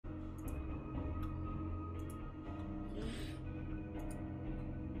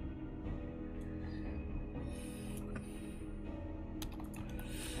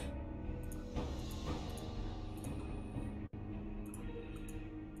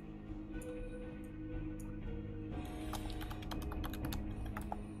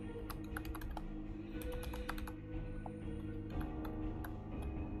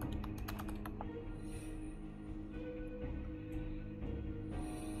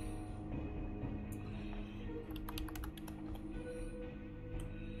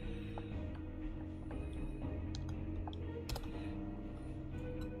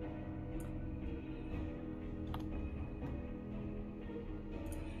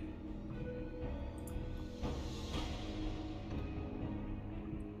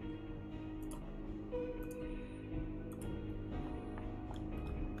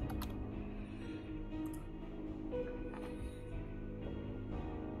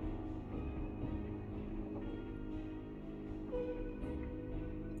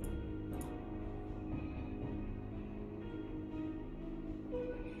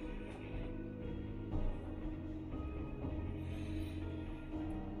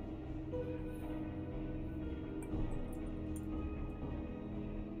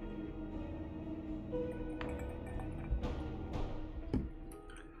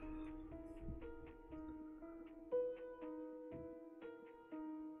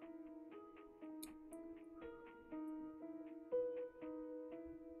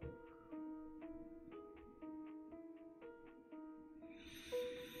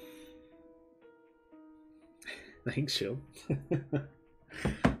Thanks, Joe.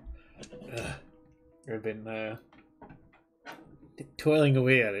 I've been toiling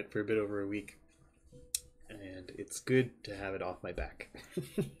away at it for a bit over a week, and it's good to have it off my back.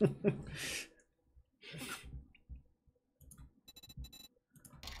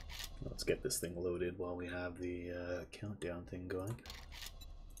 Let's get this thing loaded while we have the countdown thing going.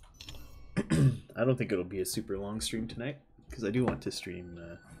 I don't think it'll be a super long stream tonight, because I do want to stream,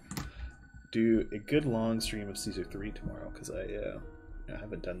 do a good long stream of Caesar 3 tomorrow, because I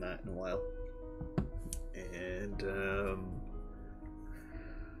haven't done that in a while. And,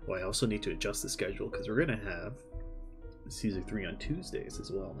 well, I also need to adjust the schedule, because we're going to have Caesar 3 on Tuesdays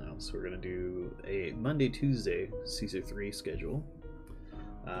as well now. So we're going to do a Monday-Tuesday Caesar 3 schedule,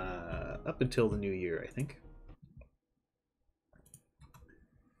 up until the new year, I think.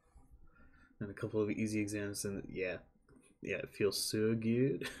 And a couple of easy exams, and yeah, it feels so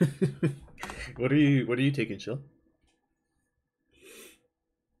good. What are you taking, Chill?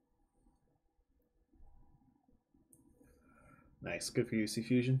 Nice, good for you, C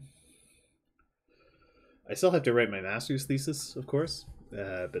Fusion. I still have to write my master's thesis, of course,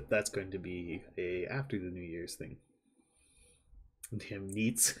 but that's going to be a after the New Year's thing. Damn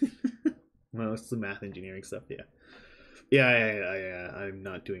neats. Mostly math engineering stuff, yeah. Yeah, I'm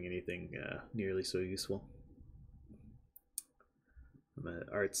not doing anything nearly so useful. I'm an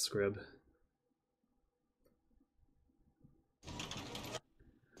art scrub.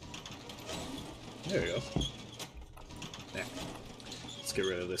 There we go. Nah. Let's get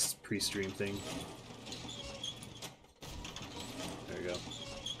rid of this pre-stream thing. There we go.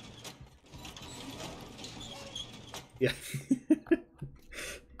 Yeah.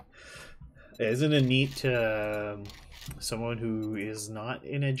 Isn't it neat to someone who is not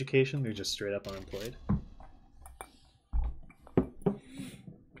in education, they're just straight up unemployed?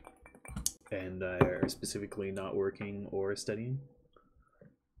 And are specifically not working or studying?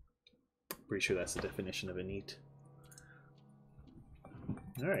 Pretty sure that's the definition of a NEET.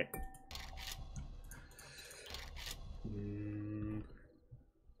 Alright.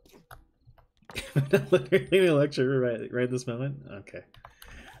 Literally in a lecture right this moment? Okay.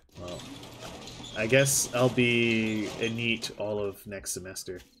 Well, I guess I'll be a NEET all of next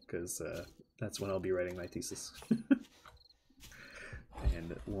semester, because that's when I'll be writing my thesis.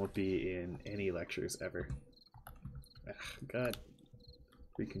 And it won't be in any lectures ever. Ugh, God.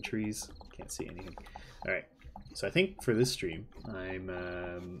 Freaking trees. Can't see anything. Alright, so I think for this stream, I'm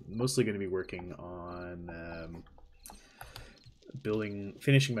mostly going to be working on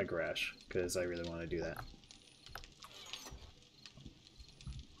finishing my garage, because I really want to do that.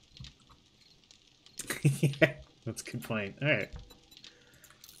 Yeah, that's a good point. Alright.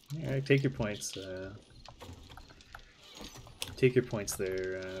 Alright, take your points. Take your points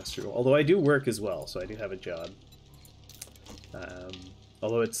there, although I do work as well, so I do have a job.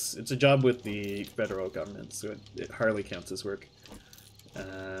 Although it's a job with the federal government, so it hardly counts as work.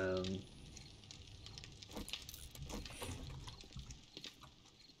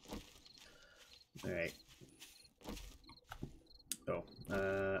 Alright. Oh,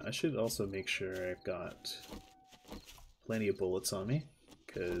 I should also make sure I've got plenty of bullets on me,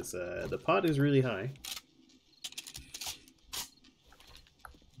 because the pot is really high.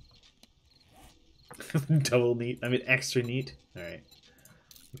 Double neat. I mean, extra neat. Alright.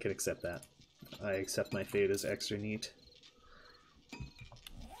 I can accept that. I accept my fate as extra neat.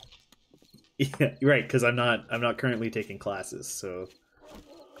 Yeah, right, because I'm not currently taking classes, so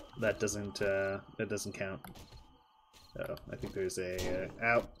that doesn't count. Oh, I think there's a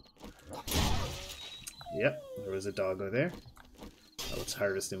ow. Yep, there was a doggo there. Oh, let's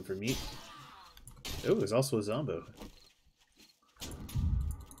harvest him for meat. Oh, there's also a zombo.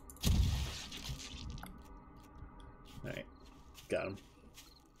 Alright, got him.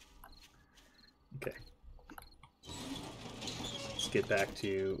 Okay. Let's get back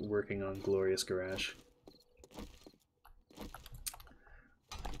to working on Glorious Garage.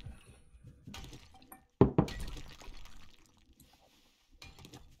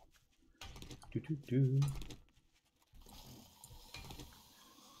 Can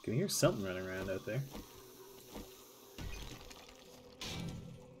you hear something running around out there?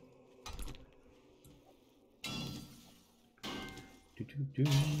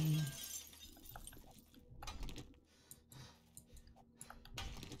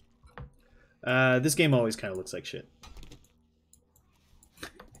 This game always kind of looks like shit.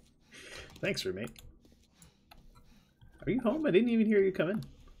 Thanks, roommate. Are you home? I didn't even hear you come in.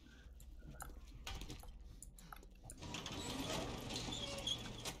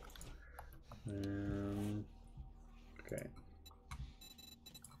 Okay.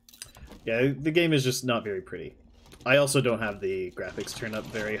 Yeah, the game is just not very pretty. I also don't have the graphics turned up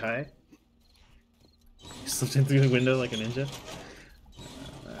very high. Slipped in through the window like a ninja.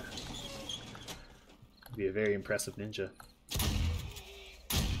 Be a very impressive ninja.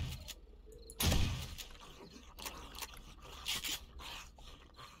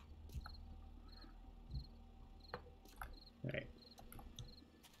 Alright.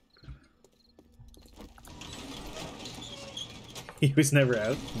 He was never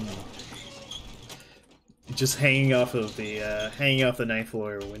out. Just hanging off the ninth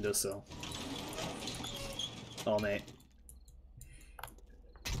floor windowsill all night.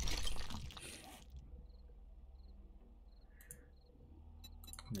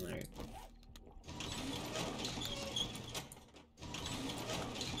 Alright.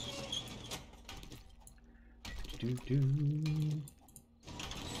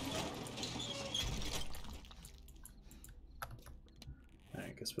 I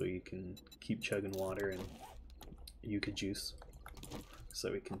guess we can keep chugging water and yucca juice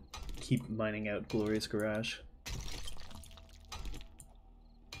so we can keep mining out Glorious Garage.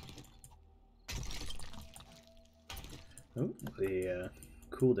 Oh, the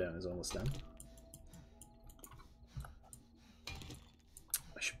cooldown is almost done.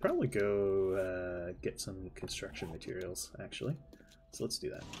 I should probably go get some construction materials, actually. So let's do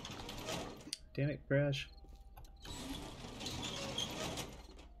that. Damn it, Garage.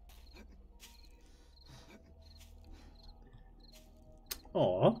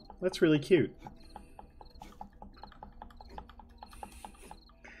 Aw, that's really cute.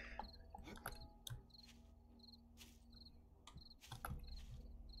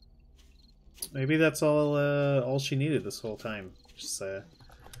 Maybe that's all she needed this whole time. Just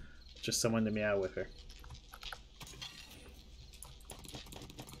someone to meow with her.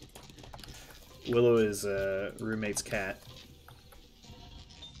 Willow is roommate's cat.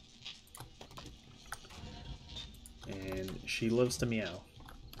 And she loves to meow.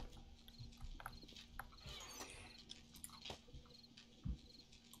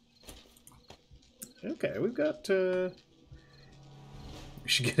 Okay, we've got we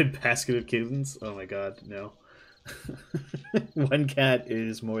should get a basket of kittens. Oh my god, no. One cat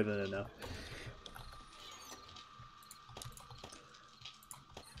is more than enough.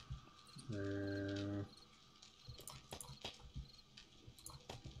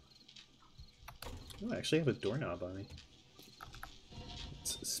 Oh, I actually have a doorknob on me.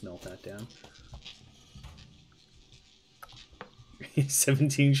 Let's smelt that down.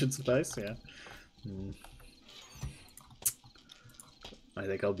 17 should suffice, yeah. I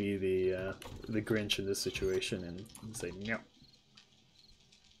think I'll be the Grinch in this situation and say no.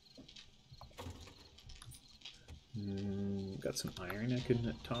 Got some iron I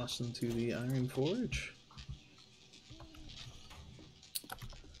can toss into the iron forge.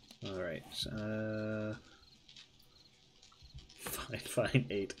 Alright, fine,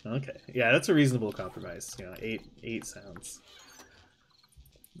 8. Okay, yeah, that's a reasonable compromise. You know, 8 sounds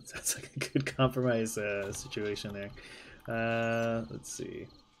like a good compromise situation there. Let's see.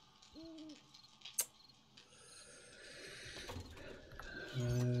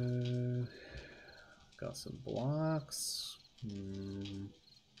 Got some blocks.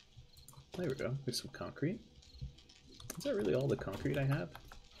 There we go. There's some concrete. Is that really all the concrete I have?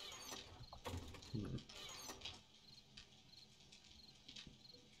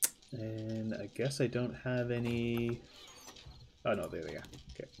 And I guess I don't have any... Oh no, there they are.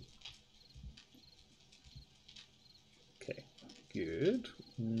 Okay. Okay, good.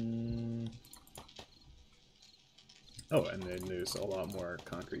 Oh, and then there's a lot more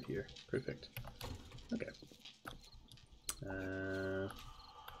concrete here. Perfect. Okay.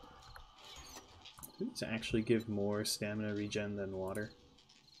 Does it actually give more stamina regen than water?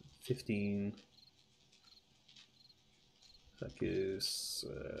 15. That gives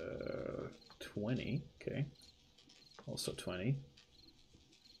 20. Okay. Also 20.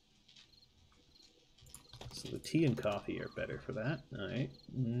 So the tea and coffee are better for that. Alright.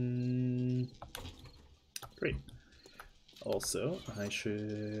 Great. Also, I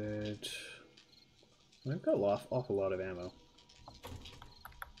should... I've got an awful lot of ammo.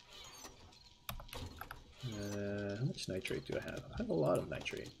 How much nitrate do I have? I have a lot of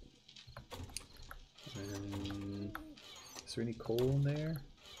nitrate. Is there any coal in there?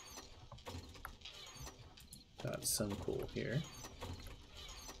 Got some coal here.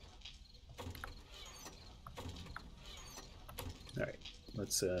 Alright,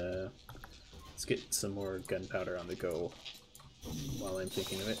 let's get some more gunpowder on the go while I'm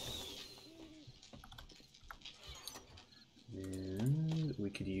thinking of it. And we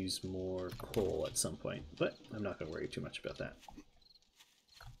could use more coal at some point, but I'm not going to worry too much about that.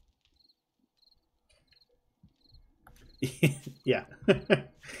 Yeah.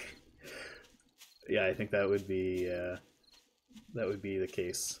 Yeah, I think that would be the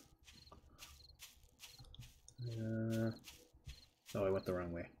case. Oh, I went the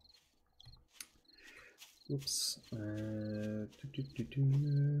wrong way. Oops.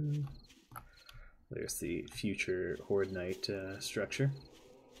 There's the future Horde Knight structure.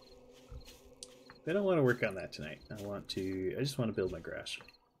 I don't want to work on that tonight. I just want to build my garage.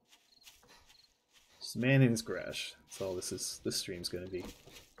 Just man in his garage. That's all this stream's gonna be.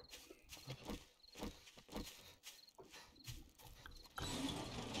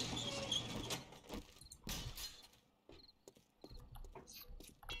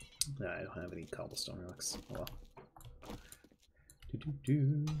 No, I don't have any cobblestone rocks. Oh well.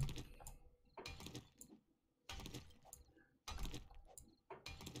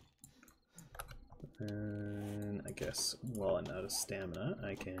 And I guess while I'm out of stamina,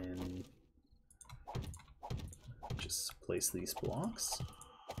 I can just place these blocks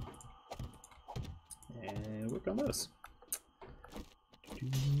and work on those.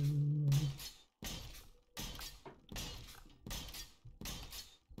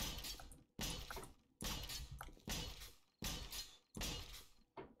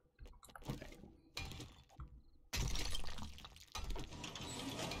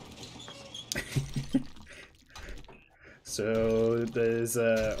 So there's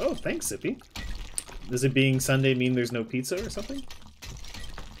oh, thanks, Zippy. Does it being Sunday mean there's no pizza or something?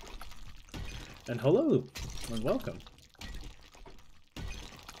 And hello and welcome.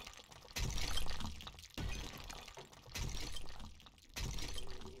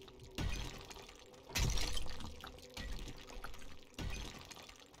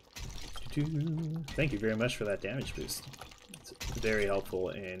 Thank you very much for that damage boost. It's very helpful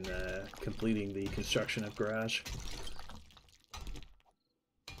in completing the construction of garage.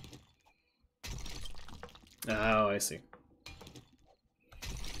 Oh, I see.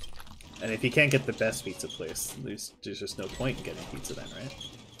 And if you can't get the best pizza place, there's just no point in getting pizza then, right?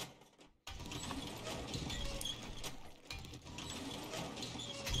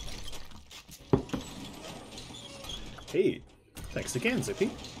 Hey, thanks again,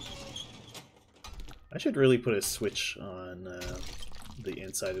 Zippy. I should really put a switch on the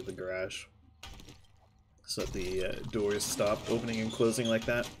inside of the garage so that the doors stop opening and closing like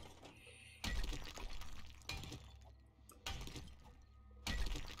that.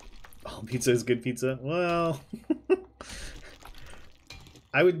 All pizza is good pizza? Well,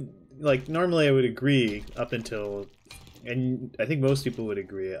 I would, like, normally I would agree up until, and I think most people would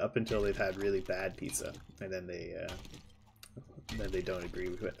agree up until they've had really bad pizza, and then they don't agree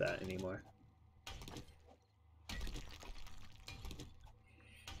with that anymore.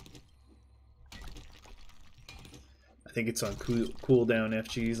 I think it's on cooldown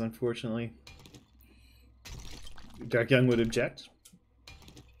FGs, unfortunately. Dark Young would object.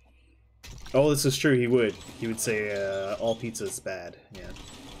 Oh, this is true, he would. He would say all pizza is bad, yeah.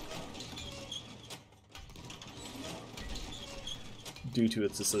 Due to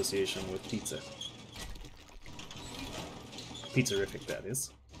its association with pizza. Pizzarific, that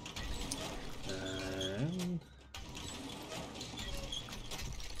is.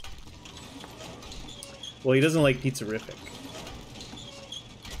 Well, he doesn't like Pizzarific.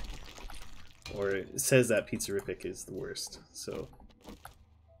 Or it says that Pizzarific is the worst, so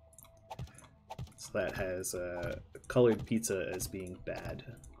that has colored pizza as being bad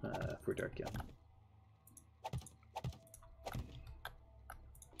for Dark Young.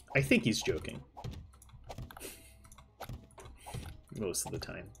 I think he's joking. Most of the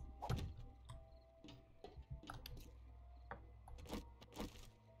time.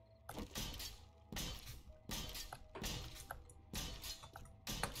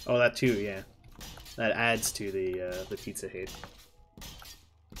 Oh, that too, yeah. That adds to the pizza hate.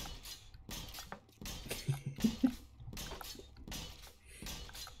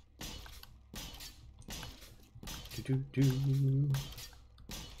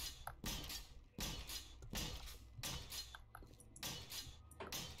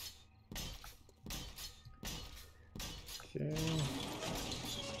 Okay.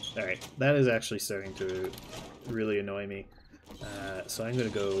 Alright, that is actually starting to really annoy me. So I'm gonna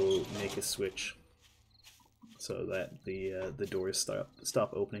go make a switch so that the doors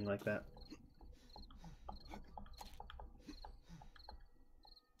stop opening like that.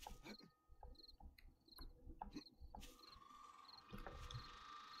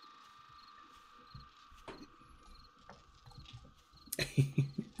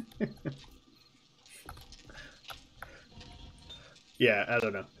 Yeah, I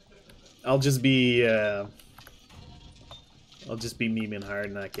don't know. I'll just be memeing hard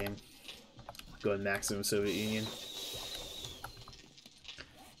in that game. Going maximum Soviet Union.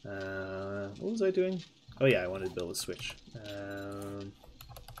 What was I doing? Oh yeah, I wanted to build a switch.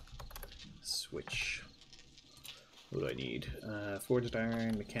 Switch. What do I need? Forged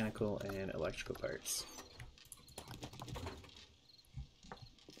iron, mechanical, and electrical parts.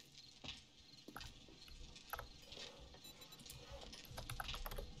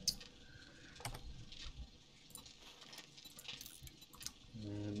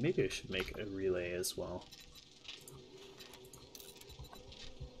 Maybe I should make a relay as well.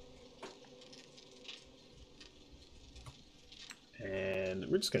 And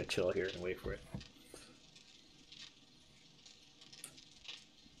we're just going to chill here and wait for it.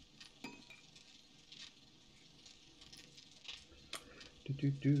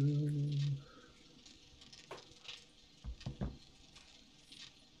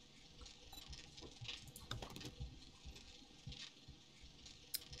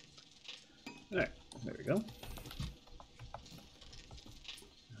 Alright, there we go.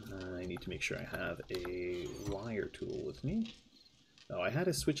 I need to make sure I have a wire tool with me. Oh, I had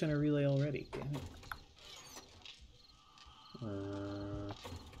a switch and a relay already, damn it.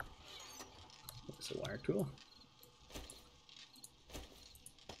 What's a wire tool?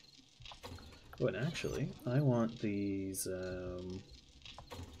 Oh, and actually, I want these,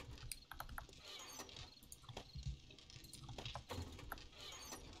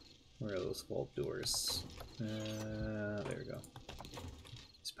 where are those vault doors? There we go.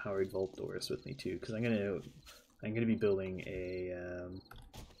 These powered vault doors with me too, because I'm gonna be building a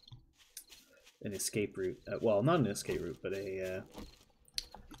an escape route. Well, not an escape route, but a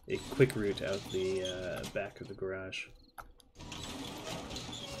quick route out the back of the garage.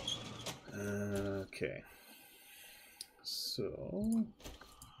 Okay. So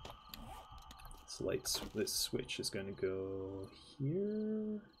this switch is going to go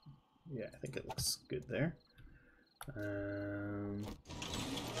here. Yeah, I think it looks good there.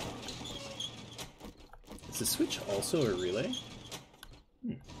 Is the switch also a relay?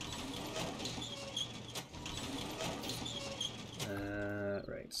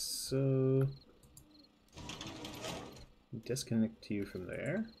 Right, so disconnect you from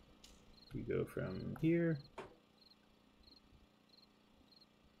there. You go from here.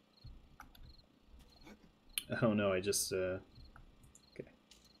 Oh no, I just okay.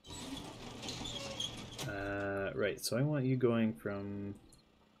 Right, so I want you going from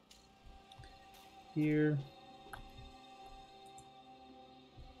here.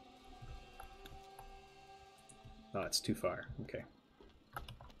 Oh, it's too far. Okay.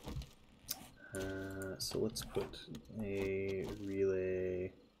 So let's put a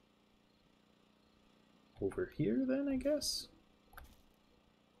relay over here then, I guess.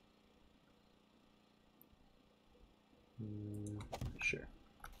 Sure.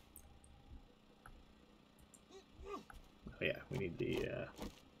 Oh yeah, we need the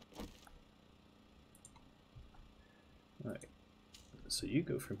alright. So you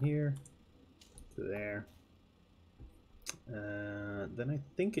go from here to there. Then I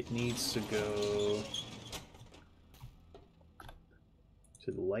think it needs to go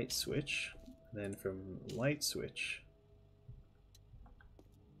to the light switch. Then from light switch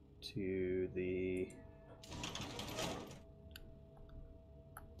to the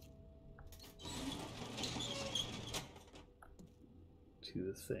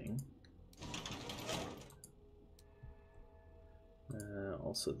thing.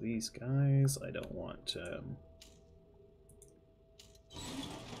 Also these guys, I don't want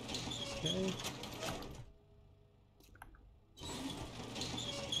okay.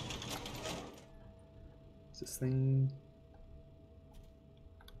 Is this thing?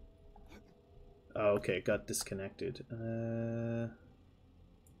 Oh, okay, it got disconnected.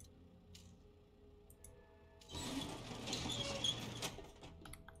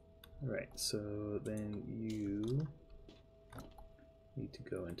 Alright, so then you need to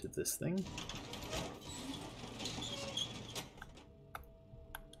go into this thing.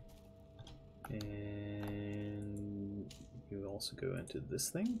 And you also go into this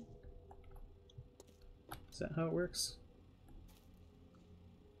thing. Is that how it works?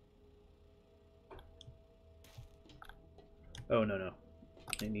 Oh, no, no.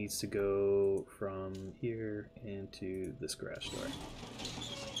 It needs to go from here into this garage door.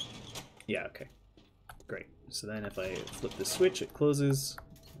 Yeah, okay. Great. So then if I flip the switch, it closes.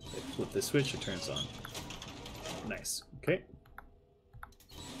 If I flip the switch, it turns on. Nice. Okay.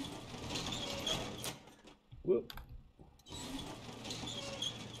 Whoop.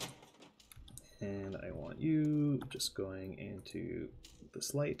 And I want you just going into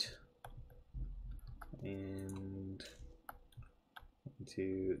this light and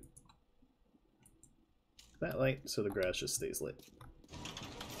into that light so the garage just stays lit.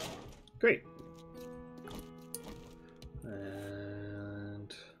 Great.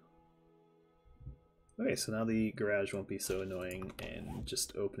 And okay, so now the garage won't be so annoying and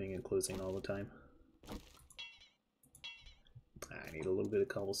just opening and closing all the time. I need a little bit of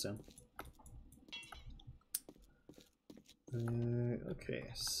cobblestone. Okay,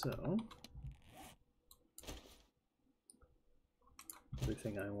 so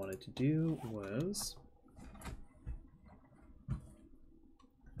everything I wanted to do was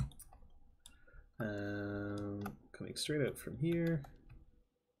coming straight out from here.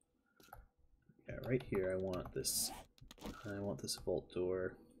 Yeah, right here I want this vault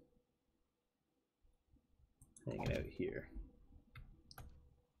door hanging out here.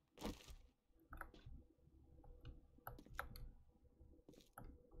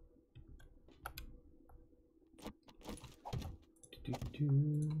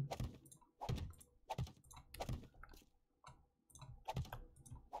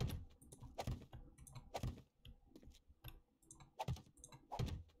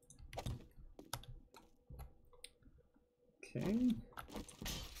 Okay.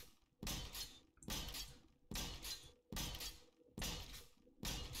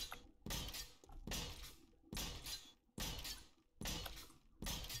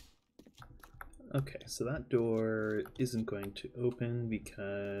 Okay, so that door isn't going to open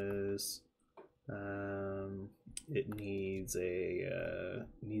because it needs a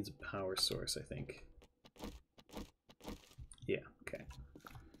power source, I think. Yeah. Okay.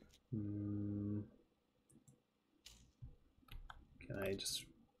 Can I just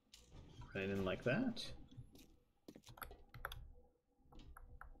run it in like that?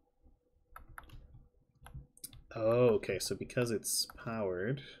 Oh, okay. So because it's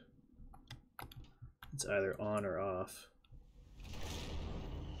powered, it's either on or off.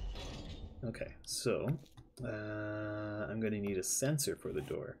 Okay, so I'm going to need a sensor for the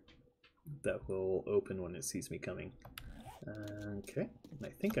door that will open when it sees me coming. Okay, and I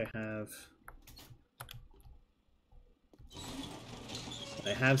think I have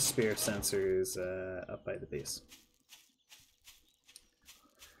spare sensors up by the base.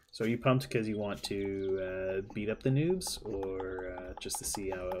 So are you pumped because you want to beat up the noobs, or just to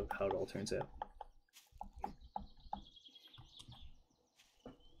see how it all turns out?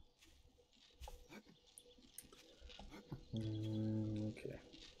 Okay.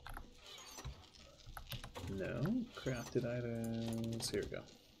 No crafted items. Here we go.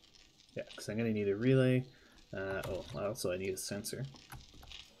 Yeah, because I'm going to need a relay. Oh, also I need a sensor.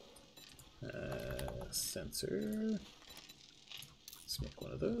 Sensor. Let's make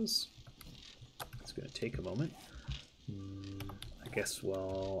one of those. It's going to take a moment. I guess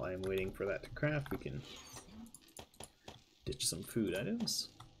while I'm waiting for that to craft, we can ditch some food items.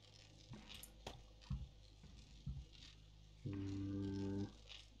 We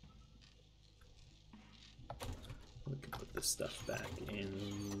can put this stuff back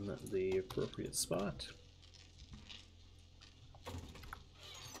in the appropriate spot.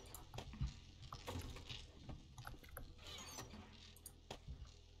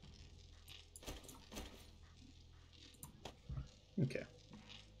 Okay.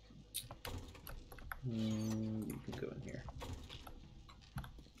 You can go in here.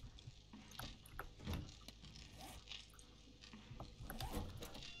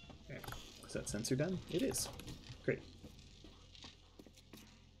 Okay. Is that sensor done? It is. Great.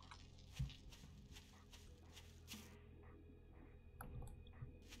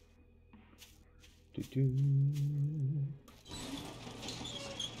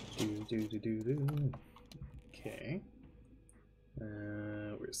 Okay.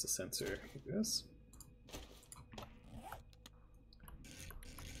 Where's the sensor? Here it goes.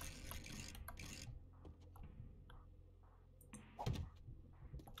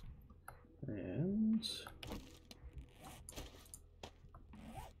 And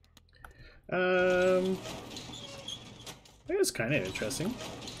it was kind of interesting.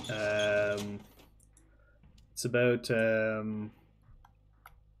 It's about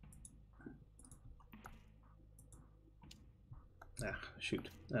shoot.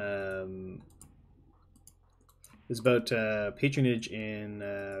 It's about patronage in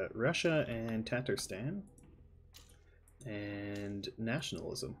Russia and Tatarstan and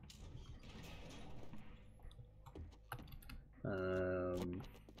nationalism. And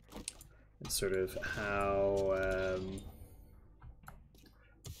sort of how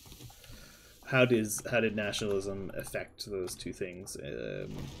did nationalism affect those two things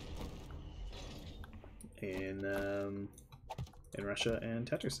in Russia and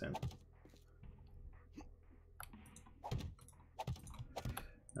Tatarstan.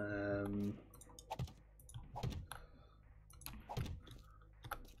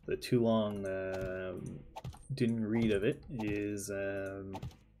 the too long didn't read of it is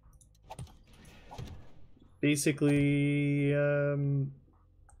basically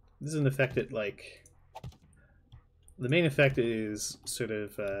this is an effect that, like, the main effect is sort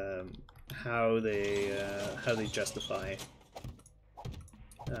of how they justify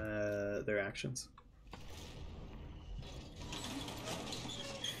their actions.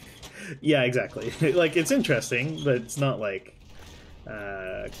 Yeah, exactly. Like, it's interesting, but it's not like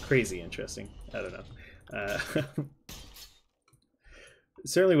crazy interesting. I don't know.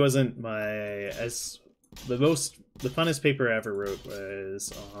 Certainly wasn't the funnest paper I ever wrote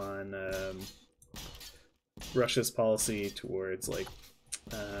was on Russia's policy towards, like,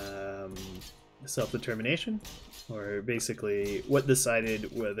 self-determination, or basically what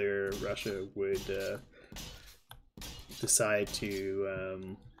decided whether Russia would decide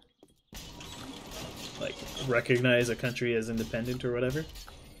to like recognize a country as independent or whatever.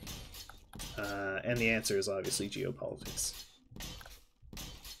 And the answer is obviously geopolitics.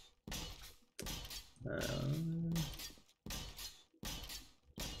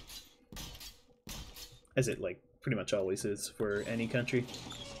 As it, like, pretty much always is for any country.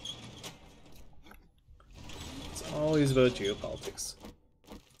 It's always about geopolitics.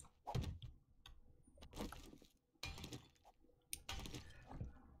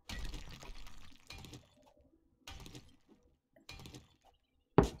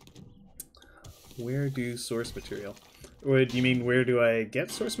 Where do source material? Or do you mean where do I get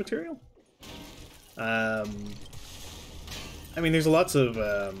source material? I mean, there's lots of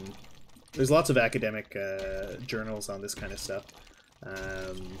academic journals on this kind of stuff,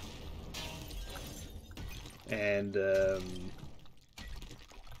 and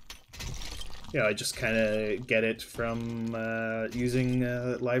yeah, I just kind of get it from using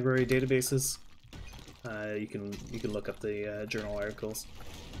library databases. You can look up the journal articles.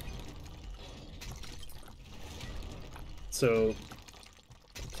 So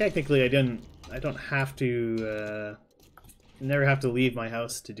technically, I don't have to never have to leave my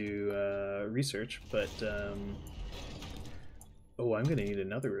house to do research, but oh, I'm gonna need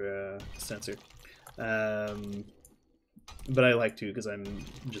another sensor. But I like to, because I'm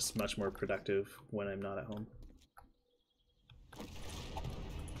just much more productive when I'm not at home.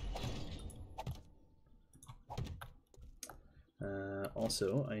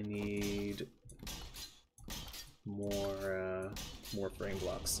 Also, I need more frame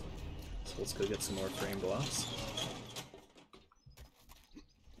blocks. So let's go get some more frame blocks.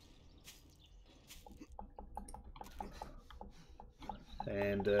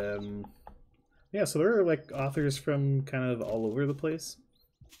 And yeah, so there are, like, authors from kind of all over the place.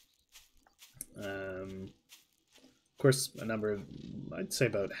 Of course, I'd say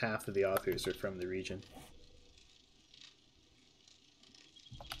about half of the authors are from the region.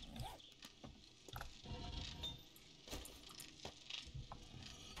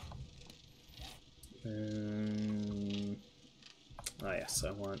 Oh yes,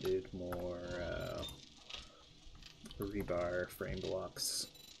 I wanted more rebar frame blocks.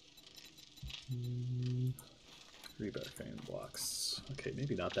 Rebar frame blocks. Okay,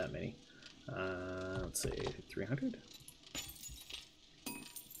 maybe not that many. Let's say 300.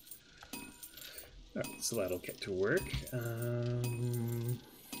 Alright, so that'll get to work.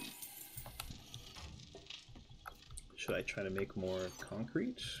 Should I try to make more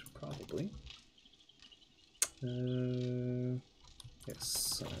concrete? Probably.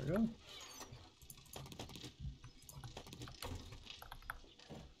 Yes, there we go.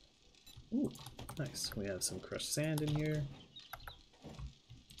 Ooh, nice. We have some crushed sand in here.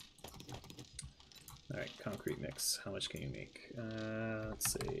 Alright, concrete mix. How much can you make?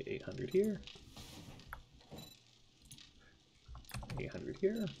 Let's say 800 here. 800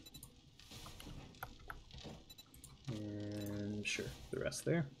 here. And sure, the rest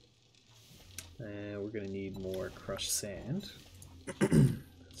there. And we're gonna need more crushed sand.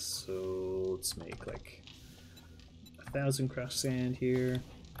 So let's make like 1,000 crushed sand here.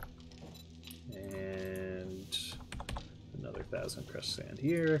 And another 1,000 crushed sand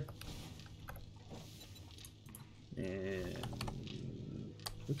here. And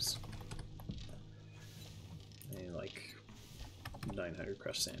oops. And like 900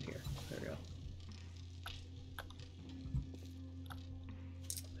 crushed sand here. There we go.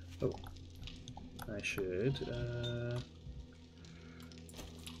 Oh, I should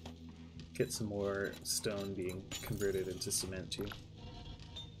get some more stone being converted into cement too.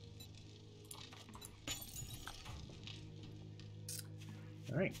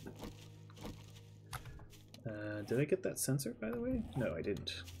 All right. Did I get that sensor, by the way? No, I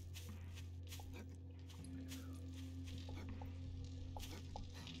didn't.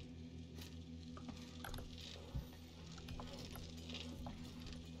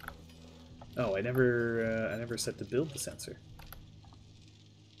 Oh, I never set to build the sensor.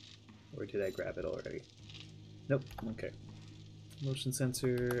 Or did I grab it already? Nope. Okay. Motion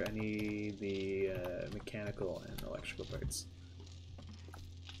sensor. I need the mechanical and electrical parts.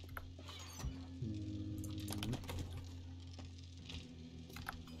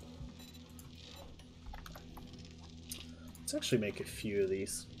 Let's actually make a few of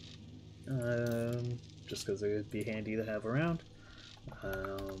these. Just because they would be handy to have around.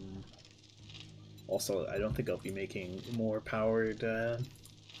 Also, I don't think I'll be making more powered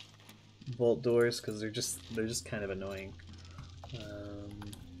vault doors because they're just kind of annoying.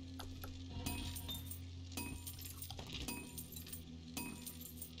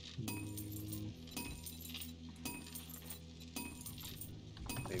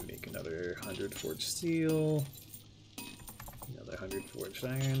 Maybe make another 100 forged steel, another 100 forged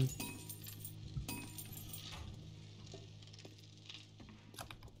iron.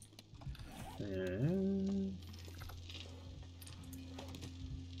 And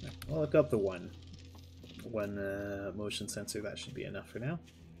I'll look up the one motion sensor. That should be enough for now.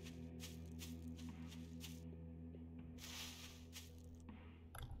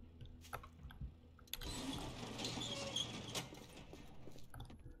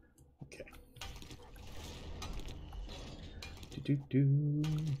 Okay. We'll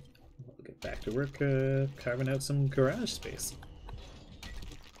get back to work carving out some garage space.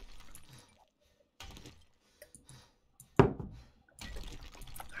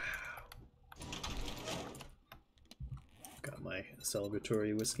 Got my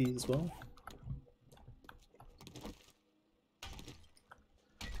celebratory whiskey as well.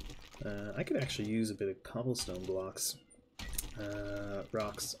 I could actually use a bit of cobblestone blocks,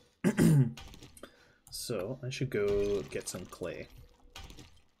 rocks. So I should go get some clay.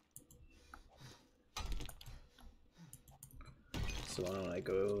 So why don't I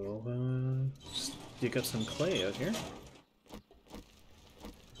go just dig up some clay out here.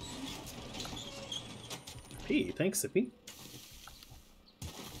 Hey, thanks, Sippy.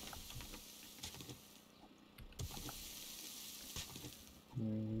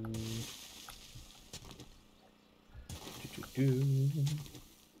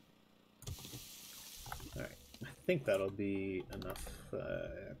 Alright, I think that'll be enough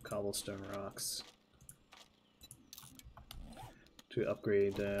cobblestone rocks to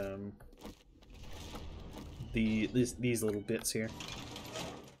upgrade these little bits here.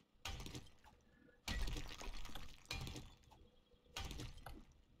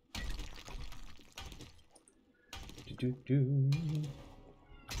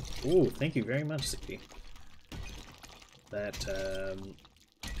 Oh, thank you very much, Zippy. That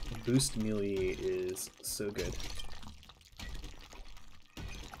boost melee is so good.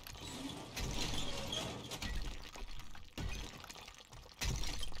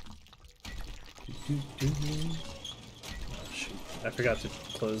 Oh shoot, I forgot to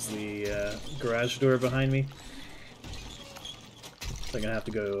close the garage door behind me. So I'm gonna have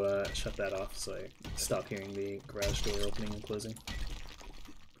to go shut that off so I stop hearing the garage door opening and closing.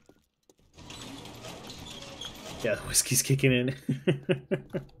 Yeah, the whiskey's kicking in.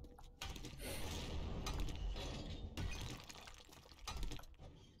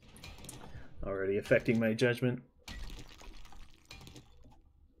 Already affecting my judgment.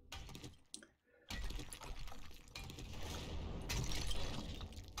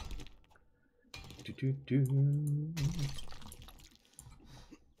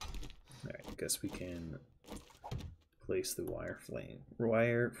 Alright, I guess we can place the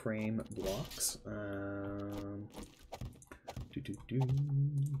wireframe blocks.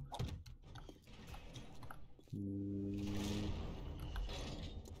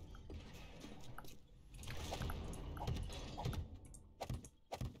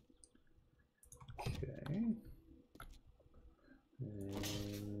 Okay.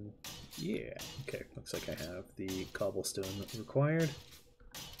 Yeah, okay, looks like I have the cobblestone required.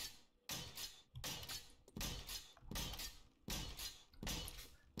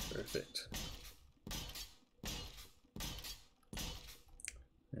 Perfect.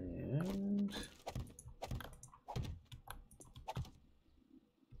 And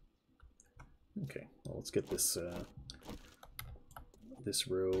okay, well, let's get this this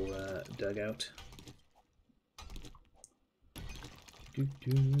row dug out.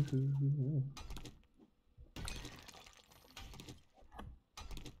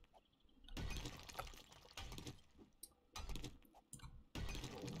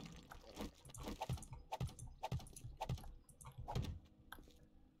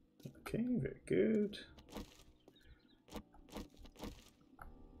 Okay, very good.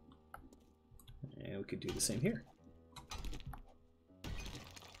 And we could do the same here.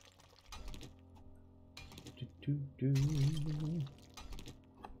 Do, do, do.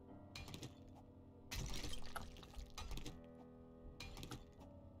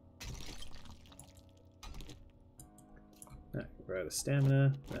 Right, we're out of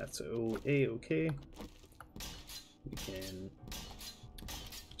stamina. That's okay. We can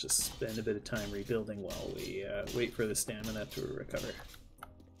just spend a bit of time rebuilding while we wait for the stamina to recover.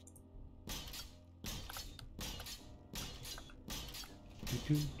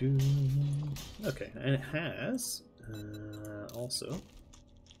 Okay, and it has also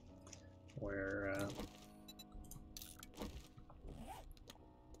where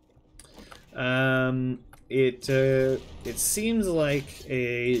it seems like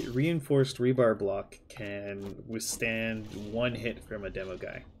a reinforced rebar block can withstand one hit from a demo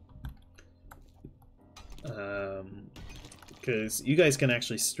guy. Because you guys can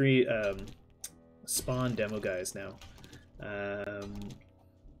actually spawn demo guys now.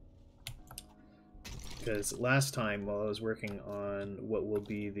 Because last time while I was working on what will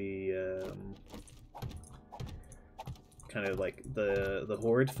be the kind of like the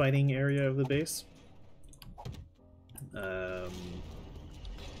horde fighting area of the base,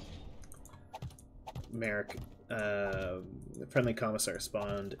 Merrick, friendly commissar,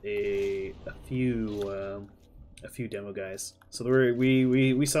 spawned a few demo guys. So there were,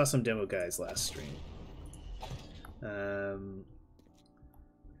 we saw some demo guys last stream.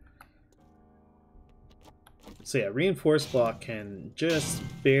 So yeah, reinforced block can just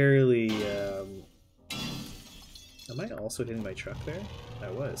barely. Am I also hitting my truck there? I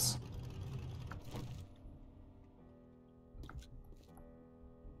was.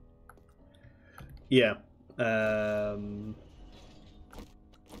 Yeah.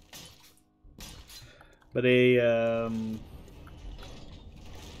 But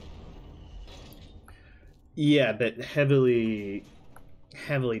yeah, but heavily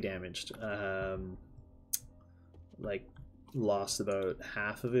damaged. Like lost about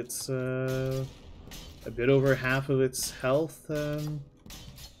half of its a bit over half of its health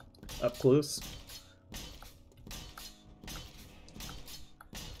up close.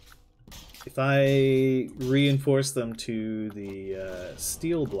 If I reinforce them to the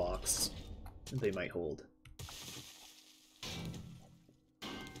steel blocks, they might hold.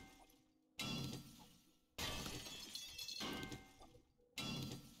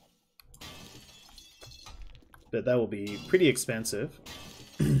 But that will be pretty expensive.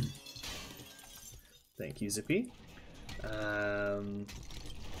 Thank you, Zippy.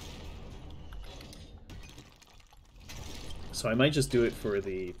 So I might just do it for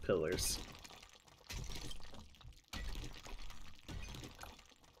the pillars.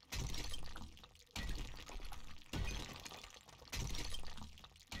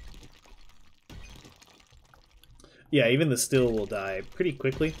 Yeah, even the steel will die pretty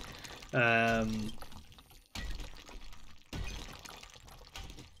quickly.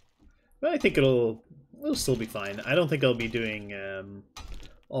 But I think it'll still be fine. I don't think I'll be doing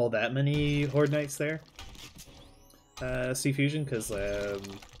all that many Horde Knights there. Sea Fusion, because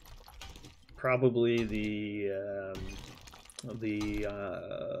probably the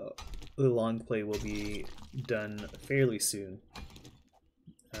long play will be done fairly soon.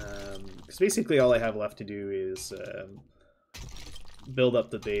 Because basically all I have left to do is build up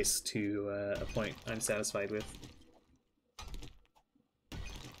the base to a point I'm satisfied with.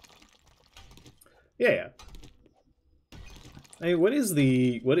 Yeah. I mean, what is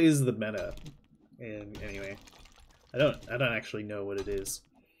the meta? And anyway, I don't actually know what it is.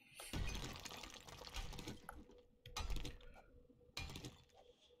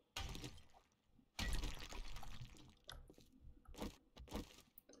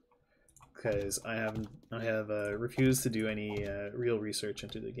 Because I have refused to do any real research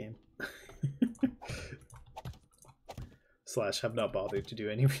into the game. Slash have not bothered to do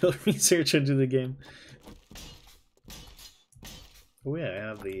any real research into the game. Oh yeah, I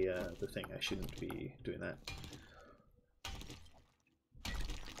have the thing. I shouldn't be doing that.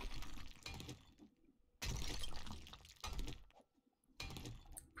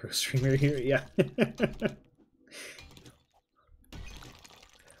 Pro streamer here, yeah.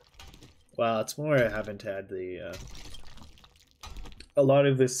 Well, it's more I haven't had the. A lot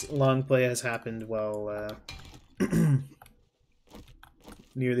of this long play has happened while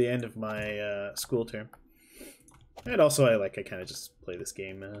near the end of my school term. And also I kind of just play this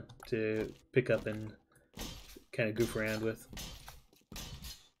game to pick up and kind of goof around with.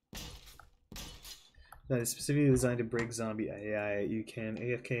 That is specifically designed to break zombie AI. You can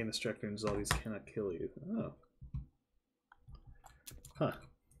AFK in the structure and zombies cannot kill you. Oh. Huh.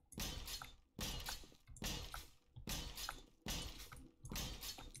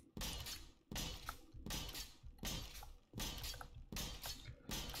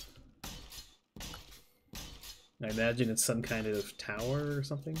 I imagine it's some kind of tower or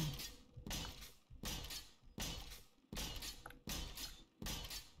something.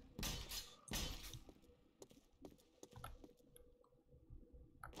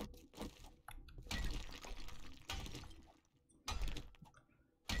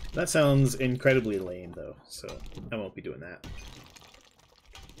 That sounds incredibly lame, though, so I won't be doing that.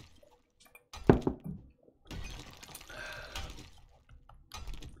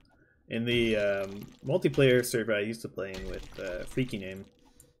 In the multiplayer server I used to play in with Freaky Name,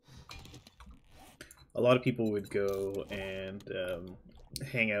 a lot of people would go and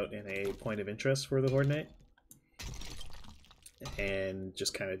hang out in a point of interest for the Horde Night and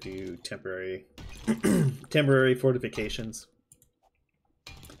just kind of do temporary temporary fortifications.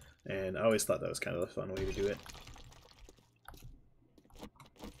 And I always thought that was kind of a fun way to do it.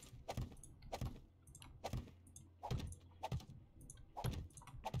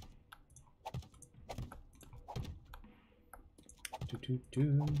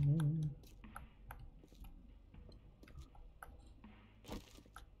 Do.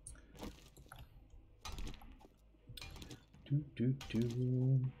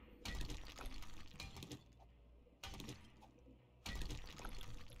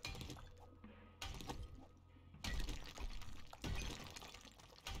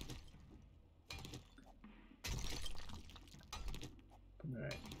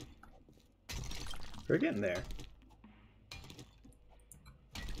 Alright. We're getting there.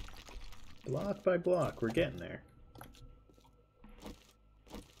 Block by block, we're getting there.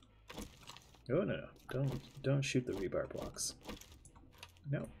 Oh no, don't shoot the rebar blocks.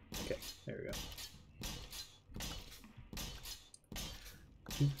 No. Okay, there we go.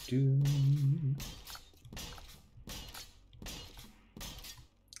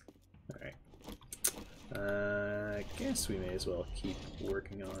 Alright. I guess we may as well keep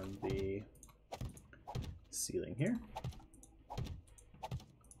working on the ceiling here.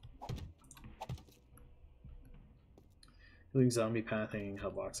 Doing zombie pathing, how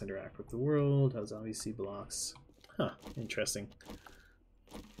blocks interact with the world, how zombies see blocks. Huh, interesting.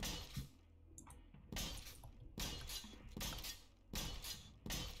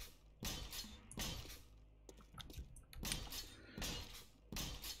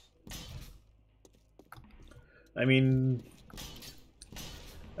 I mean,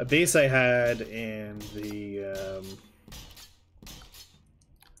 a base I had in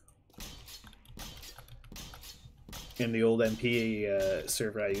the old MP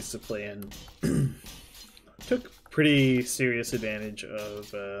server I used to play in took pretty serious advantage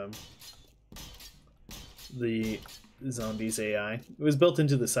of the zombies AI. It was built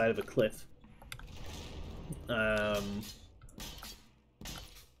into the side of a cliff.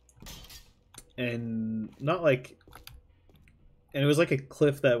 And not like, and it was like a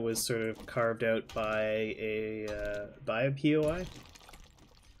cliff that was sort of carved out by a POI.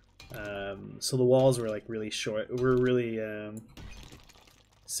 So the walls were like really short, were really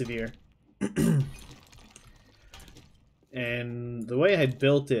severe. And the way I had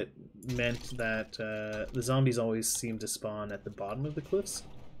built it meant that the zombies always seemed to spawn at the bottom of the cliffs.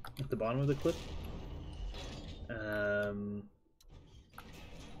 At the bottom of the cliff.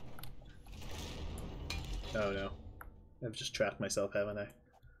 Oh no. I've just trapped myself, haven't I?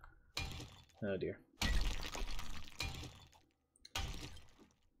 Oh dear.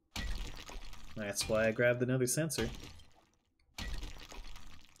 That's why I grabbed another sensor.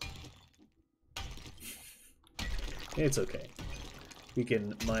 It's okay. We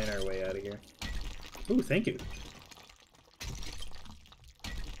can mine our way out of here. Ooh, thank you.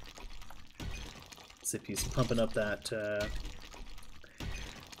 Zippy's pumping up that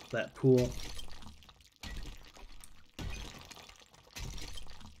that pool.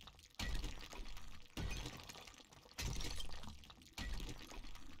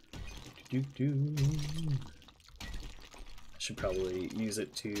 I should probably use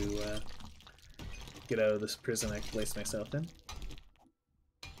it to get out of this prison I placed myself in.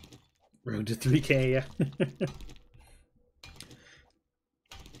 Road to 3K, yeah.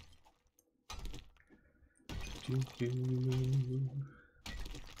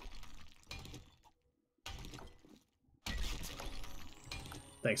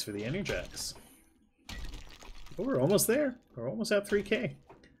 Thanks for the Energix. Oh, we're almost there. We're almost at 3K.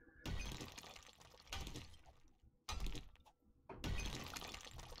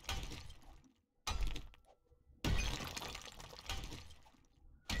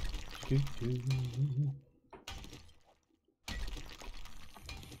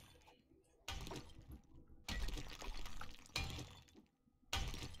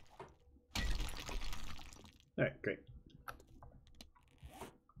 Alright, great.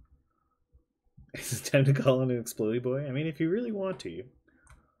 Time to call in an explodey boy. I mean, if you really want to,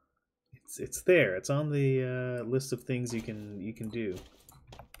 it's there. It's on the list of things you can do.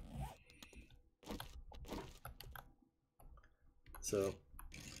 So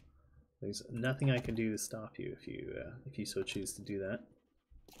there's nothing I can do to stop you if you so choose to do that.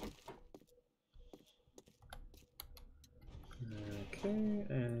 Okay,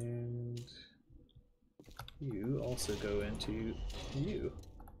 and you also go into you.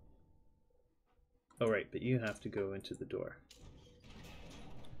 Oh right, but you have to go into the door.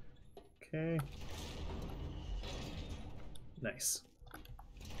 Okay. Nice.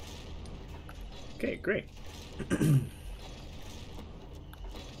 Okay, great.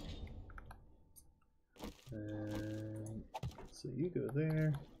 So you go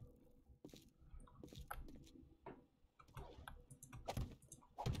there.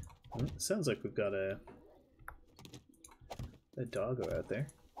 Well, sounds like we've got a doggo out there.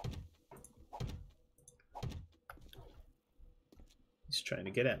 He's trying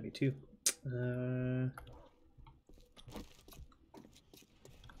to get at me too. Come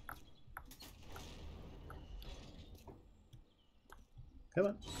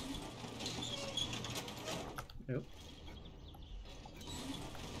on. Nope.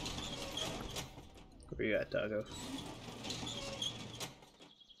 Where you at, doggo?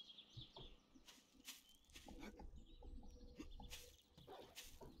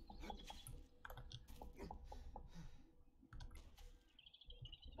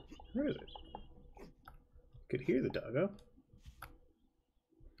 Where is it? Could hear the doggo.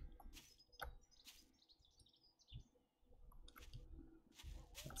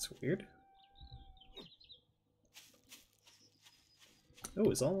 That's weird.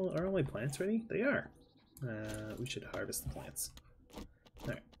 Oh, are all my plants ready? They are. We should harvest the plants.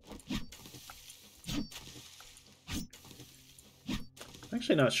 Alright. I'm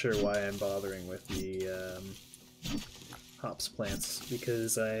actually not sure why I'm bothering with the hops plants,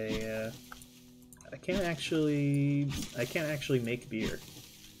 because I can't actually make beer.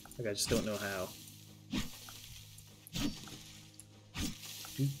 Like, I just don't know how.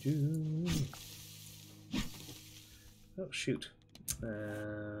 Oh shoot.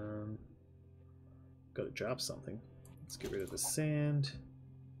 Gotta drop something. Let's get rid of the sand.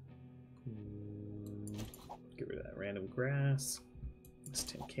 Get rid of that random grass. This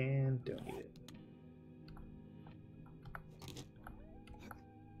tin can, don't need it.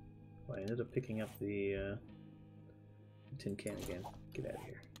 Well, I ended up picking up the tin can again. Get out of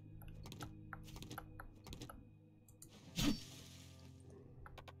here.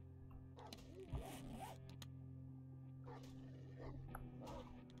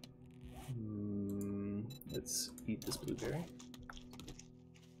 Let's eat this blueberry.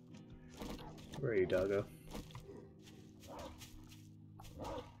 Where are you, doggo?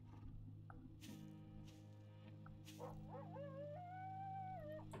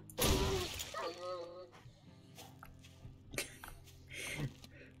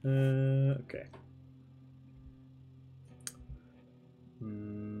 Okay.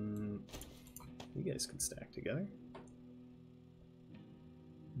 You guys can stack together.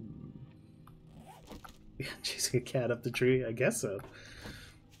 Yeah, chasing a cat up the tree? I guess so.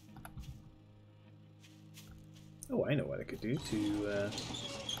 Oh, I know what I could do to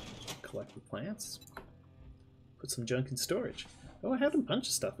collect the plants. Put some junk in storage. Oh, I have a bunch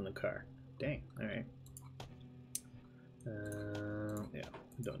of stuff in the car. Dang, alright. Yeah,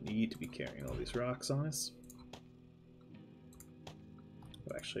 don't need to be carrying all these rocks on us.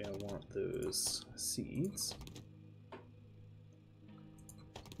 Oh, actually, I want those seeds.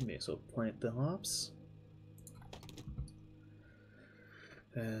 May as well plant the hops.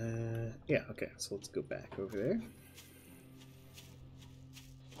 Yeah, okay, so let's go back over there.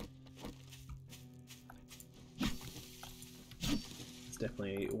 Let's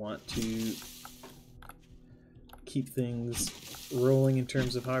definitely want to keep things rolling in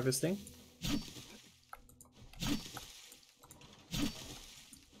terms of harvesting.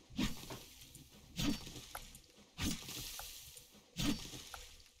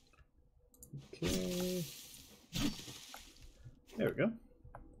 Okay. There we go.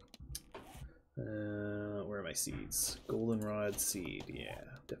 Where are my seeds? Goldenrod seed, yeah.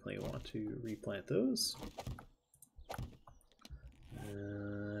 Definitely want to replant those.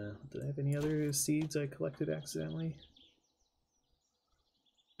 Did I have any other seeds I collected accidentally?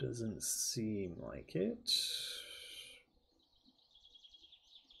 Doesn't seem like it.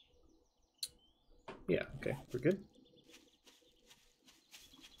 Yeah, okay, we're good.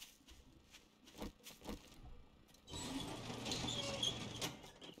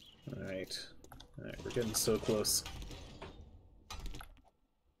 Alright. Alright, we're getting so close.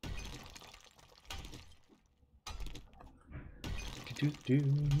 Do.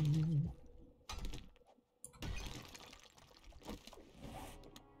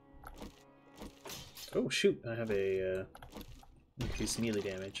 Oh shoot, I have a increased melee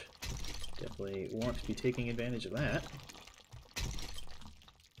damage. Definitely want to be taking advantage of that.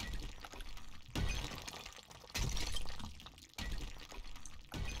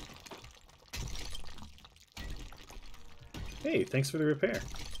 Hey, thanks for the repair.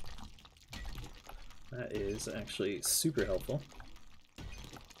 That is actually super helpful.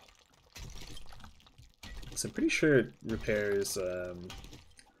 So I'm pretty sure it repairs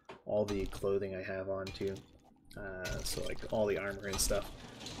all the clothing I have on too. So like all the armor and stuff,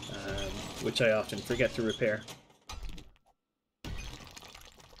 which I often forget to repair.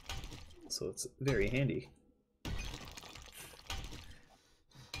 So it's very handy.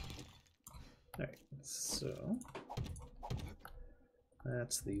 Alright, so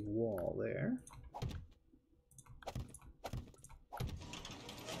that's the wall there.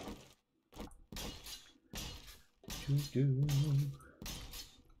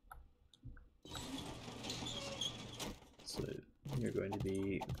 So you're going to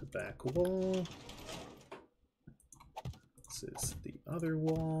be the back wall. This is the other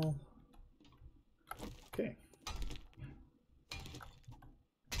wall. Okay.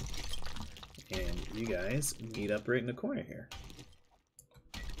 And you guys meet up right in the corner here.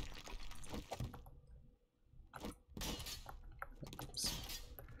 Oops.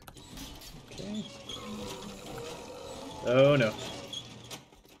 Okay. Oh no.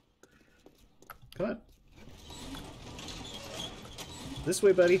 Come on. This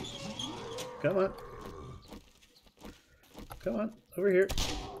way, buddy. Come on. Come on. Over here.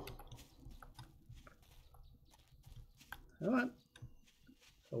 Come on.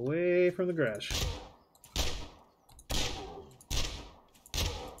 Away from the garage.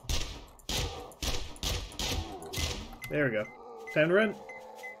 There we go. Time to run.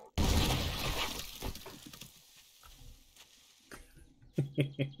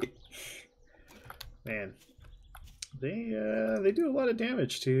 Man, they do a lot of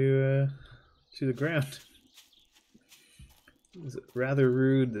damage to the ground. It was rather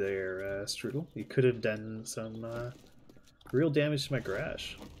rude there, Strudel. You could have done some real damage to my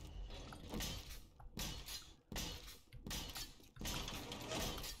garage.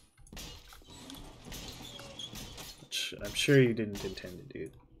 Which I'm sure you didn't intend to do.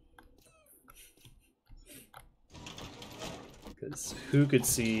 Because who could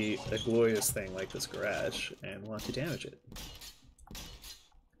see a glorious thing like this garage and want to damage it?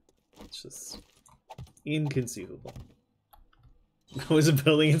 It's just inconceivable. I was a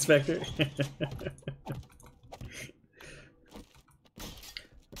building inspector.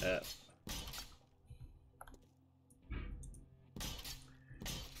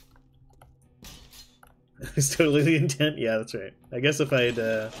 It's totally the intent. Yeah, that's right. I guess if I'd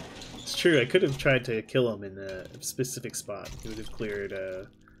it's true, I could have tried to kill him in a specific spot. It would have cleared a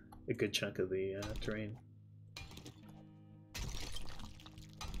good chunk of the terrain.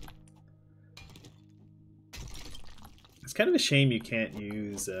 It's kind of a shame you can't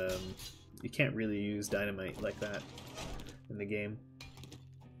use you can't really use dynamite like that in the game.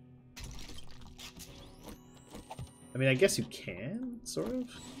 I mean, I guess you can, sort of,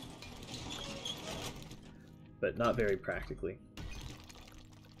 but not very practically.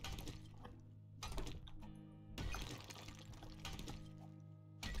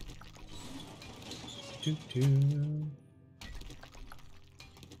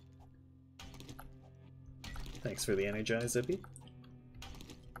 Thanks for the energize, Zippy.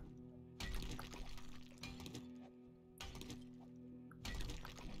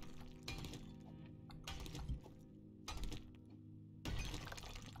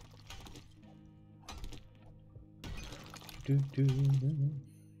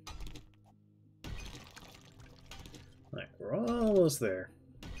 Like, we're almost there.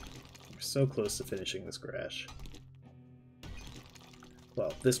 We're so close to finishing this garage.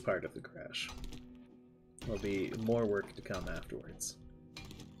 Well, this part of the garage. There'll be more work to come afterwards.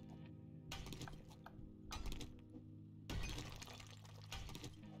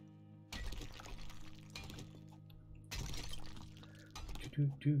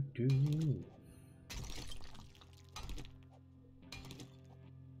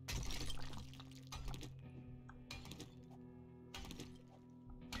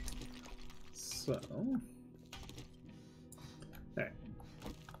 So, alright.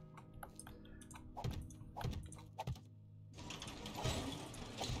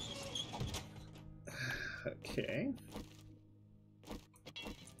 Okay.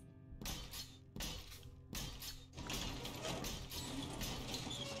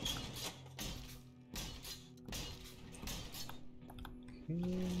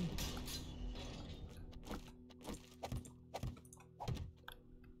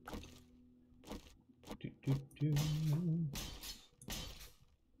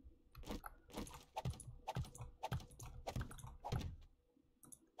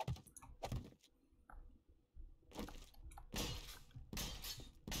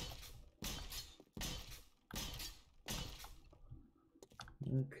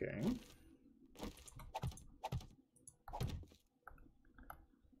 Okay.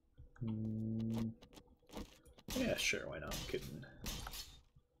 Yeah, sure, why not? We can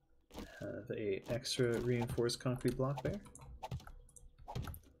have a extra reinforced concrete block there.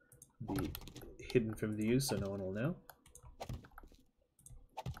 Be hidden from view so no one will know.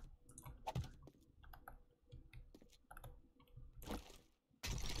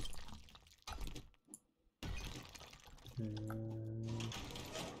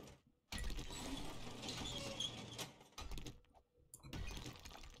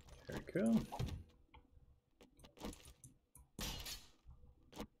 There we go.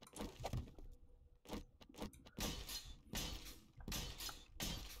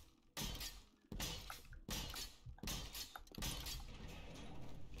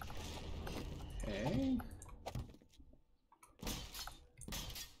 Okay.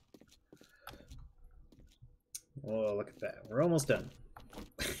 Oh, look at that. We're almost done.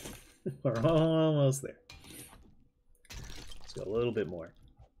 We're almost there. Let's go a little bit more.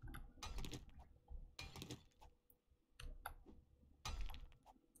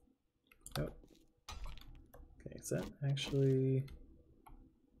 Oh. Okay, is that actually...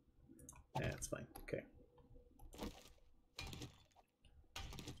 Yeah, it's fine. Okay.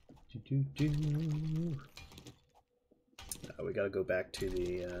 We gotta go back to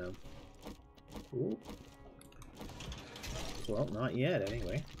the... Ooh. Well, not yet,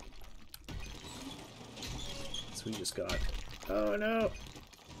 anyway. So we just got... Oh, no!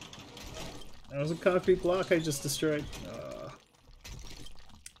 That was a concrete block I just destroyed.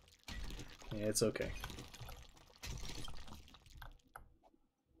 Yeah, it's okay.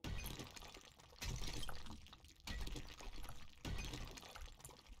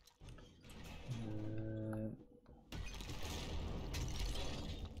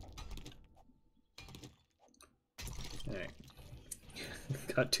 Alright.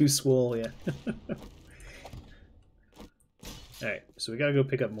 Got too swole, yeah. Alright, so we gotta go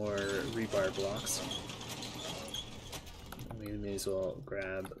pick up more rebar blocks. We may as well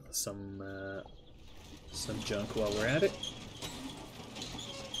grab some junk while we're at it.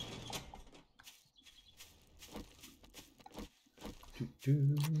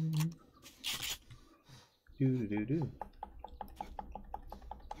 Do.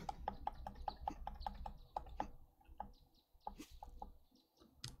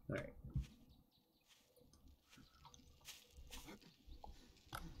 Alright.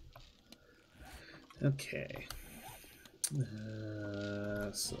 Okay.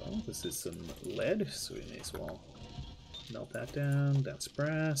 So this is some lead, so we may as well melt that down. That's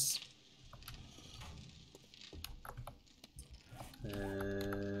brass.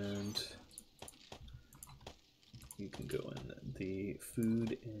 And you can go in the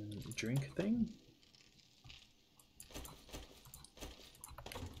food and drink thing.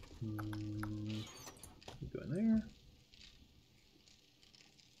 You go in there.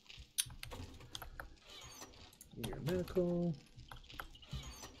 Your medical.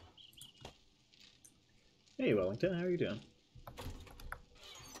 Hey Wellington, how are you doing?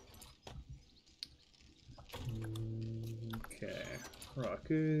 Okay, raw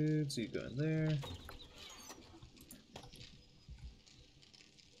goods, you go in there.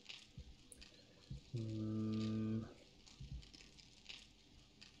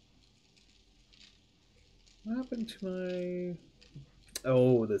 What happened to my...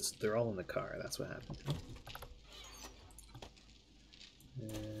 Oh, they're all in the car, that's what happened.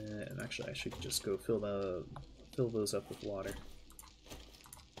 And actually I should just go fill those up with water.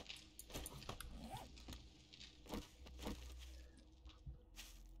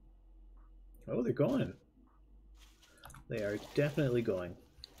 Oh, they're going. They are definitely going.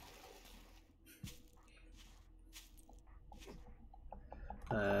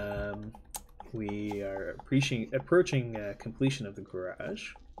 We are approaching completion of the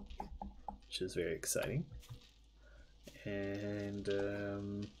garage, which is very exciting. And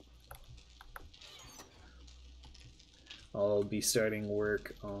I'll be starting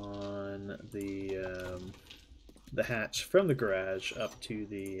work on the hatch from the garage up to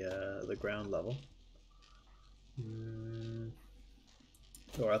the ground level,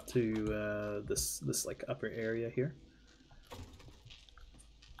 or up to this like upper area here.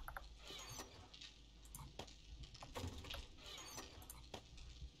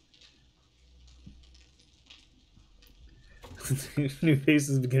 New base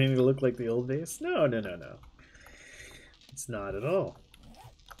is beginning to look like the old base. No. It's not at all.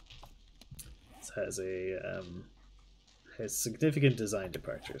 This has significant design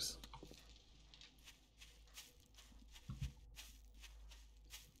departures.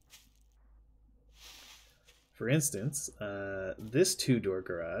 For instance, this two-door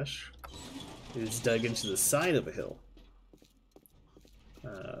garage is dug into the side of a hill.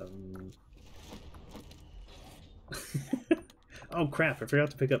 Oh crap, I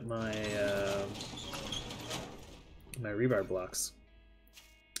forgot to pick up my my rebar blocks.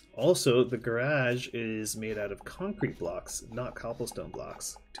 Also, the garage is made out of concrete blocks, not cobblestone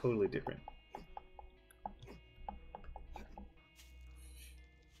blocks. Totally different.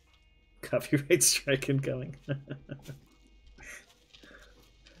 Copyright strike incoming.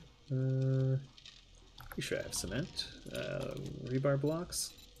 Pretty sure I have cement. Rebar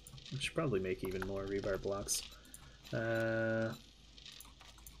blocks. I should probably make even more rebar blocks. Let's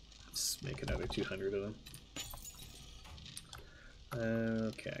make another 200 of them.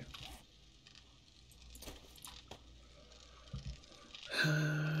 Okay.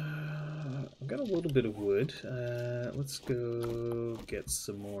 I've got a little bit of wood. Let's go get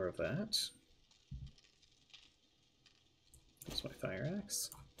some more of that. Here's my fire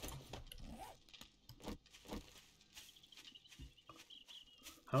axe.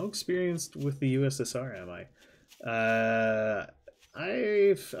 How experienced with the USSR am I?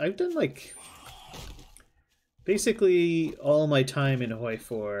 I've done like basically all my time in Hoi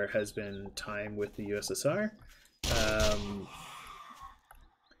 4 has been time with the USSR.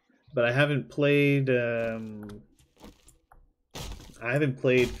 But I haven't played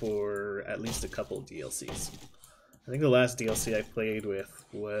for at least a couple DLCs. I think the last DLC I played with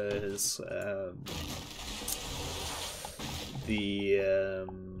was the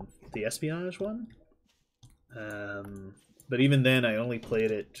espionage one. But even then, I only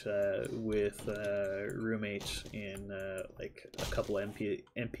played it with a roommate in like a couple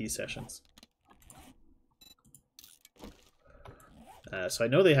MP sessions. So I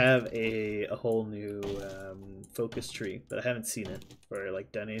know they have a whole new focus tree, but I haven't seen it or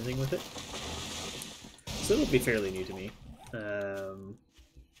like done anything with it. So it'll be fairly new to me.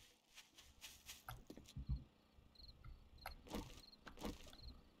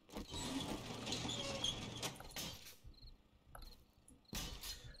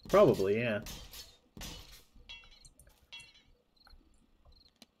 Probably, yeah.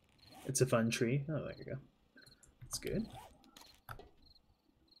 It's a fun tree. Oh, there you go. That's good.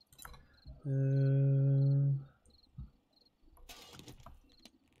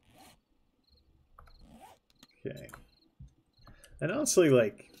 Okay. And honestly,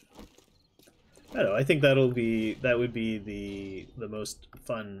 like, I don't know. I think that would be the most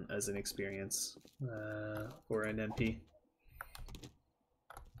fun as an experience for an MP.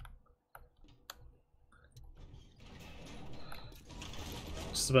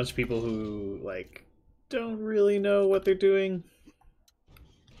 Just a bunch of people who like don't really know what they're doing.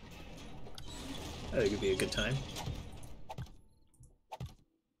 I think it'd be a good time.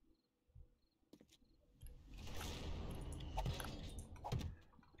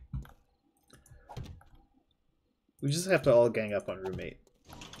 We just have to all gang up on roommate.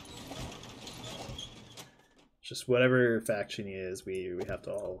 Just whatever faction he is, we have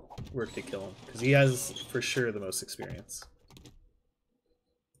to all work to kill him. Because he has, for sure, the most experience.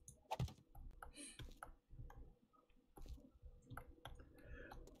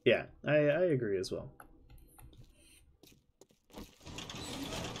 Yeah, I agree as well.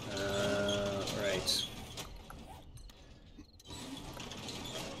 Right.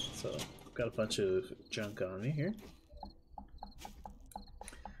 So, I've got a bunch of junk on me here.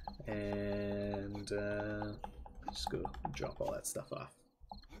 And just go drop all that stuff off.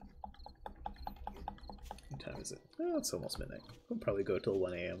 What time is it? Oh, it's almost midnight. We'll probably go till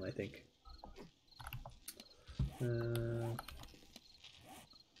 1 AM, I think.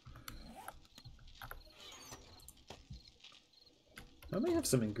 I might have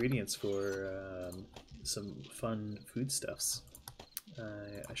some ingredients for some fun foodstuffs.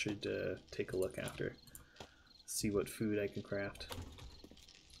 I should take a look after. See what food I can craft.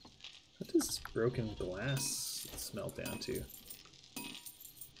 What does broken glass smell down to?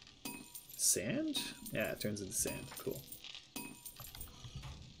 Sand? Yeah, it turns into sand. Cool.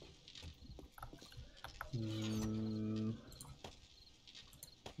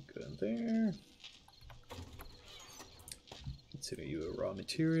 Go in there. Consider you a raw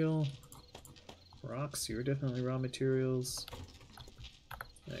material. Rocks, you're definitely raw materials.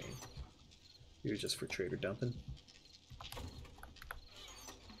 Hey, you're just for trader dumping.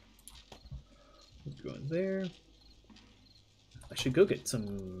 Go in there. I should go get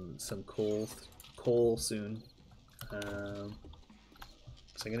some coal soon. So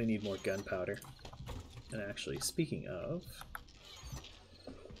I'm gonna need more gunpowder. And actually, speaking of,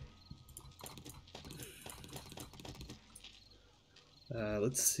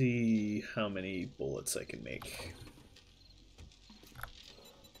 Let's see how many bullets I can make.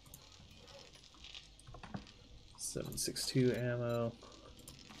 7.62 ammo.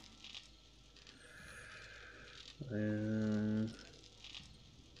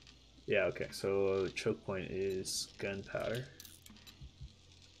 Yeah, okay, so choke point is gunpowder.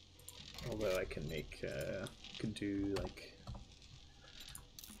 Although I can make, could do like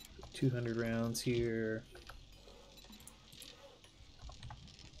 200 rounds here.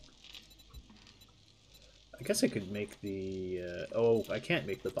 I guess I could make the, oh, I can't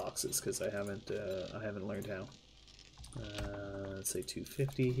make the boxes because I haven't learned how. Let's say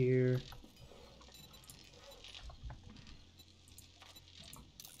 250 here.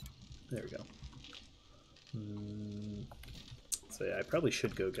 There we go. So yeah, I probably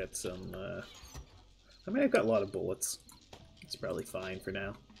should go get some, I mean, I've got a lot of bullets. It's probably fine for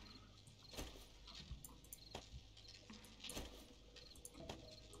now.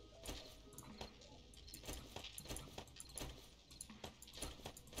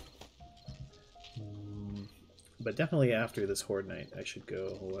 But definitely after this Horde Night, I should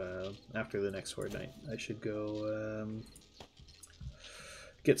go, after the next Horde Night, I should go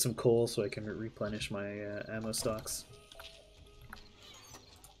get some coal so I can replenish my ammo stocks.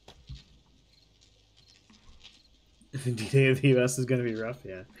 D-Day of the US is going to be rough,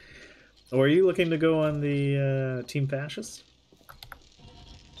 yeah. Or are you looking to go on the Team Fascist?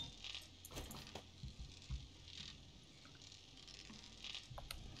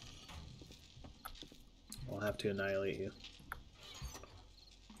 I'll have to annihilate you.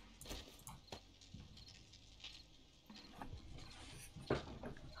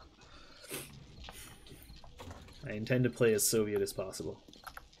 I intend to play as Soviet as possible.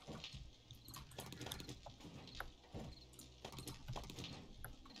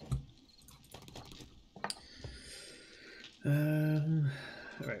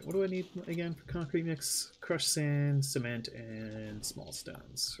 Alright, what do I need again for concrete mix? Crushed sand, cement, and small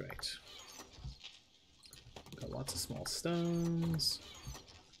stones. Right. Got lots of small stones.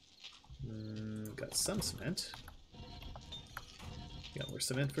 Got some cement. You got more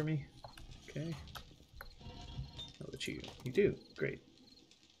cement for me? Okay. I'll let you. You do. Great.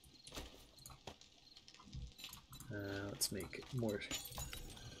 Let's make more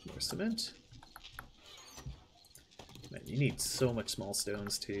cement. Man, you need so much small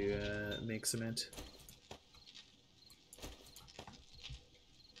stones to make cement.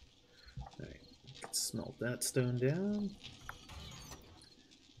 Alright, let's smelt that stone down.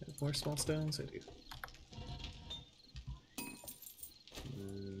 Have more small stones? I do.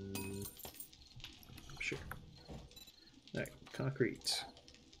 Sure. Alright, concrete.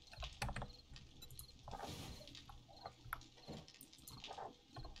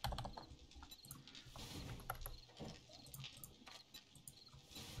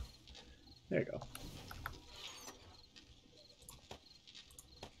 There you go.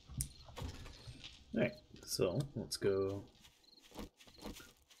 Alright, so let's go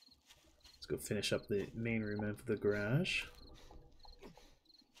finish up the main room of the garage.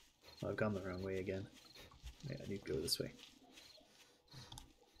 Oh, I've gone the wrong way again. Yeah, I need to go this way.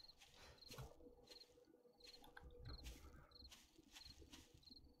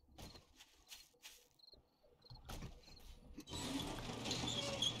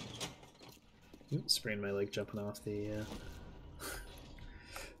 Oops, sprained my leg jumping off the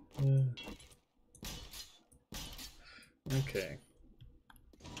okay.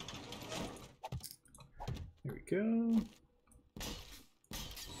 Here we go.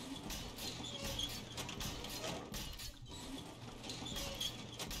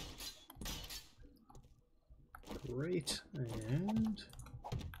 Great, and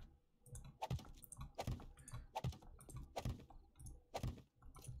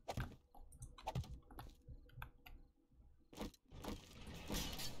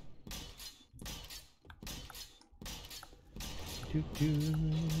okay.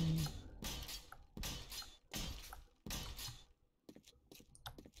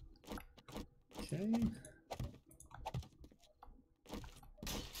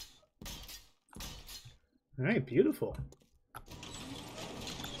 All right, beautiful.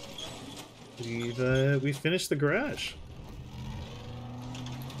 We've finished the garage.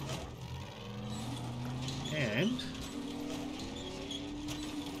 And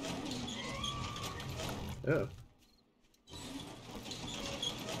oh.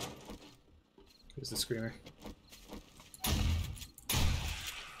 Here's the screamer.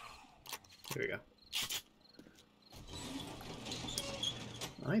 There we go.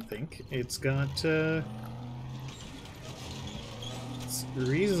 I think it's got it's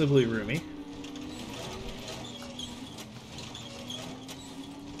reasonably roomy.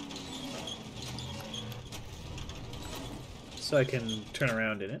 so I can turn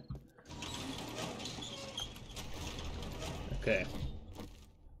around in it. Okay.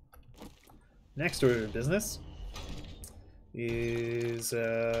 Next order of business is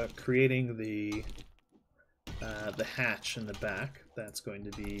creating the hatch in the back. That's going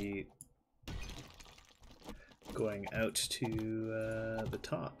to be going out to the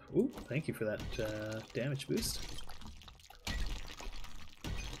top. Ooh, thank you for that damage boost.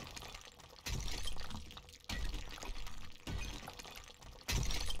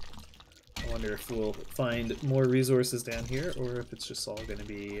 I wonder if we'll find more resources down here, or if it's just all going to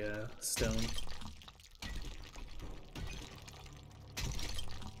be stone.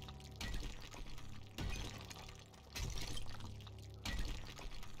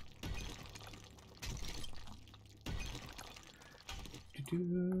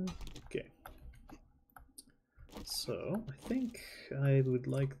 Okay. So, I think I would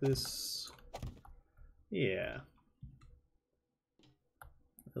like this... Yeah.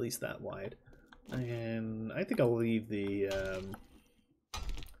 At least that wide. And I think I'll leave the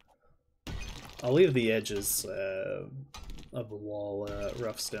edges of the wall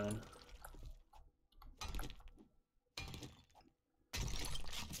rough stone.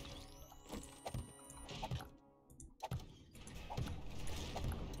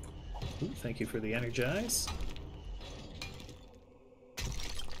 Ooh, thank you for the energize.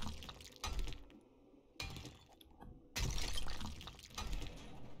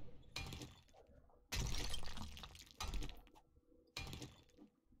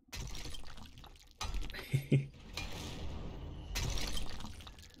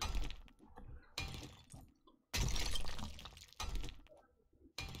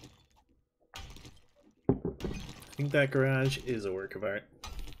 I think that garage is a work of art.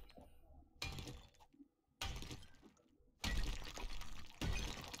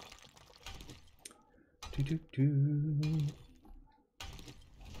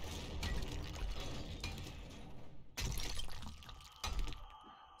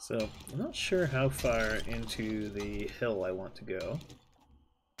 So, I'm not sure how far into the hill I want to go.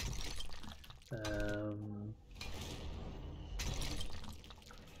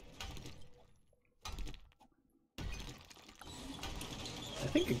 I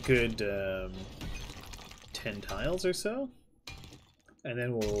think a good 10 tiles or so, and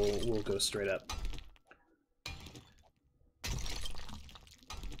then we'll go straight up.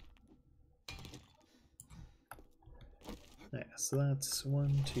 Yeah, so that's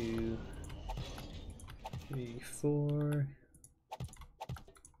 1, 2, 3, 4.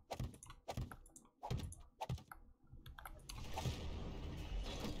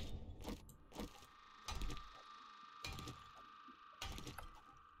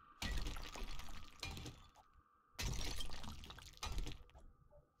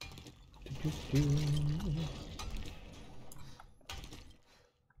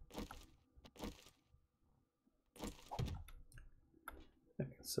 Okay,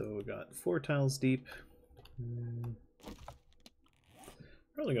 so we got 4 tiles deep.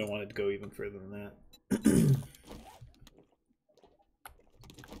 Probably gonna want it to go even further than that.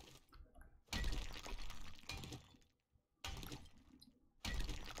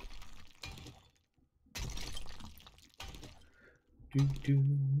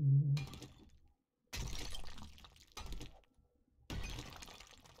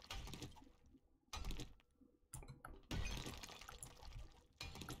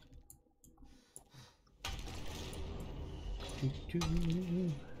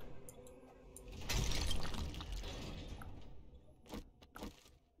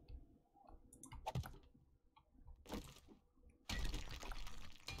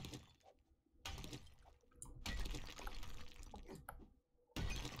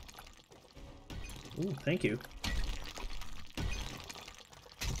 Ooh, thank you.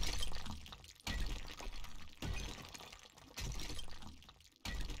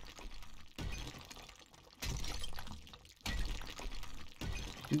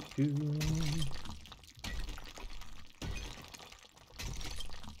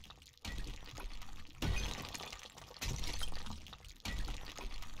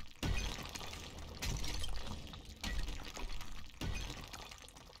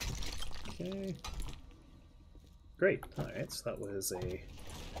 Okay. Great. Alright, so that was a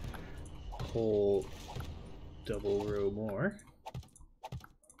whole double row more.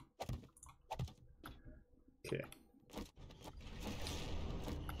 Okay.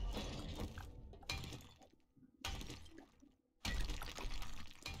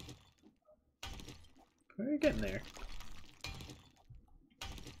 We're getting there.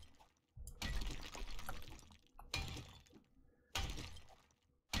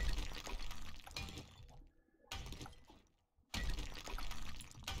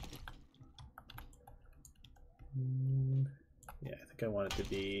 think I want it to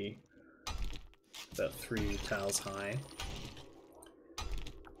be about 3 tiles high.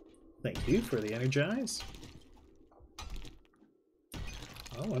 Thank you for the energize.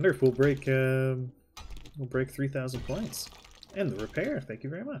 I wonder if we'll break 3,000 points. And the repair, thank you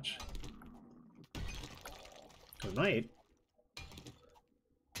very much. We might.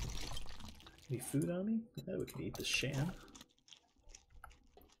 Any food on me? Oh, we can eat the sham.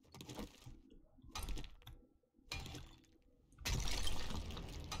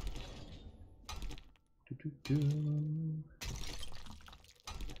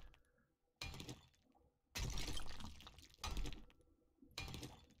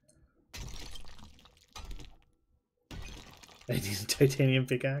 I need a titanium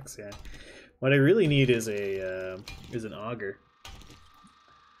pickaxe. Yeah. What I really need is an auger.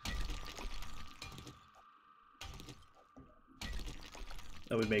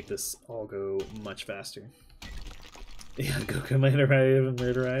 That would make this all go much faster. Yeah, Goku might arrive and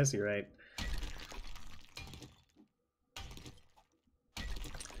murderize. You're right.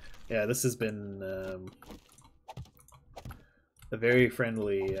 Yeah, this has been a very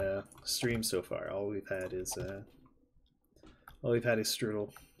friendly stream so far. All we've had is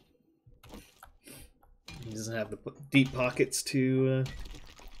Strudel. He doesn't have the deep pockets to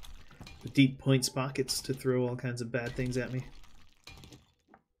the deep points pockets to throw all kinds of bad things at me.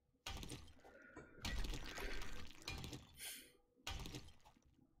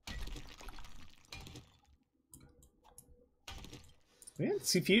 We had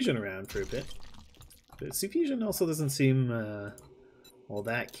C-Fusion around for a bit, but C-Fusion also doesn't seem all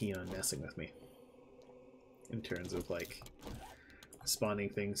that keen on messing with me in terms of like spawning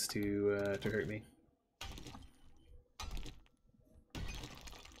things to hurt me.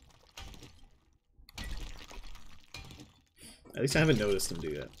 At least I haven't noticed him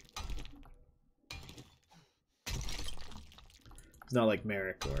do that. It's not like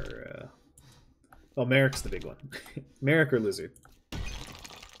Merrick or well, Merrick's the big one. Merrick or Lizard.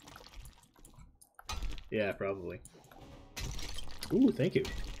 Yeah, probably. Ooh, thank you.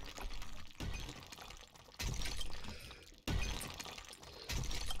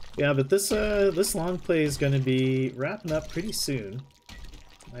 Yeah, but this long play is going to be wrapping up pretty soon.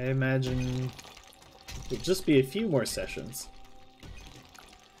 I imagine it'll just be a few more sessions.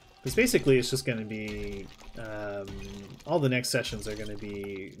 Because basically it's just going to be... all the next sessions are going to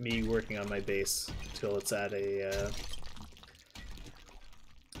be me working on my base until it's at a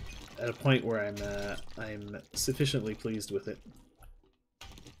point where I'm sufficiently pleased with it.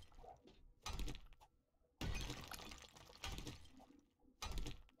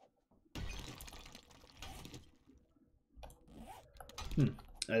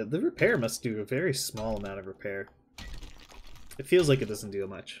 The repair must do a very small amount of repair. It feels like it doesn't do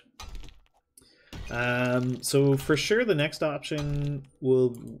much. So for sure the next option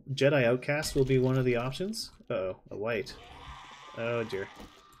will... Jedi Outcast will be one of the options. Uh-oh, a white. Oh dear.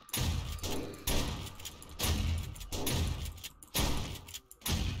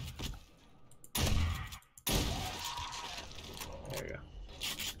 There we go.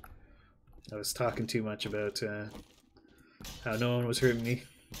 I was talking too much about how no one was hurting me.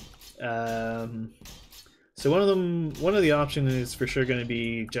 So one of the options is for sure going to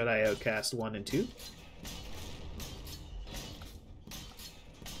be Jedi Outcast 1 and 2.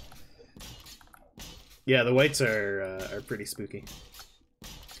 Yeah, the whites are pretty spooky.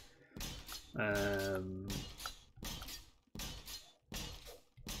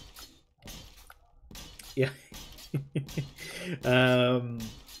 Yeah.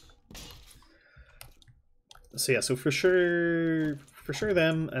 So yeah, so for sure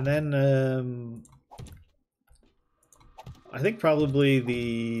them, and then I think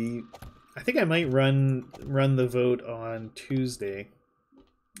probably I think I might run the vote on Tuesday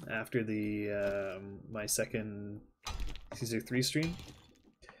after the my second Caesar 3 stream,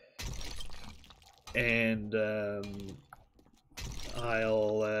 and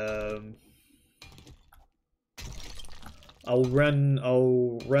I'll run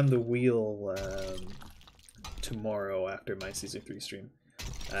the wheel tomorrow after my Season 3 stream.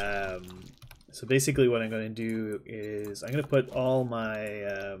 So basically what I'm going to do is I'm going to put all my...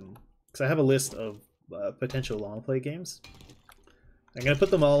 because I have a list of potential long play games. I'm going to put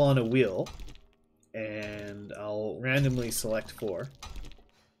them all on a wheel, and I'll randomly select 4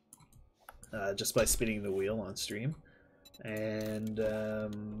 just by spinning the wheel on stream. And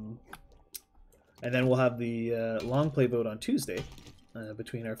then we'll have the long play vote on Tuesday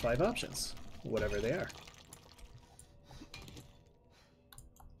between our 5 options, whatever they are.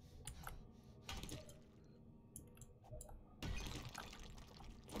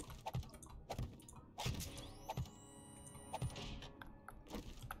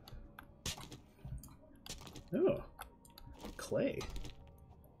 Oh, clay.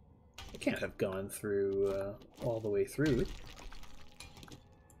 I can't have gone through all the way through.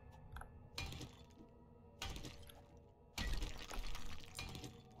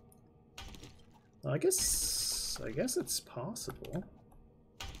 Well, I guess it's possible.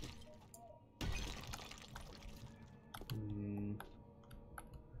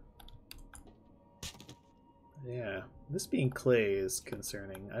 Yeah, this being clay is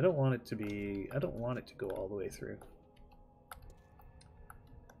concerning. I don't want it to be. I don't want it to go all the way through.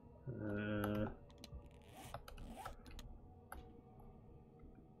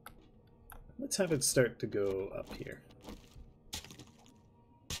 Let's have it start to go up here.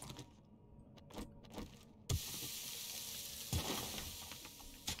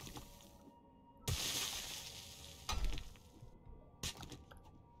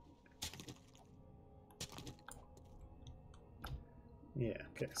 Yeah,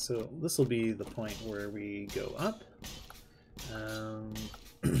 okay, so this will be the point where we go up.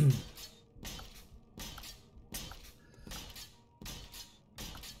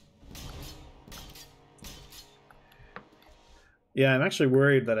 Yeah, I'm actually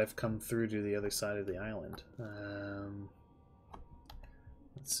worried that I've come through to the other side of the island.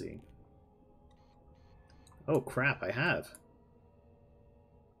 Let's see. Oh crap, I have.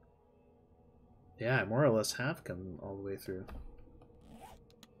 Yeah, I more or less have come all the way through.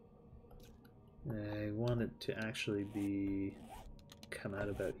 I want it to actually be come out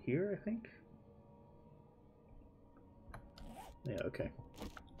about here, I think. Yeah, okay.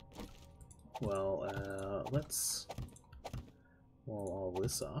 Well, let's wall all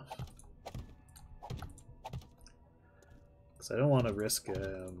this off. Because I don't want to risk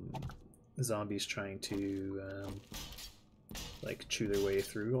zombies trying to like chew their way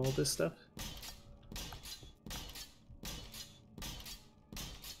through all this stuff.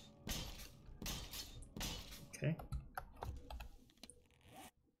 Okay.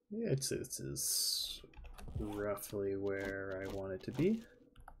 Yeah, it's roughly where I want it to be.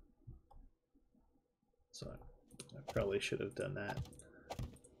 So I probably should have done that.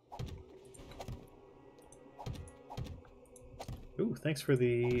 Ooh, thanks for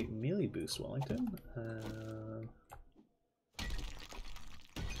the melee boost, Wellington. I'm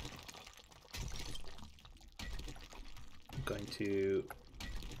going to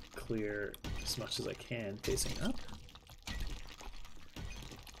clear as much as I can facing up.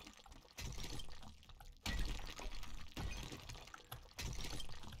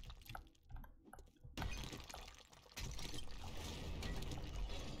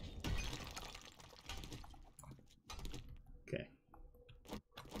 Okay.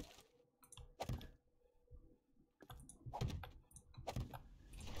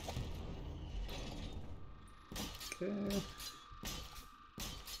 Okay.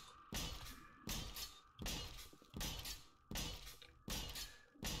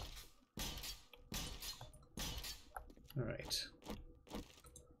 All right.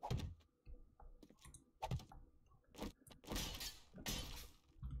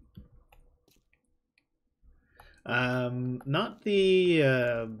 Not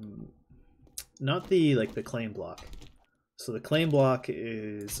the like the claim block. So the claim block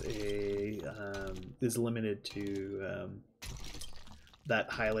is a is limited to that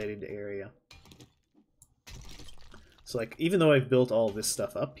highlighted area. So like even though I've built all this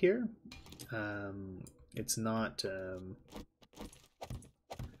stuff up here, it's not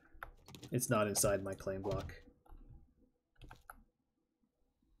inside my claim block.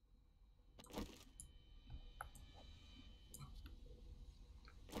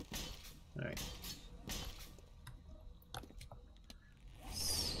 All right.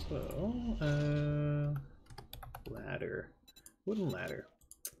 So, ladder. Wooden ladder.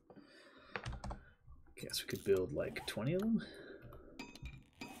 Guess we could build like 20 of them.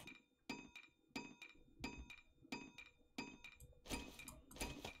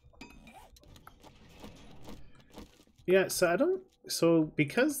 Yeah, so I don't... So,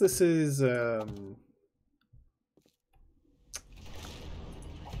 because this is... I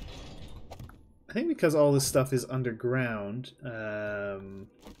think because all this stuff is underground...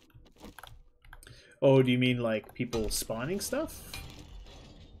 Oh, do you mean like people spawning stuff?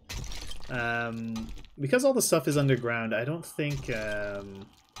 Because all the stuff is underground, I don't think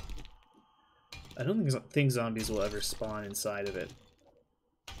zombies will ever spawn inside of it.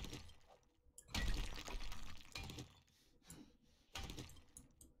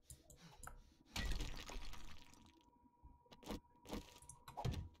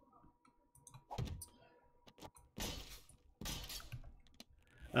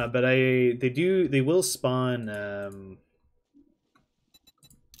 But they will spawn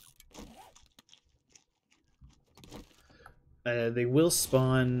They will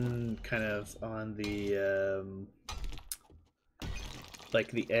spawn kind of on the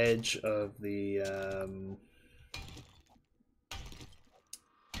like the edge of the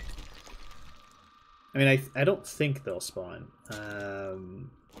I mean, I don't think they'll spawn,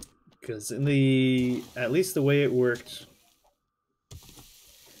 because in the at least the way it worked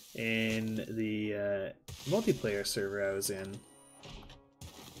in the multiplayer server I was in.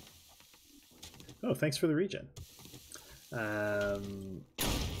 Oh, thanks for the regen.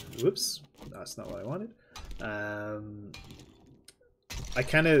 Whoops, that's not what I wanted. I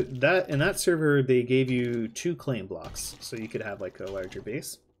kind of that in that server they gave you 2 claim blocks, so you could have like a larger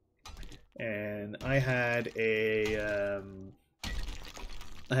base. And I had I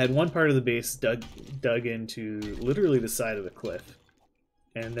had one part of the base dug into literally the side of the cliff,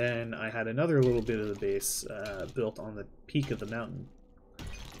 and then I had another little bit of the base built on the peak of the mountain.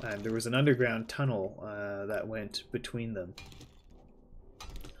 And there was an underground tunnel that went between them.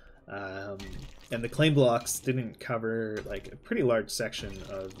 And the claim blocks didn't cover like a pretty large section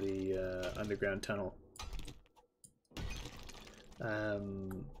of the underground tunnel.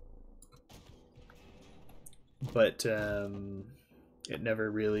 But it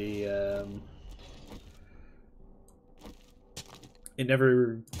never really it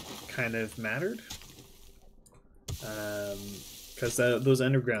never kind of mattered, because those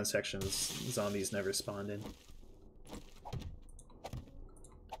underground sections zombies never spawned in.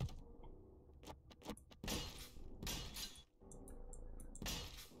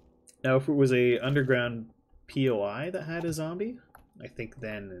 Now if it was a underground POI that had a zombie, I think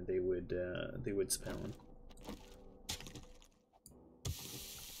then they would spawn.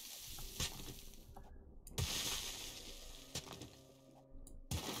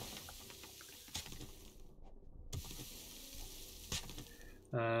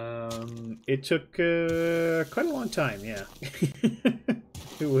 It took quite a long time, yeah.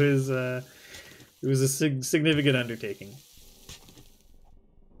 It was a significant undertaking.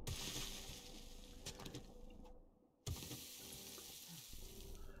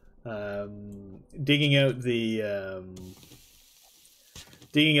 Digging out the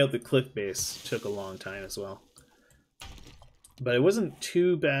cliff base took a long time as well, but it wasn't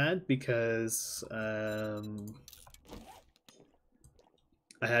too bad because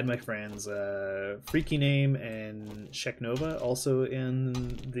I had my friends Freaky Name and Sheknova also in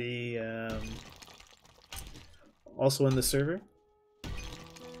the server,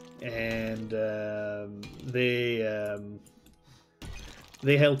 and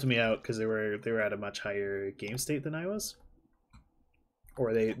they helped me out because they were at a much higher game state than I was,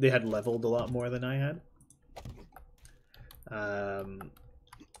 or they had leveled a lot more than I had,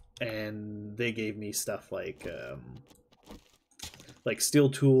 and they gave me stuff like steel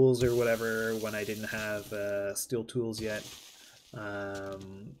tools or whatever when I didn't have steel tools yet,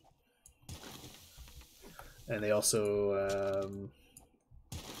 and they also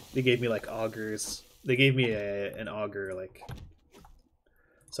they gave me like augers. They gave me an auger, like,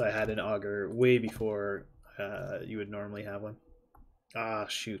 so I had an auger way before you would normally have one. Ah,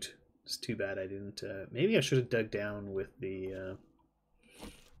 shoot, it's too bad I didn't. Maybe I should have dug down with the.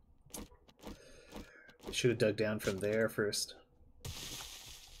 I should have dug down from there first.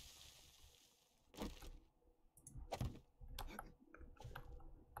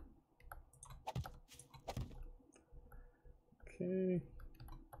 Okay.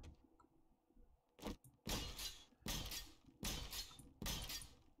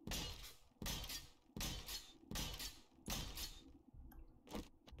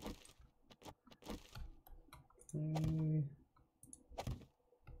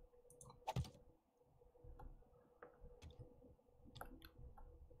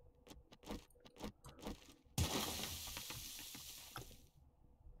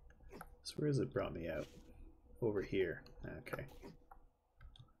 So where has it brought me out? Over here. Okay.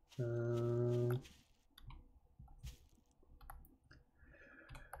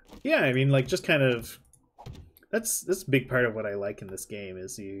 Yeah, I mean, like, just kind of that's a big part of what I like in this game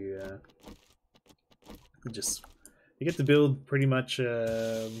is you get to build pretty much.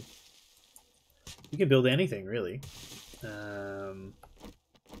 You can build anything really.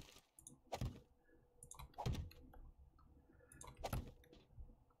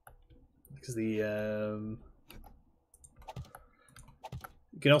 Because the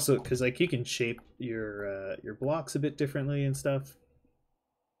you can also, because like you can shape your blocks a bit differently and stuff.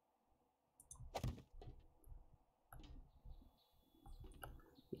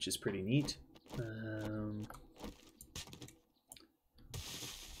 Which is pretty neat.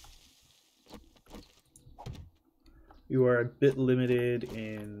 You are a bit limited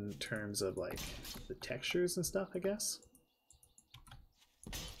in terms of like the textures and stuff, I guess.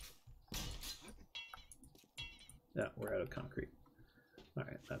 Yeah, we're out of concrete.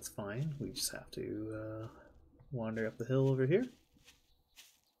 Alright, that's fine. We just have to wander up the hill over here.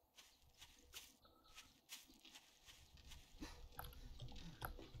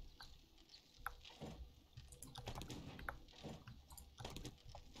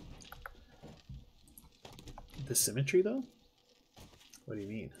 The symmetry, though? What do you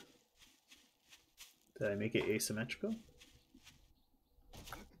mean? Did I make it asymmetrical?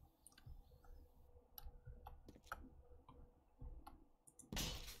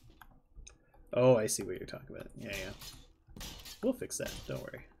 Oh, I see what you're talking about. Yeah, yeah. We'll fix that. Don't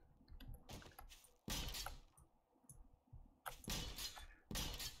worry.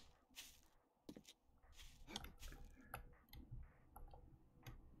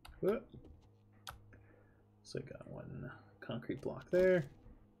 Whoop. So I got one concrete block there.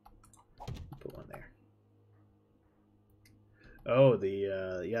 Put one there. Oh,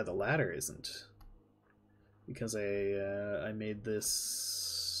 the yeah, the ladder isn't, because I made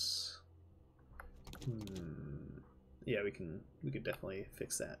this. Yeah, we can definitely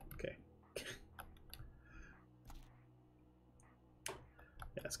fix that. Okay.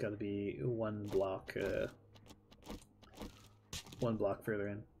 Yeah, it's got to be one block further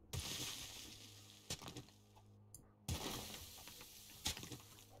in.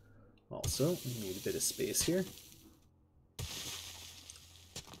 Also, we need a bit of space here.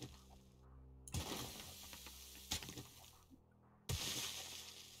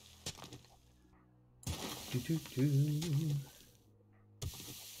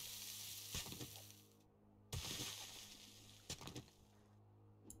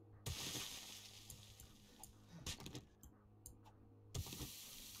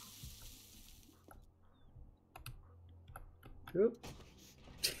 Oop.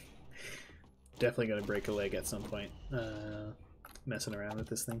 Definitely gonna break a leg at some point. Messing around with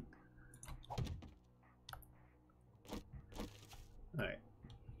this thing. Alright.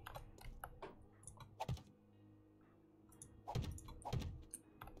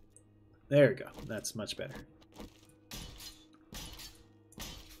 There we go. That's much better.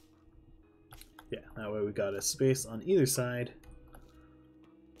 Yeah, that way we got a space on either side.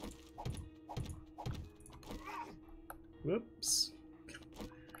 Whoops.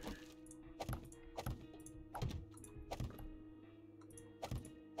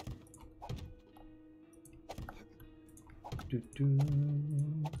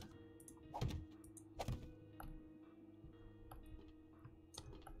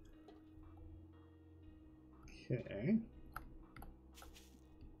 Okay.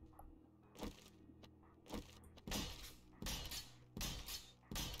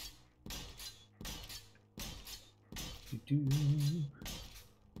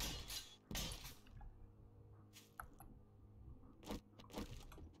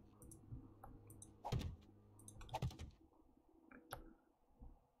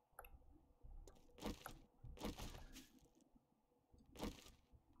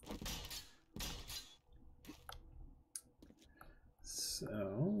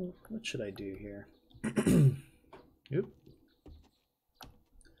 So, what should I do here? Oop.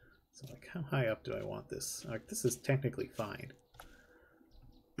 So, like, how high up do I want this? Like, this is technically fine.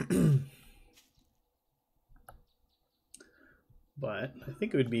 But I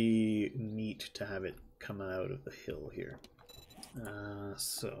think it would be neat to have it come out of the hill here.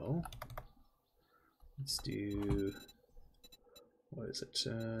 So, let's do, what is it?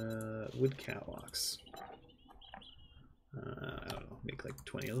 Wood catwalks. I don't know, make like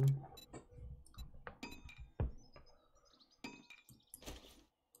 20 of them.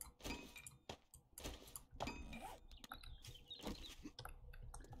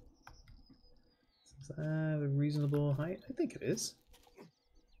 Is that a reasonable height? I think it is.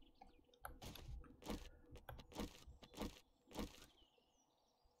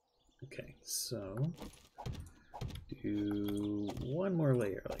 Okay, so do one more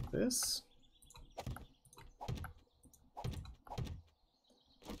layer like this.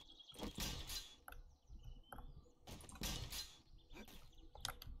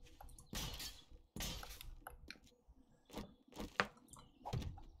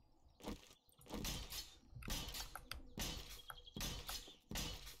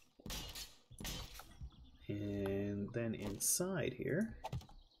 And then inside here,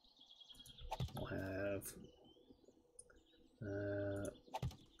 we'll have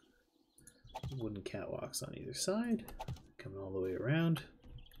wooden catwalks on either side, coming all the way around.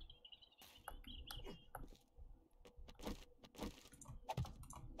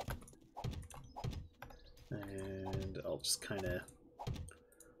 And I'll just kind of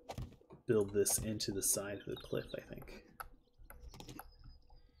build this into the side of the cliff, I think.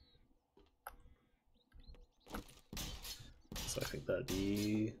 think that'd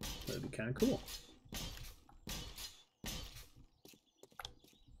be kind of cool.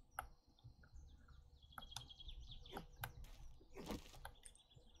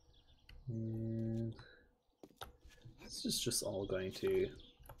 And this is just all going to.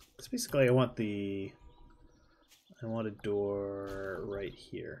 Because basically, I want a door right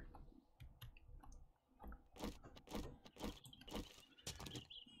here.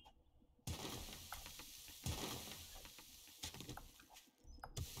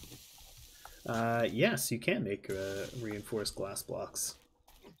 Yes, you can make reinforced glass blocks.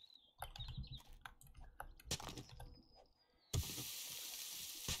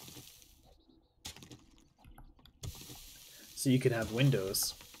 So you could have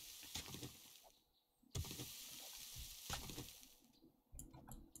windows.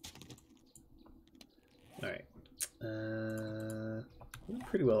 Alright. I'm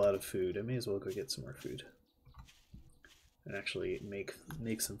pretty well out of food. I may as well go get some more food. And actually make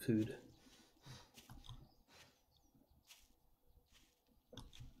some food.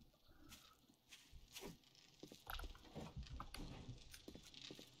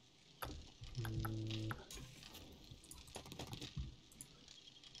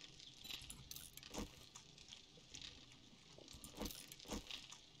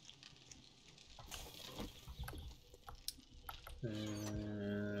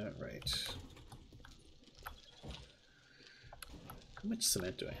 Right. How much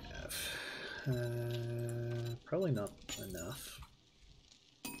cement do I have? Probably not enough.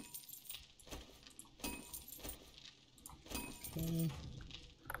 Okay.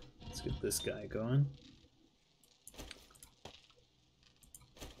 Let's get this guy going.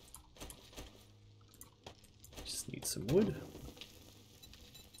 Just need some wood.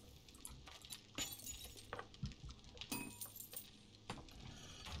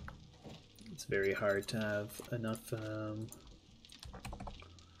 It's very hard to have enough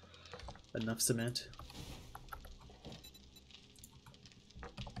cement.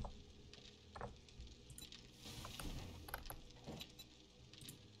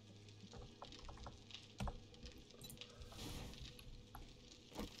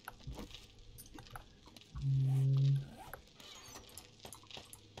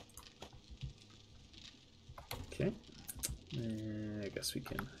 Okay, I guess we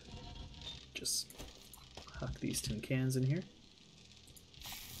can just huck these tin cans in here.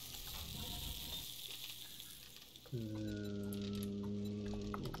 We'll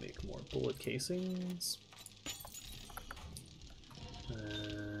make more bullet casings.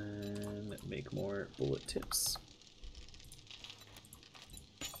 And make more bullet tips.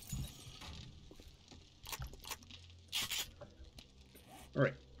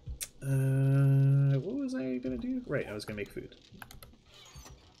 Alright. What was I gonna do? Right, I was gonna make food.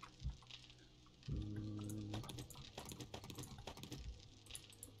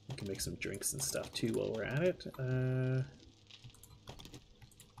 We can make some drinks and stuff too while we're at it.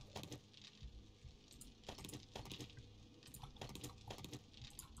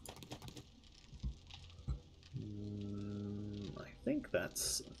 I think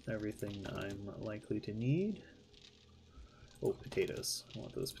that's everything I'm likely to need. Oh, potatoes. I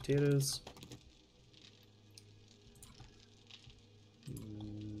want those potatoes.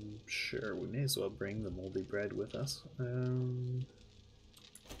 Sure, we may as well bring the moldy bread with us.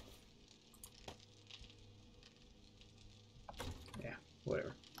 Yeah,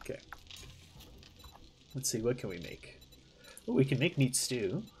 whatever. Okay. Let's see, what can we make? Oh, we can make meat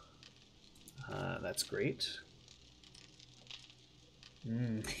stew. That's great.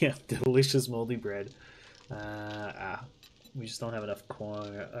 Yeah, delicious moldy bread. We just don't have enough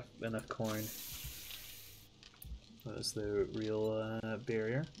corn. That's the real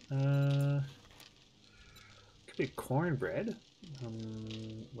barrier. Could be cornbread. I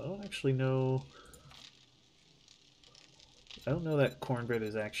don't actually know. I don't know that cornbread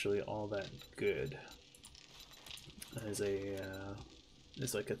is actually all that good as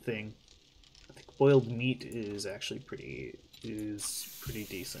like a thing. I think boiled meat is actually pretty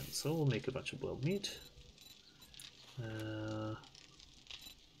decent. So we'll make a bunch of boiled meat.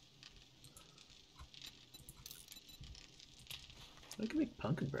 I can make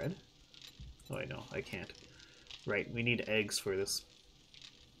pumpkin bread. Oh, I know, I can't. Right, we need eggs for this.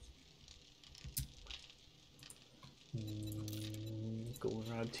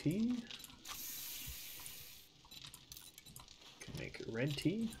 Goldenrod tea. Can make red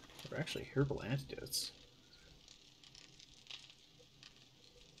tea, or actually herbal antidotes.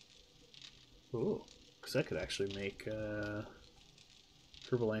 Oh, because I could actually make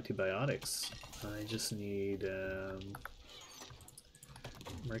herbal antibiotics. I just need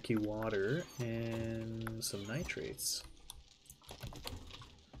murky water and some nitrates.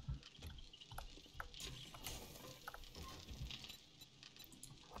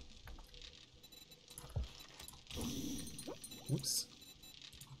 Oops.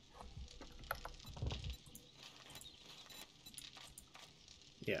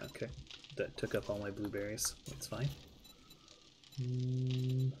 Yeah, okay. That took up all my blueberries. That's fine.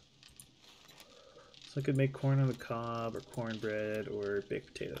 So I could make corn on the cob, or cornbread, or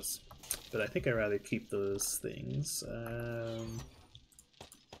baked potatoes. But I think I'd rather keep those things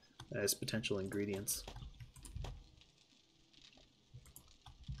as potential ingredients.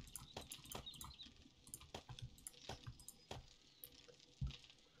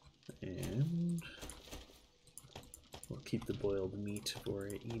 And we'll keep the boiled meat for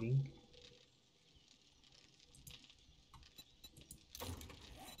eating.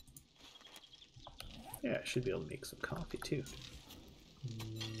 Yeah, I should be able to make some coffee too.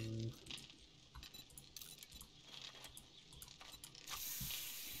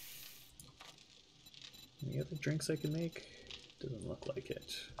 Any other drinks I can make? Doesn't look like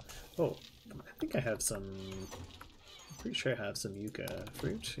it. Oh, I think I have some... I'm pretty sure I have some yucca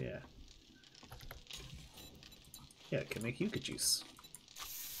fruit, yeah. Yeah, I can make yucca juice.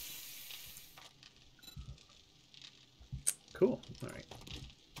 Cool, alright.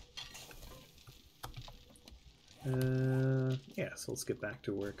 Yeah, so let's get back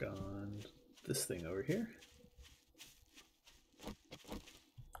to work on this thing over here.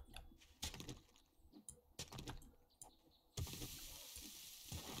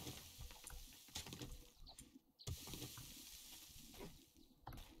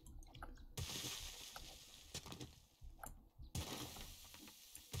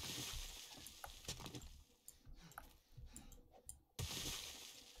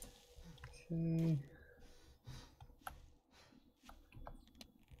 Okay.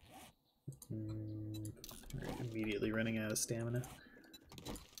 Right, immediately running out of stamina.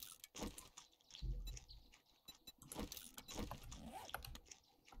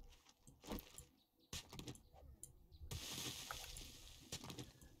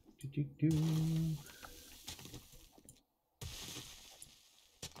 Do.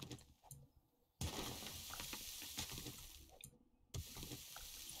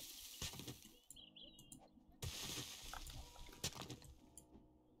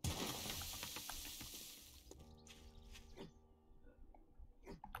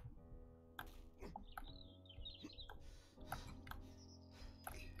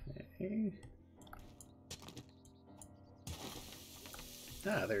 Okay.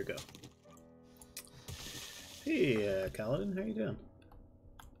 Ah, there we go. Hey, Kaladin, how you doing?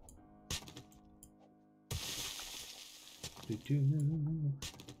 Do.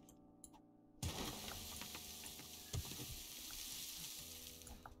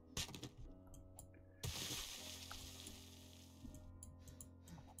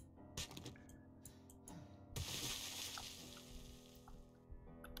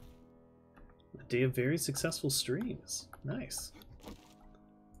 A day of very successful streams. Nice.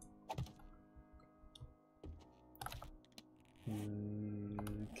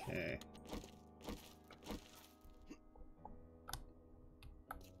 Okay.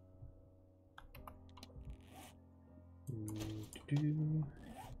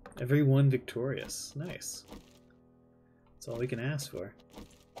 Everyone victorious. Nice. That's all we can ask for.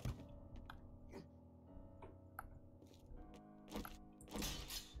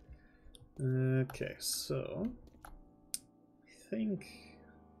 Okay, so I think,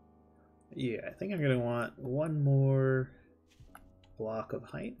 yeah, I think I'm gonna want one more block of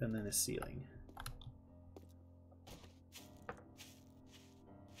height and then a ceiling.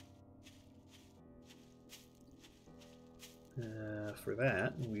 For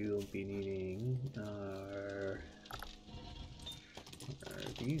that, we'll be needing our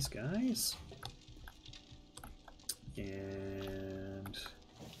these guys and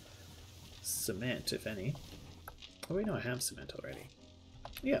cement, if any. Oh wait, no, I have cement already.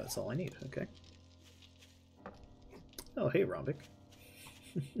 Yeah, that's all I need. Okay. Oh, hey, Rhombic.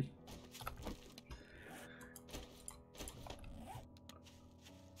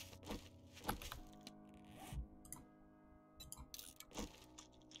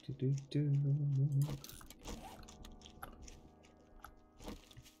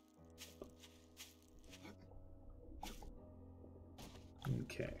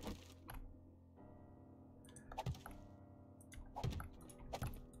 Okay.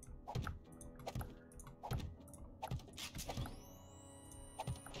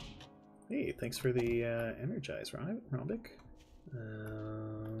 Hey, thanks for the energize, Rhombic.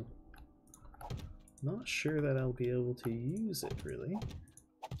 Not sure that I'll be able to use it, really.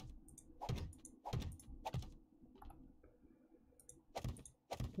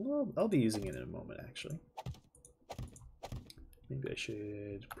 Well, I'll be using it in a moment, actually. Maybe I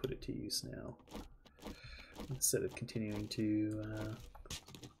should put it to use now. instead of continuing to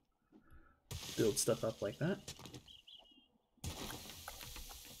build stuff up like that.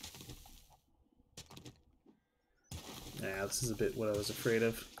 Yeah, this is a bit what I was afraid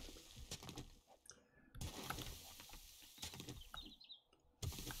of.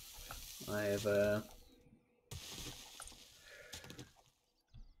 I have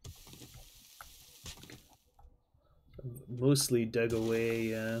mostly dug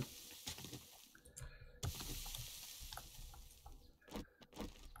away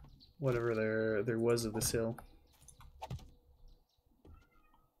whatever there was of this hill.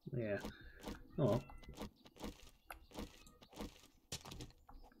 Yeah. Oh well.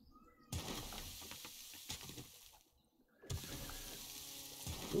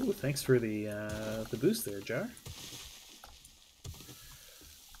 Ooh, thanks for the boost there, Jar.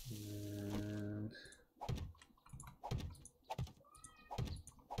 And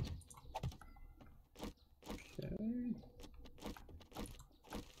okay.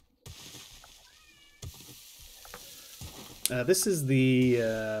 This is the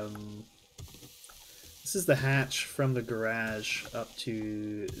hatch from the garage up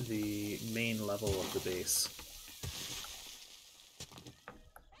to the main level of the base.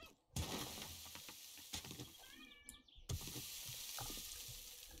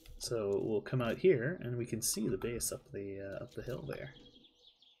 So we'll come out here and we can see the base up the hill there.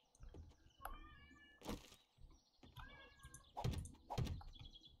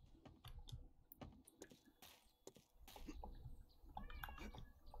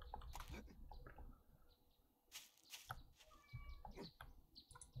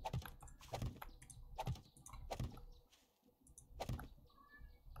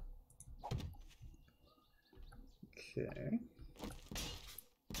 Okay.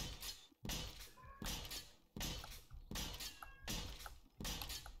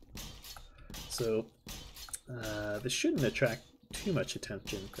 So this shouldn't attract too much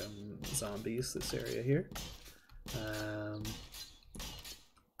attention from zombies, this area here.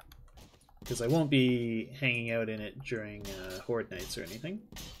 Because I won't be hanging out in it during horde nights or anything.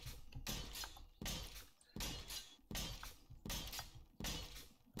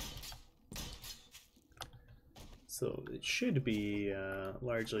 So it should be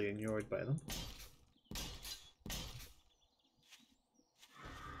largely ignored by them.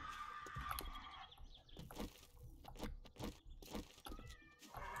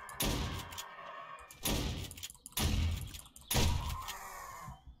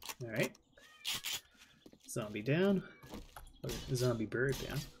 Alright. Zombie down. Or zombie bird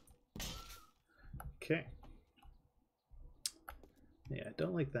down. Okay. Yeah, I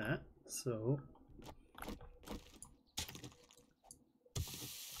don't like that. So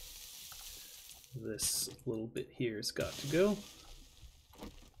this little bit here's got to go.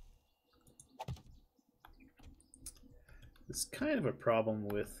 It's kind of a problem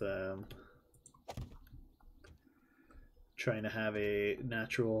with trying to have a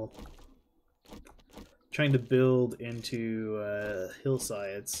natural, trying to build into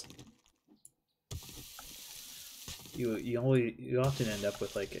hillsides. You often end up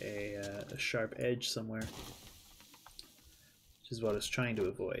with like a sharp edge somewhere, which is what I was trying to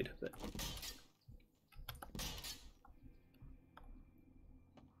avoid. But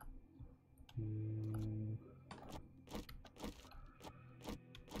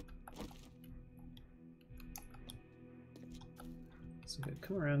so I'm gonna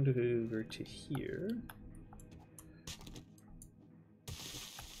come around over to here.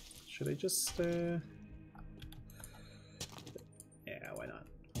 Should I just yeah, why not?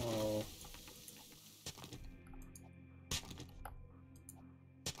 Oh.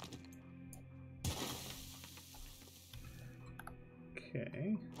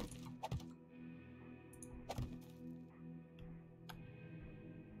 Okay.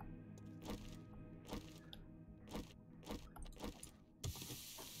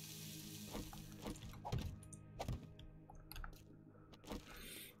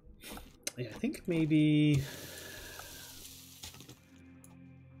 Yeah, I think maybe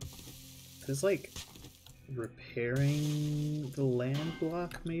there's like repairing the land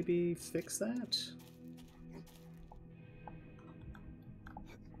block, maybe fix that.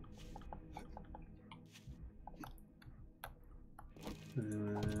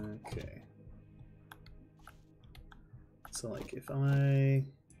 Okay. So like if I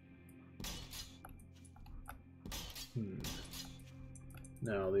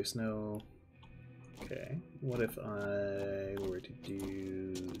no, there's no. Okay, what if I were to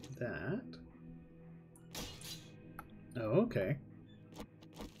do that? Oh, okay.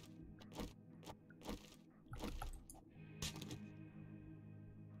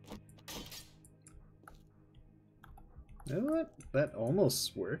 You know what? That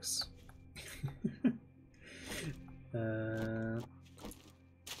almost works. Okay,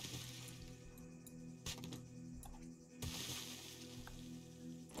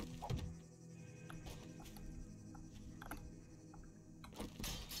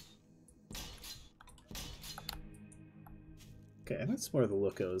 that's more the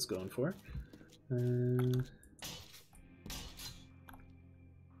look I was going for.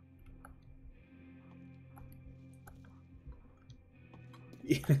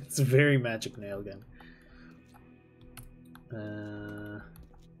 It's a very magic nail gun.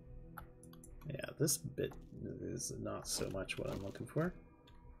 Yeah, this bit is not so much what I'm looking for.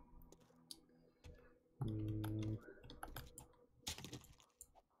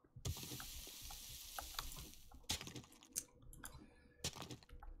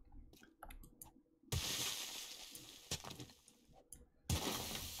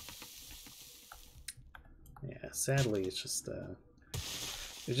 Yeah, sadly, it's just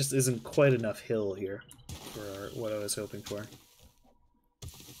there just isn't quite enough hill here for what I was hoping for.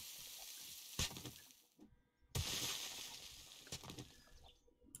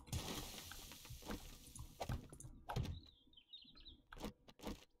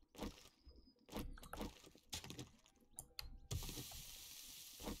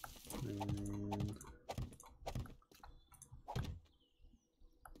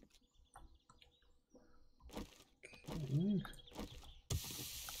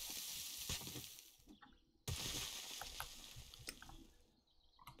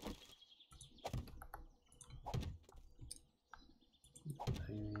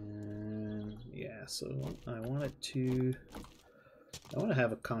 And yeah, so I want to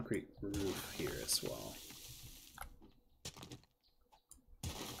have a concrete roof here as well.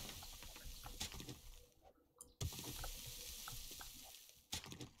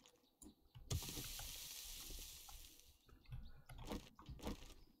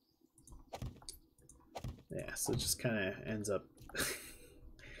 Yeah, so it just kind of ends up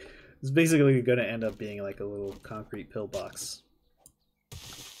it's basically going to end up being like a little concrete pillbox.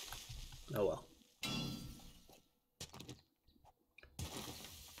 Oh well.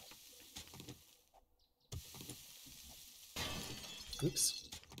 Oops.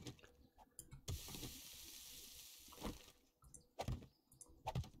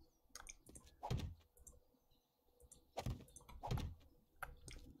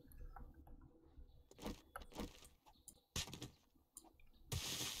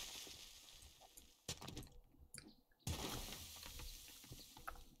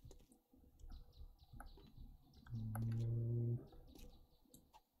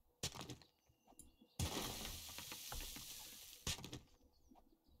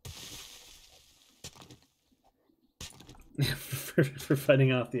 for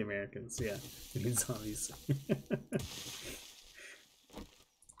fighting off the Americans, yeah. We need zombies.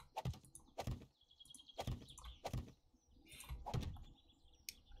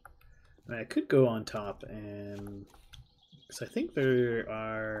 I could go on top and because I think there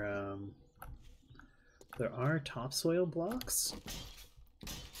are topsoil blocks.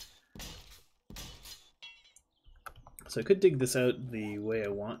 So I could dig this out the way I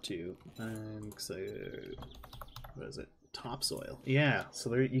want to. So, what is it? Topsoil. Yeah, so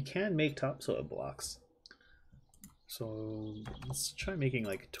there you can make topsoil blocks. So let's try making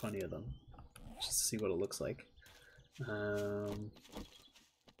like 20 of them, just to see what it looks like.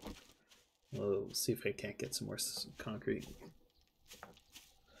 We'll see if I can't get some more concrete.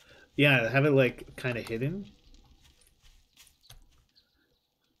 Yeah, have it like kind of hidden.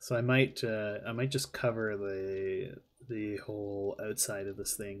 So I might just cover the whole outside of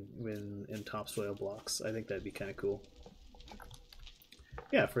this thing in topsoil blocks. I think that'd be kind of cool.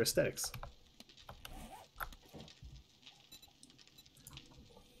 Yeah, for aesthetics.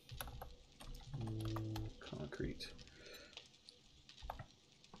 Concrete.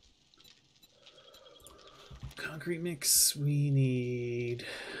 Concrete mix. We need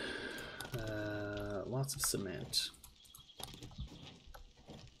lots of cement.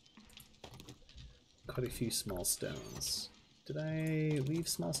 Quite a few small stones. Did I leave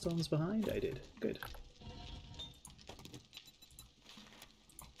small stones behind? I did. Good.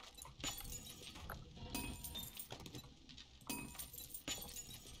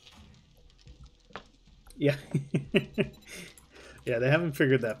 Yeah. Yeah, they haven't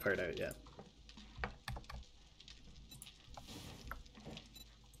figured that part out yet.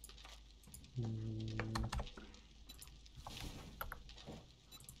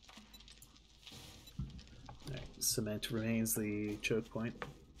 Right, cement remains the choke point.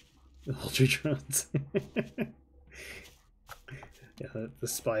 The vulture drones. Yeah, the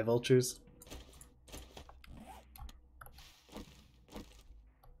spy vultures.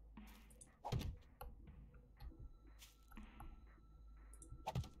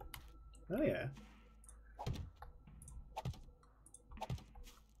 Oh yeah.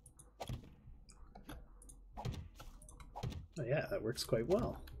 Oh yeah, that works quite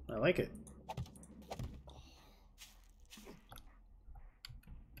well. I like it.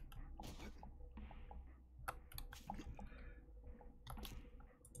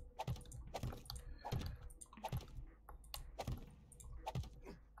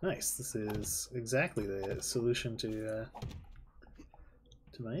 Nice. This is exactly the solution to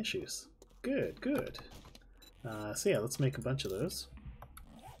my issues. Good, good. So yeah, let's make a bunch of those.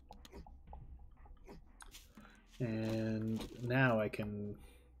 And now I can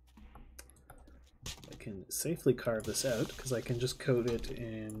safely carve this out because I can just coat it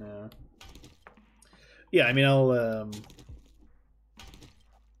in. Yeah, I mean I'll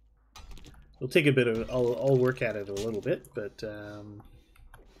it'll take a bit of I'll work at it a little bit, but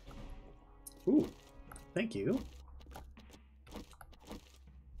ooh, thank you.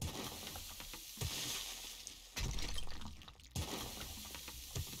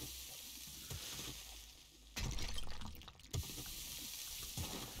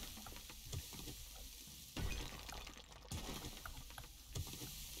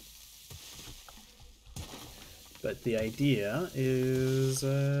 But the idea is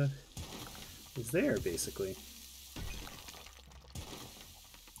there basically.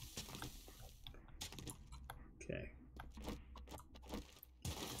 Okay.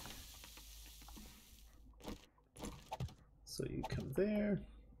 So you come there.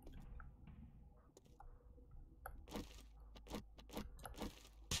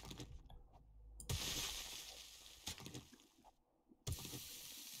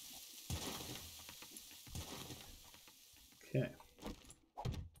 Okay.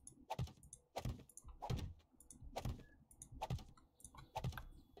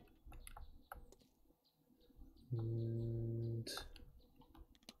 And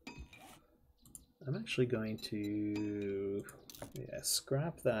I'm actually going to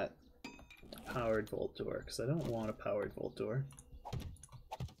scrap that powered vault door because I don't want a powered vault door.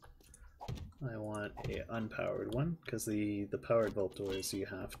 I want a unpowered one because the powered vault doors you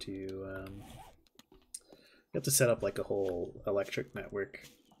have to set up like a whole electric network,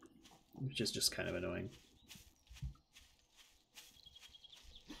 which is just kind of annoying.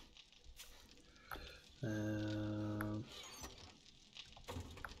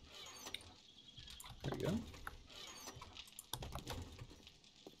 There we go.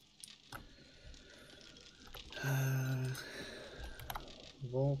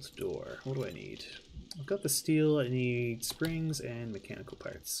 Vault door. What do I need? I've got the steel. I need springs and mechanical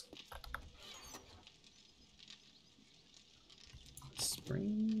parts.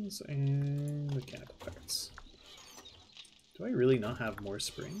 Springs and mechanical parts. Do I really not have more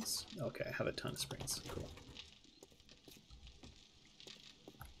springs? Okay, I have a ton of springs. Cool.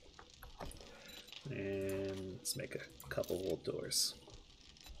 And let's make a couple vault doors.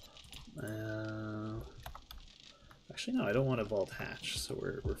 Actually, no, I don't want a vault hatch, so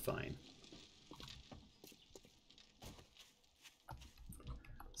we're fine.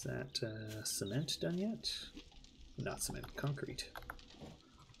 Is that cement done yet? Not cement, concrete.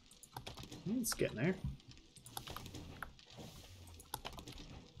 It's getting there.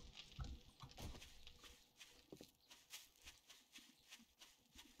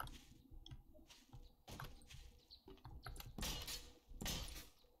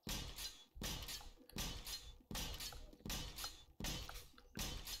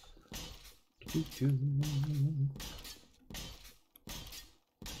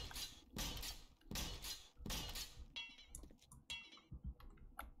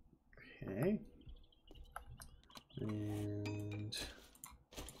 Okay. And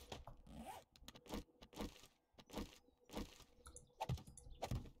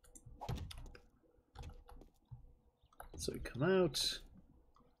so we come out.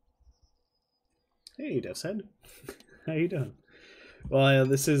 Hey, Death's Head. How you doing? Well,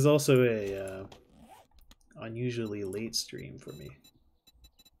 this is also a unusually late stream for me.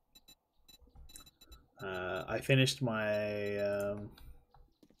 I finished my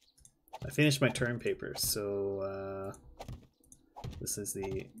term paper, so this is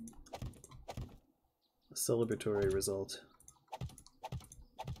the celebratory result.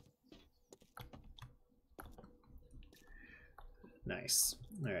 Nice.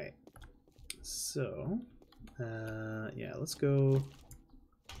 All right. So, yeah, let's go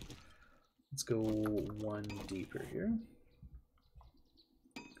one deeper here.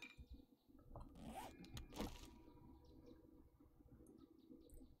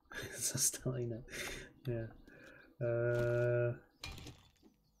 So Stalina. Yeah.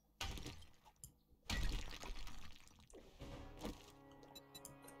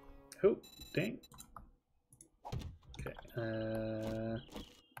 Oh, dang. Okay.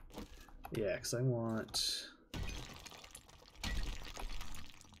 Yeah, because I want...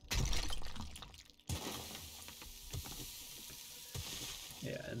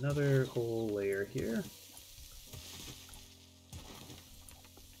 Yeah, another whole layer here.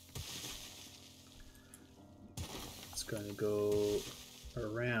 It's going to go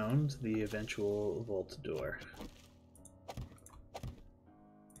around the eventual vault door.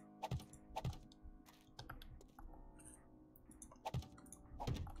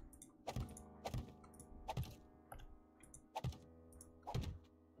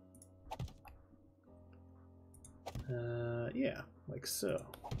 Yeah, like so.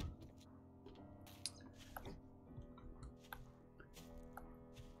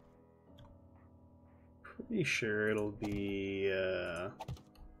 Pretty sure it'll be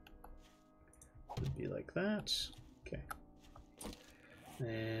like that. Okay.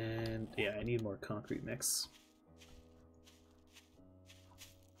 And yeah, I need more concrete mix.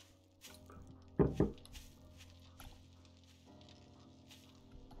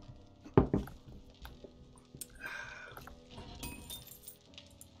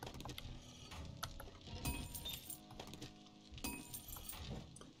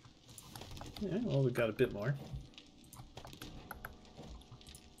 Yeah, well, we got a bit more.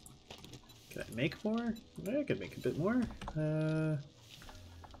 Can I make more? I could make a bit more.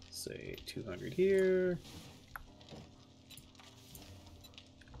 Say 200 here.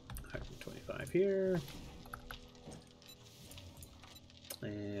 125 here.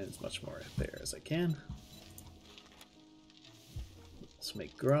 And as much more there as I can. Let's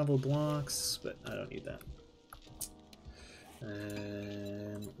make gravel blocks, but I don't need that.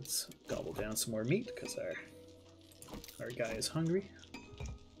 And let's gobble down some more meat because our guy is hungry.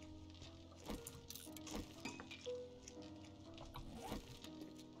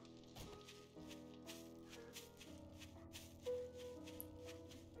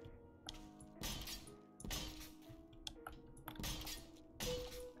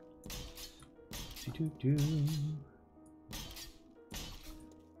 Do-do-do.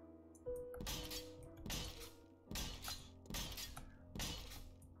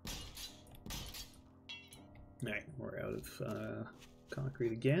 Alright, we're out of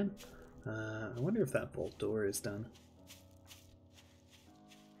concrete again. I wonder if that vault door is done.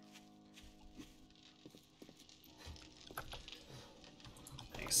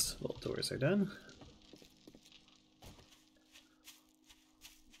 Nice, vault doors are done.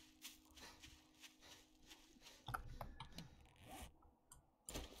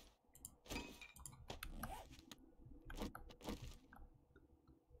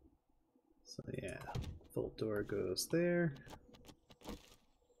 So yeah, vault door goes there.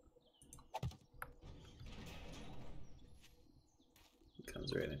 It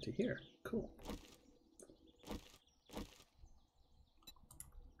comes right into here. Cool.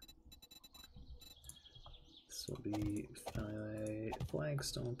 This will be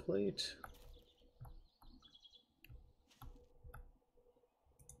flagstone plate.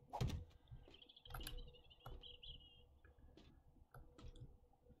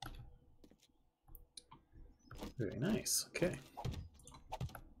 Very nice. Okay.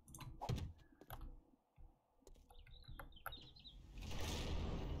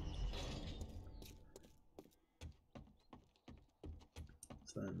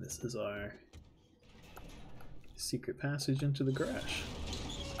 So then this is our secret passage into the garage.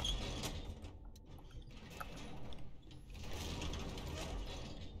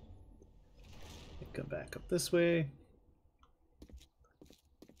 Come back up this way.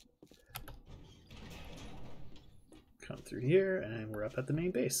 Come through here, and we're up at the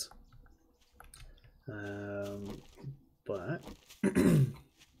main base. But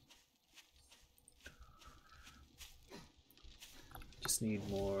just need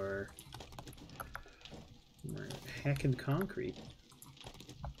more heckin' concrete.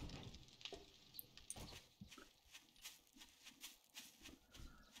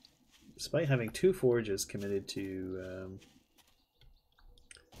 Despite having 2 forges committed to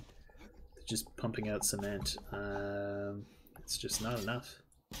just pumping out cement, it's just not enough.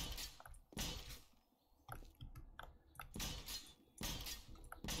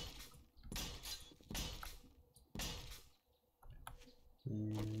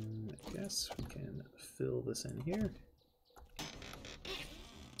 I guess we can fill this in here.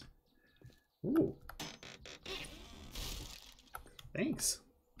 Ooh. Thanks.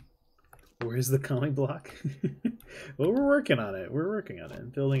 Where's the comic block? Well, we're working on it. We're working on it.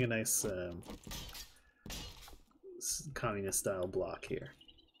 And building a nice communist style block here.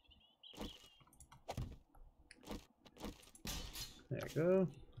 There you go.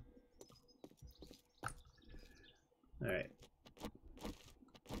 All right.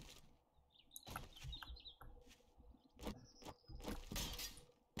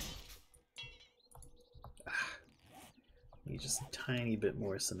 Need just a tiny bit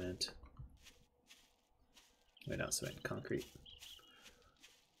more cement. Wait, not cement, concrete.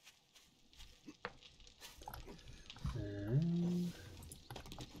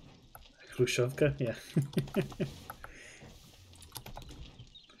 Khrushchevka, yeah.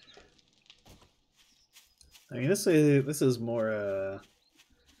 I mean, this is more.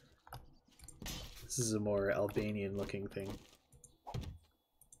 This is a more Albanian-looking thing.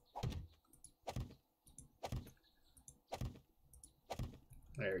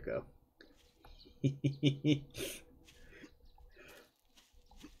 There we go.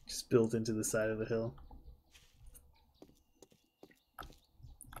 Just built into the side of the hill.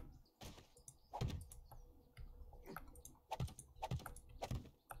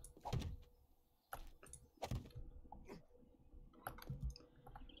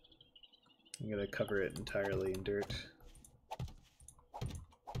 I'm gonna cover it entirely in dirt.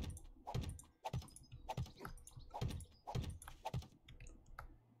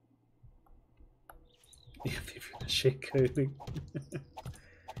 Shake coating.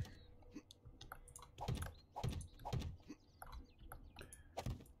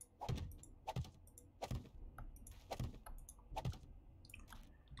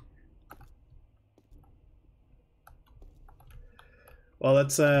 Well,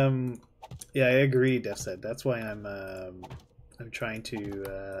 that's yeah, I agree, Def said. That's why I'm trying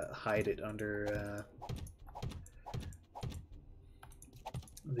to hide it under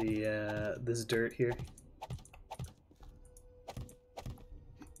this dirt here.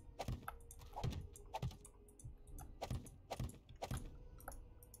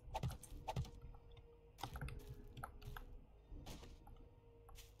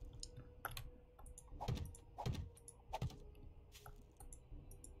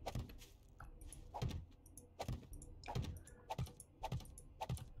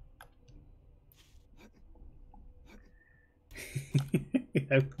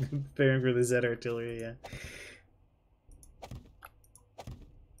 I'm preparing for the Z artillery, yeah.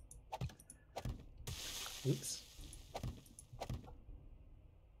 Oops.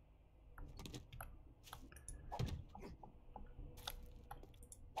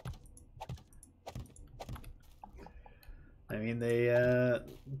 I mean, the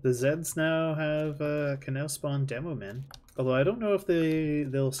Zeds now have can now spawn demo men. Although I don't know if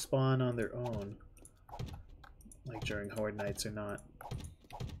they'll spawn on their own, like during Horde nights or not.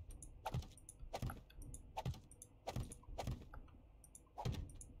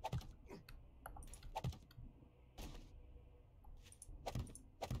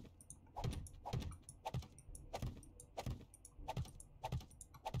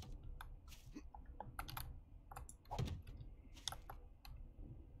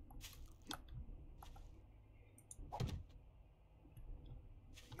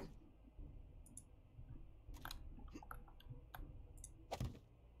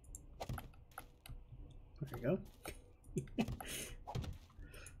 There we go.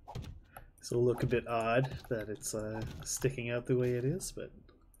 This will look a bit odd that it's sticking out the way it is, but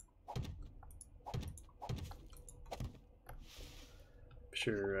I'm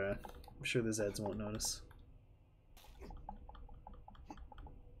sure the Zeds won't notice.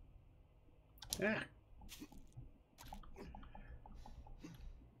 Ah.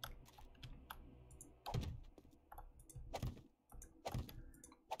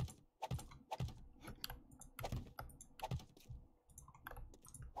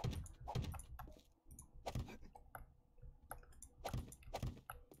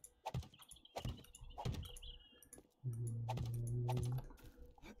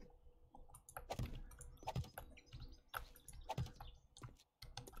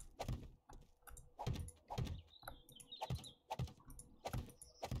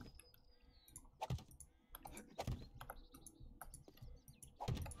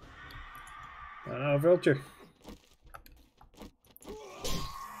 Vulture.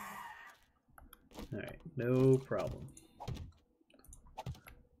 Alright, no problem.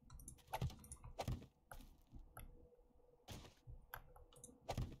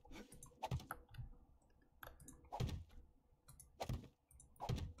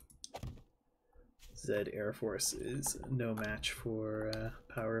 Zed Air Force is no match for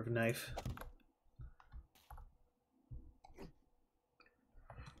Power of Knife.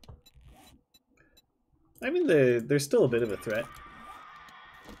 I mean, they're still a bit of a threat.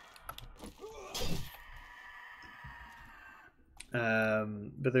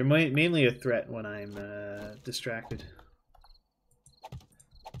 But they're mainly a threat when I'm distracted.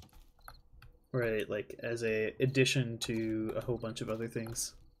 Right, like as a addition to a whole bunch of other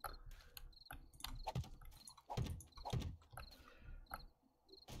things.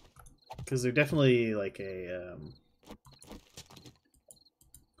 Because they're definitely like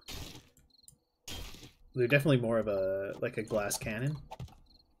they're definitely more of a like a glass cannon.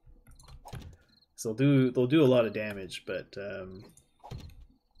 So they'll do a lot of damage, but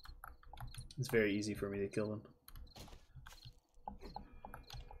it's very easy for me to kill them.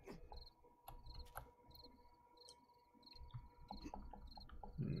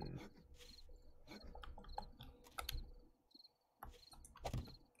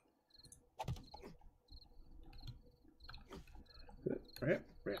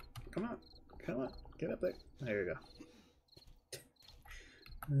 Right, come on, get up there. There you go.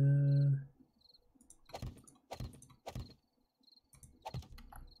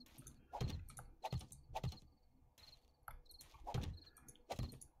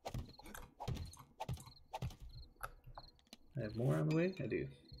 I have more on the way? I do.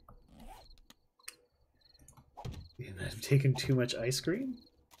 And I've taken too much ice cream?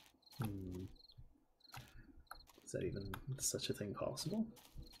 Is that even such a thing possible?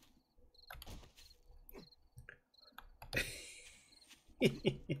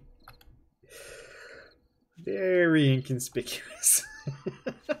 Very inconspicuous.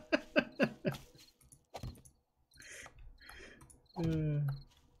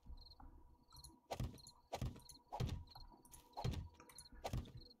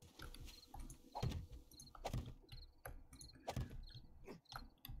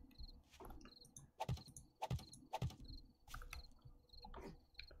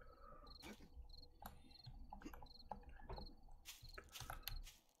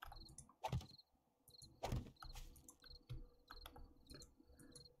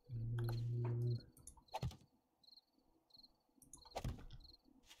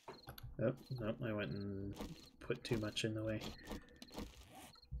 Oh, nope, I went and put too much in the way.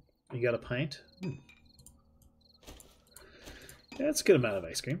 You got a pint? Yeah, that's a good amount of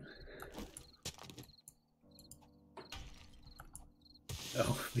ice cream.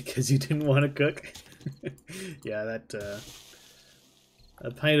 Oh, because you didn't want to cook? Yeah, that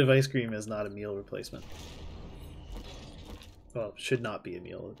a pint of ice cream is not a meal replacement. Well, should not be a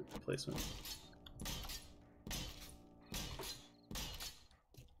meal replacement.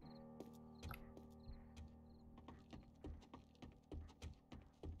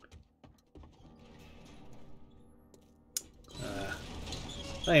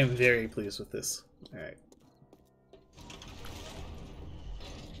 I am very pleased with this. Alright.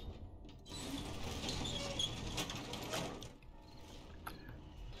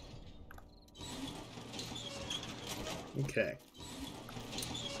 Okay.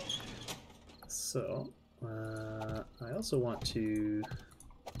 So, I also want to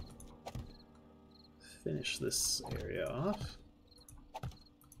finish this area off.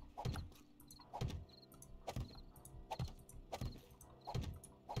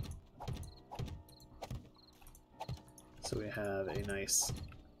 So we have a nice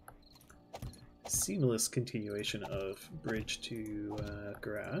seamless continuation of bridge to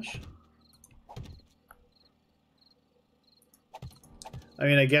garage. I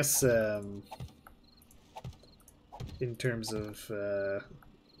mean, I guess in terms of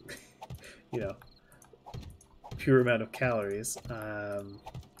you know, pure amount of calories, I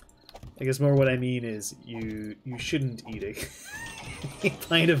guess more what I mean is you shouldn't eat a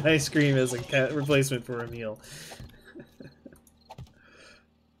pint of ice cream as a replacement for a meal.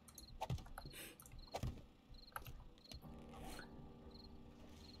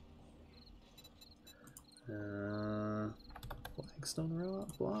 Flagstone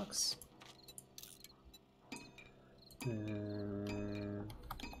blocks. And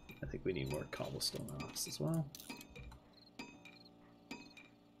I think we need more cobblestone rocks as well.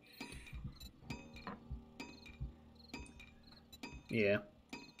 Yeah.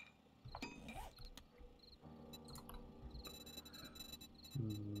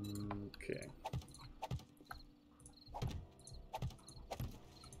 Okay.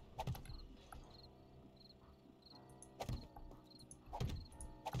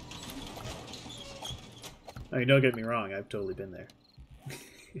 I mean, don't get me wrong, I've totally been there.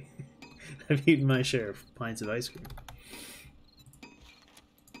 I've eaten my share of pints of ice cream.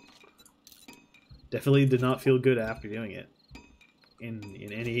 Definitely did not feel good after doing it in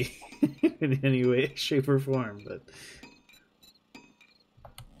any in any way, shape, or form, but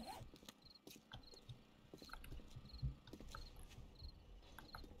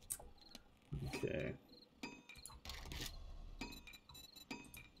okay.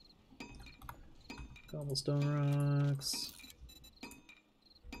 Cobblestone rocks.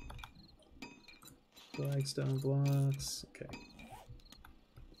 Flagstone blocks. Okay.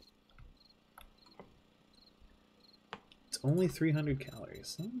 It's only 300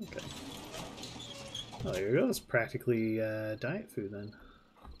 calories. Oh, okay. Oh, there you go. It's practically diet food then.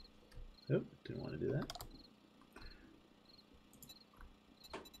 Oh, didn't want to do that.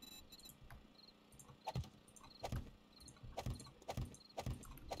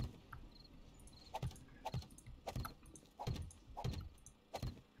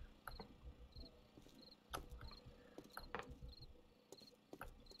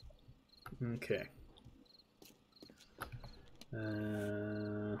 Okay.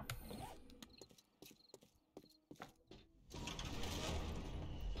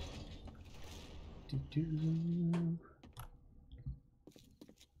 Doo-doo.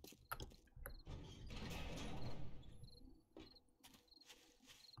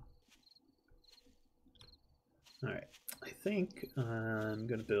 All right. I think I'm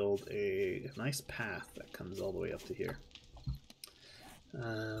going to build a nice path that comes all the way up to here.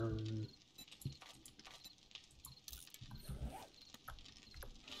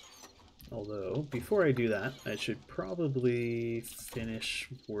 Although, before I do that, I should probably finish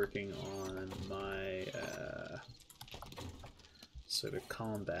working on my sort of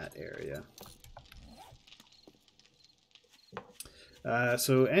combat area.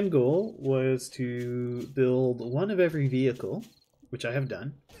 So end goal was to build one of every vehicle, which I have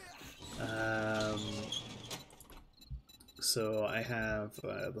done. So I have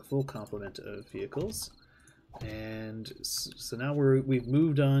the full complement of vehicles. And so now we've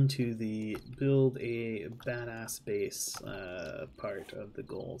moved on to the build a badass base part of the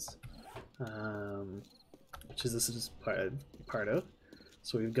goals, which is this is part of.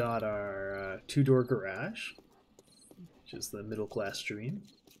 So we've got our two-door garage, which is the middle class dream.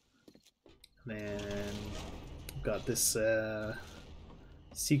 And then we've got this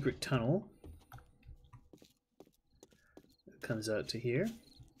secret tunnel that comes out to here.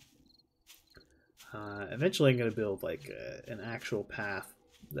 Eventually I'm going to build like an actual path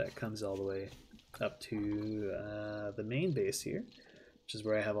that comes all the way up to the main base here, which is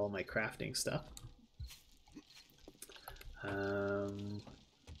where I have all my crafting stuff.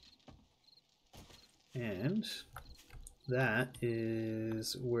 And that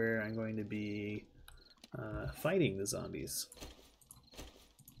is where I'm going to be fighting the zombies.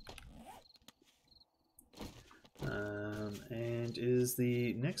 And is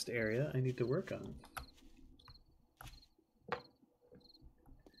the next area I need to work on.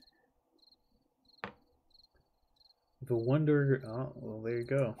 The wonder. Oh, well, there you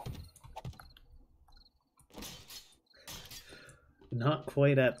go. Not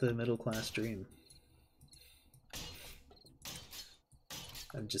quite at the middle class dream.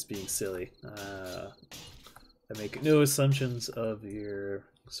 I'm just being silly. I make no assumptions of your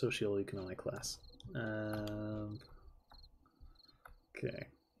socioeconomic class. Okay.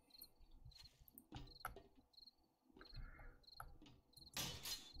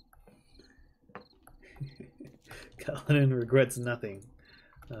 Kaladin regrets nothing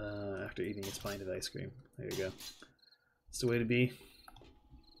after eating his pint of ice cream. There you go. It's the way to be.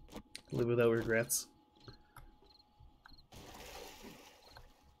 Live without regrets.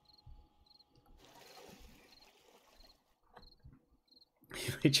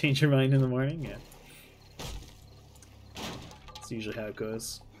 You might change your mind in the morning? Yeah. That's usually how it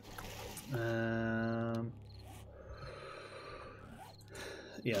goes.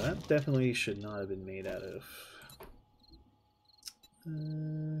 Yeah, that definitely should not have been made out of.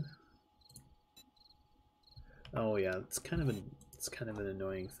 Oh yeah, it's kind of an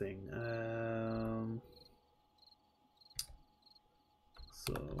annoying thing.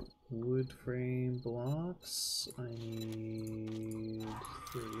 So wood frame blocks. I need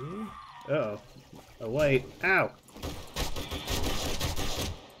 3. Uh oh, a white. Ow.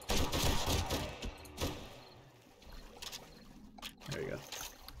 There we go.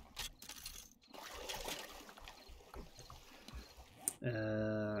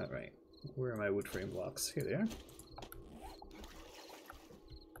 Right. Where are my wood frame blocks? Here they are.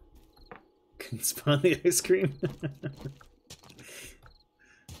 Can spawn the ice cream.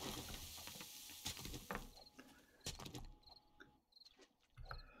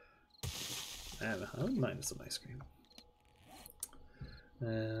 I wouldn't mind some ice cream.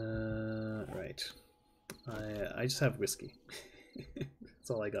 Right. I just have whiskey. That's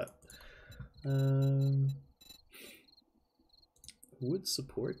all I got. Wood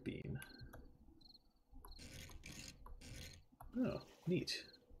support beam. Oh, neat.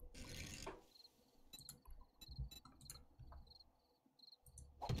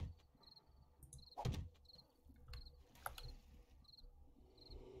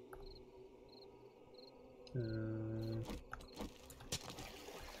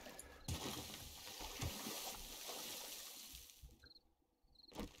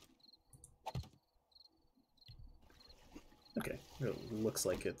 Okay, it looks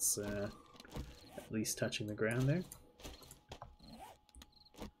like it's at least touching the ground there.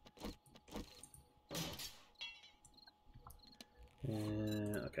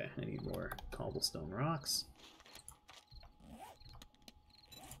 Okay, I need more cobblestone rocks.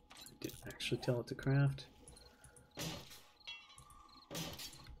 Didn't actually tell it to craft.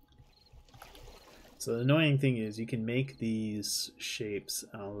 So the annoying thing is you can make these shapes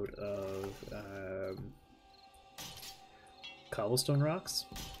out of cobblestone rocks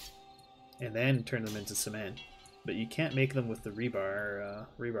and then turn them into cement, but you can't make them with the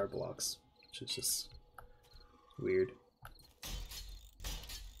rebar blocks, which is just weird.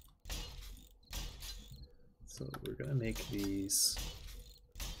 So we're gonna make these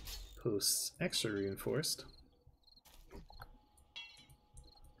posts extra reinforced.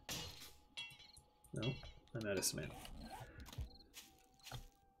 No, I'm out of cement.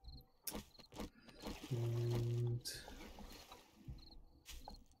 And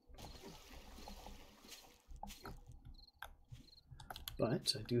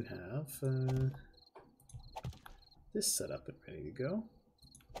but I do have this set up and ready to go.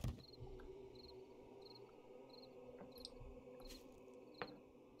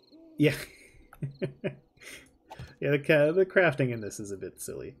 Yeah. Yeah, the crafting in this is a bit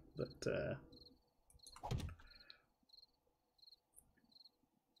silly, but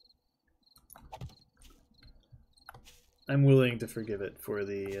I'm willing to forgive it for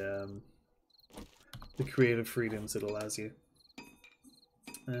the creative freedoms it allows you.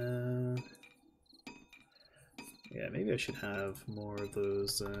 Yeah, maybe I should have more of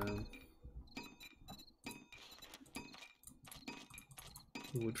those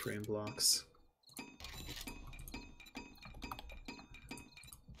wood frame blocks.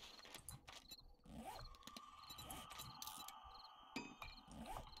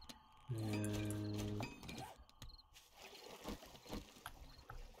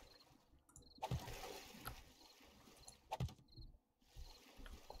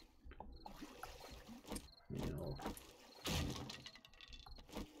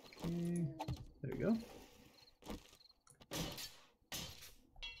 There we go.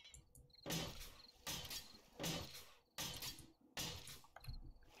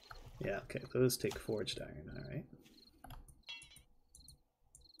 Yeah, okay, those take forged iron, alright.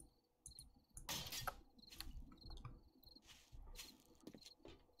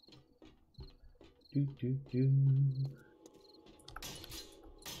 Do, do, do.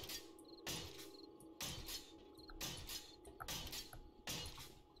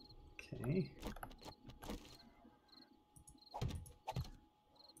 Okay.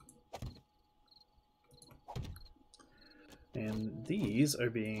 And these are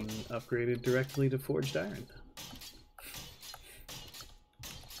being upgraded directly to forged iron.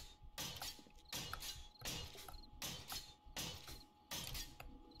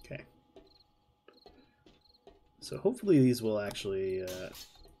 Okay. So hopefully these will actually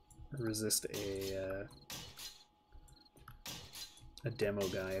resist a demo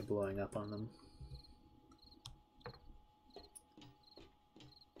guy blowing up on them.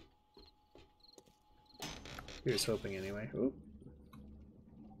 Here's hoping anyway. Oop.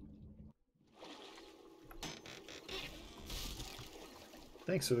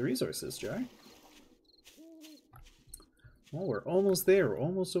 Thanks for the resources, Jar. Well, we're almost there. We're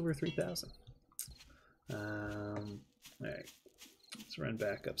almost over 3,000. Alright. Let's run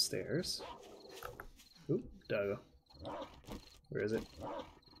back upstairs. Oop, doggo. Where is it?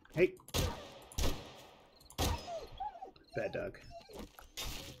 Hey! Bad dog.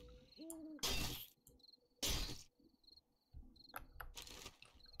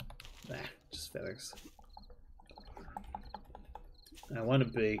 Ah, just feathers. I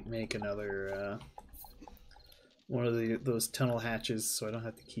want to make another one of those tunnel hatches, so I don't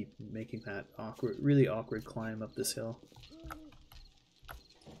have to keep making that really awkward climb up this hill.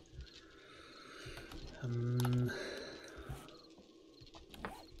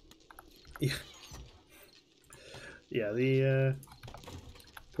 Yeah, yeah. The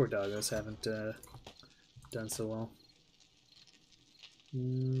poor doggos haven't done so well.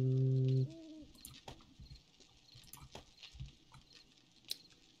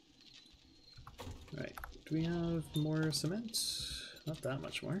 Right. Do we have more cement? Not that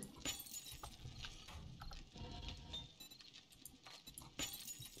much more.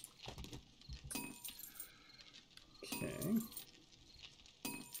 Okay.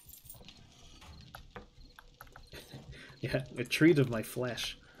 Yeah, a treat of my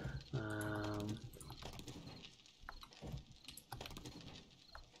flesh.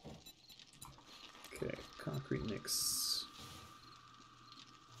 Okay, concrete mix.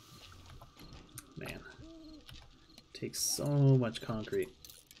 Man, takes so much concrete.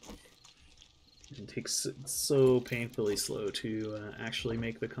 It takes so painfully slow to actually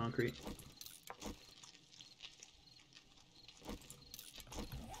make the concrete.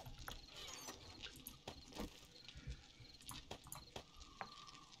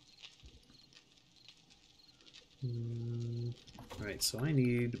 Alright, so I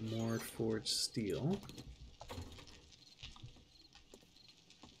need more forged steel.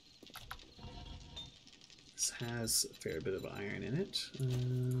 This has a fair bit of iron in it.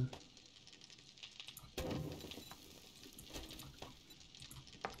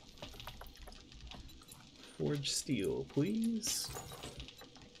 Forged steel, please.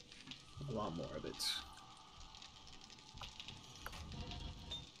 A lot more of it.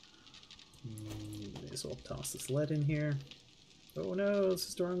 May as well toss this lead in here. Oh no, this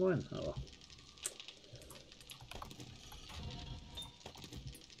is the wrong one. Oh well.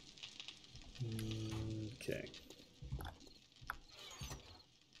 Okay.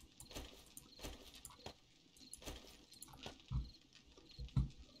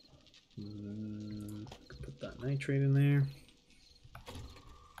 Put that nitrate in there.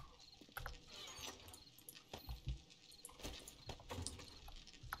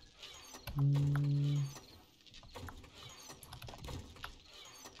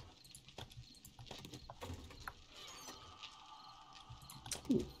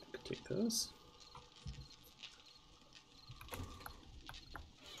 Ooh, could take those.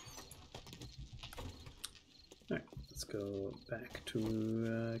 Alright, let's go back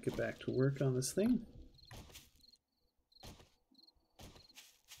to get back to work on this thing.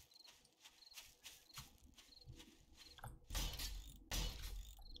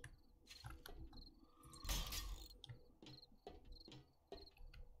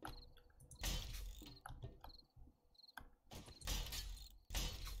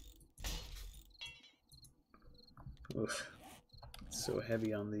 Oof, it's so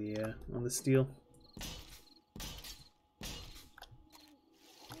heavy on the steel.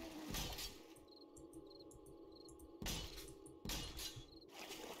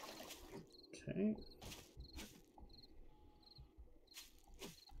 Okay.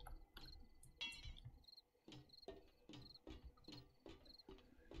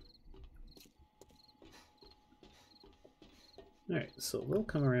 Alright, so they'll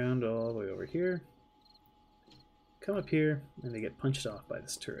come around all the way over here, come up here, and they get punched off by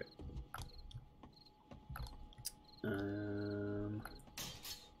this turret.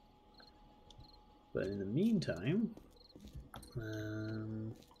 But in the meantime, a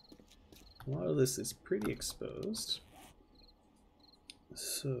lot of this is pretty exposed.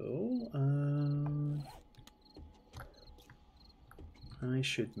 So, I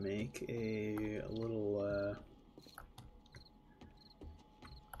should make a little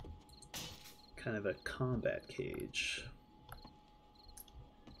kind of a combat cage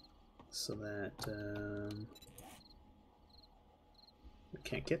so that it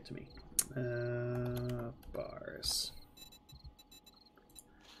can't get to me. Bars.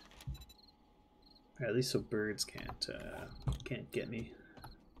 Or at least so birds can't get me.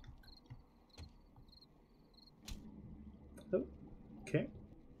 Oh, okay.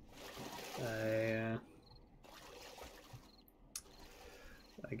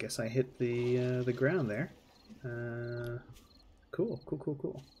 I guess I hit the ground there. Cool.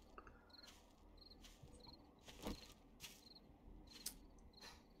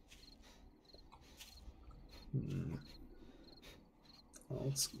 Well,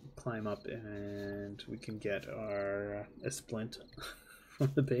 let's climb up and we can get our a splint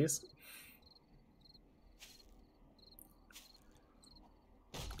from the base.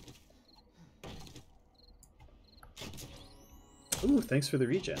 Ooh, thanks for the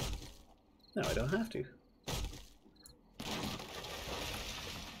regen. No, I don't have to.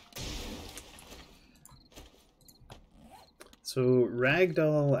 So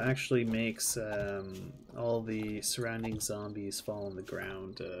Ragdoll actually makes all the surrounding zombies fall on the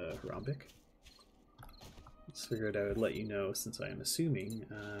ground rhombic. Just figured I would let you know since I am assuming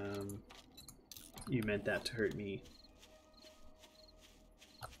you meant that to hurt me.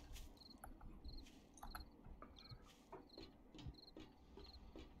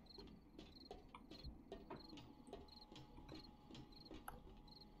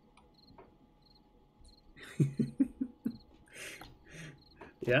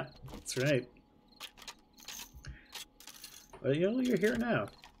 Yeah, that's right. Well, you know, you're here now.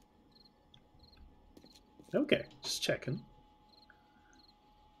 Okay, just checking.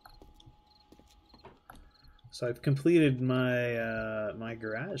 So I've completed my my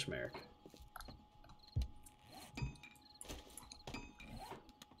garage, Merrick.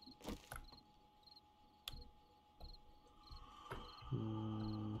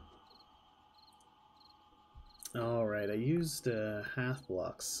 Alright, I used half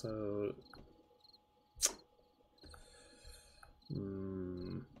blocks, so...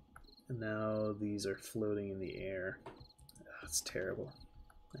 And now these are floating in the air. That's terrible.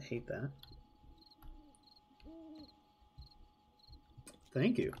 I hate that.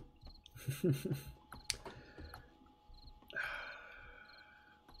 Thank you. It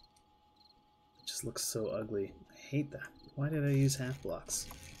just looks so ugly. I hate that. Why did I use half blocks?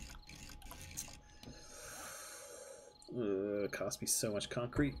 It cost me so much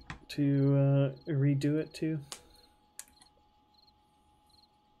concrete to redo it too.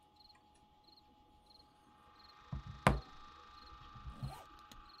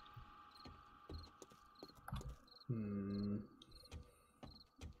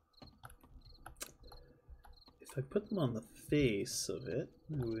 If I put them on the face of it,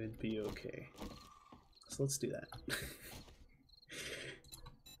 it would be okay. So let's do that.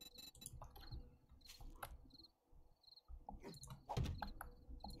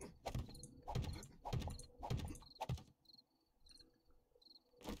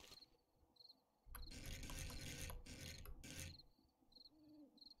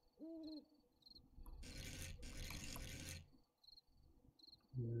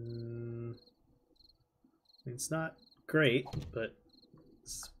 It's not great, but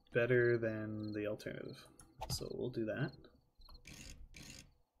it's better than the alternative. So we'll do that.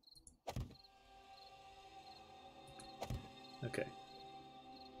 Okay.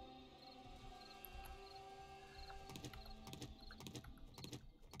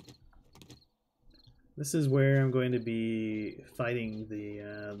 This is where I'm going to be fighting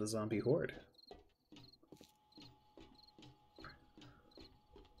the zombie horde.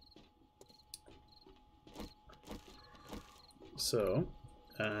 So,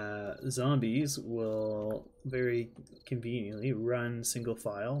 zombies will very conveniently run single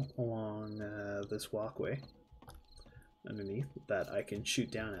file along this walkway underneath that I can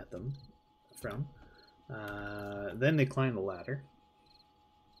shoot down at them from. Then they climb the ladder,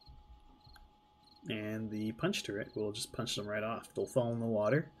 and the punch turret will just punch them right off. They'll fall in the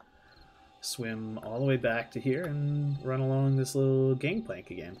water, swim all the way back to here, and run along this little gangplank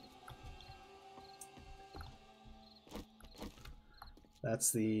again.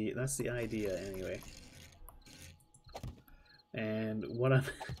 That's the idea anyway. And what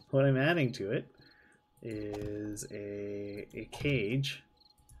I'm adding to it is a cage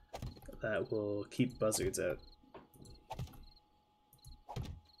that will keep buzzards out.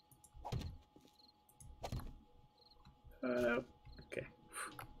 Okay.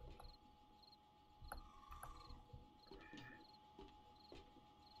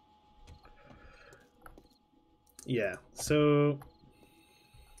 Yeah, so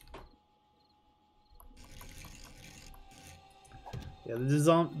yeah,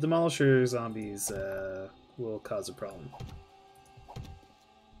 the Demolisher zombies will cause a problem.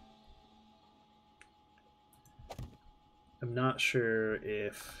 I'm not sure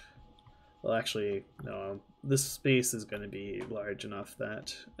if... Well, actually, no. This space is going to be large enough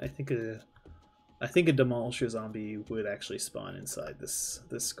that I think a Demolisher zombie would actually spawn inside this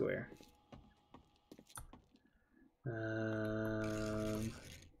square.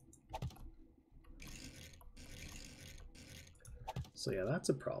 So yeah, that's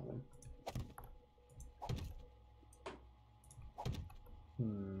a problem.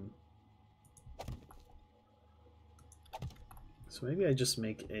 So maybe I just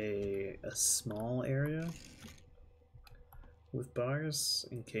make a small area with bars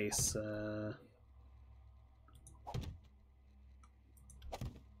in case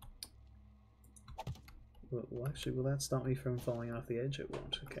well, actually, will that stop me from falling off the edge? It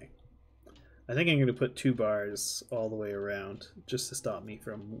won't. Okay. I think I'm going to put 2 bars all the way around just to stop me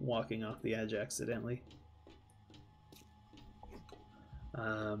from walking off the edge accidentally.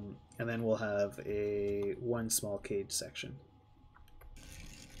 And then we'll have one small cage section.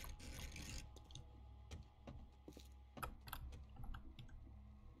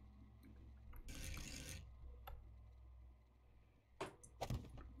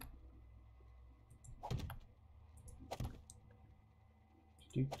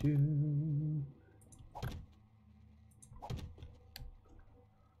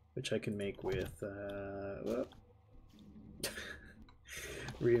 Which I can make with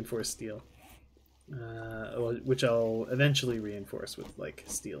reinforced steel, which I'll eventually reinforce with like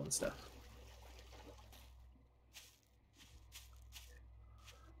steel and stuff.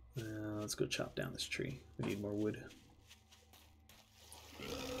 Let's go chop down this tree. We need more wood.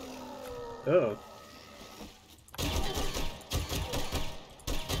 Oh.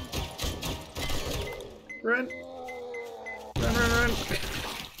 Run! Run, run, run!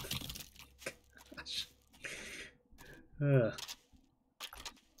 Gosh.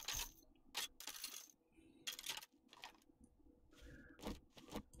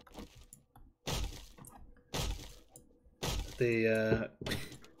 They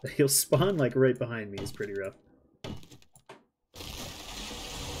he'll spawn like right behind me is pretty rough.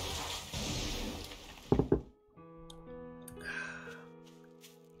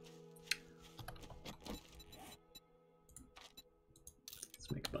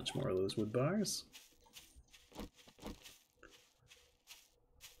 Let's make a bunch more of those wood bars.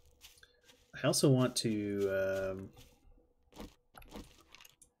 I also want to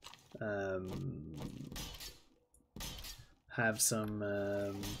have some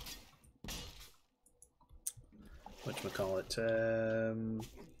whatchamacallit,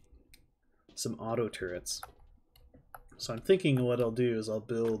 some auto turrets. So I'm thinking what I'll do is I'll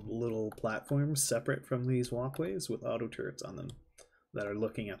build little platforms separate from these walkways with auto turrets on them that are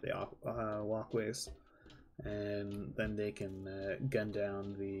looking at the walkways, and then they can gun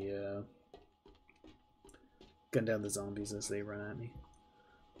down the zombies as they run at me.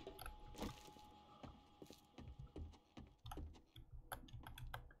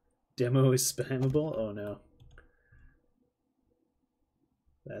 Demo is spammable? Oh no.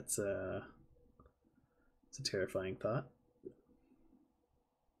 It's a terrifying thought.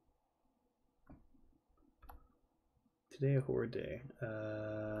 Today a horde day.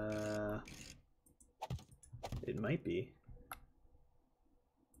 It might be.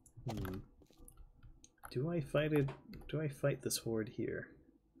 Do I fight it? Do I fight this horde here?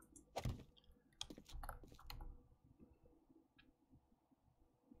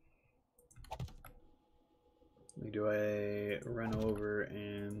 Do I run over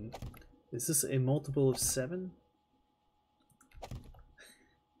and... Is this a multiple of 7?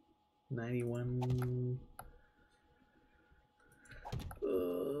 91...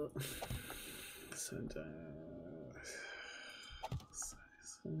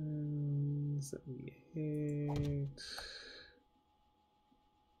 78...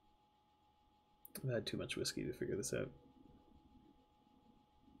 I've had too much whiskey to figure this out.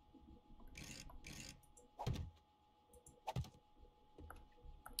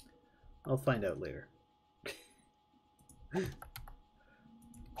 I'll find out later.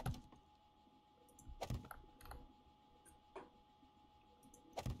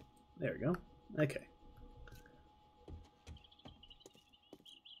 There we go. Okay.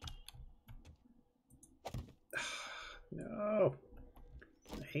 No.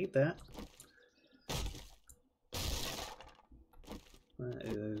 I hate that. That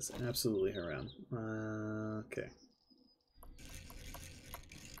is absolutely haram. Okay.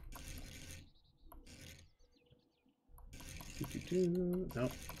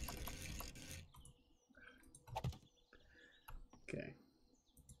 Nope. Okay.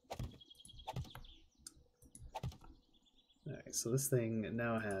 Alright, so this thing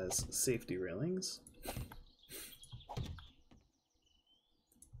now has safety railings.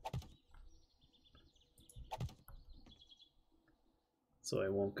 So I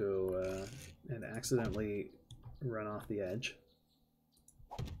won't go and accidentally run off the edge.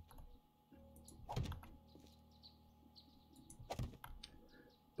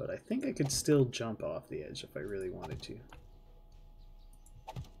 But I think I could still jump off the edge if I really wanted to.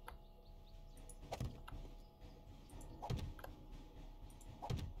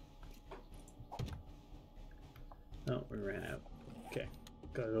 Oh, we ran out. Okay,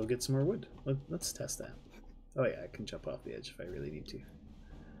 gotta go get some more wood. Let's test that. Oh yeah, I can jump off the edge if I really need to.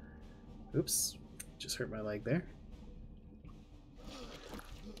 Oops, just hurt my leg there.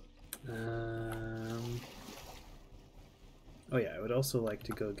 Oh yeah, I would also like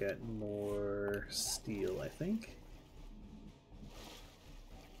to go get more steel, I think.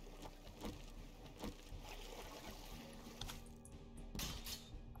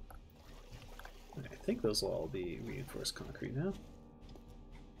 I think those will all be reinforced concrete now.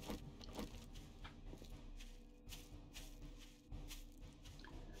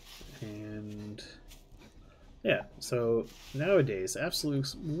 And yeah, so nowadays,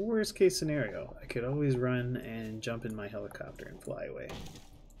 absolute worst case scenario, I could always run and jump in my helicopter and fly away.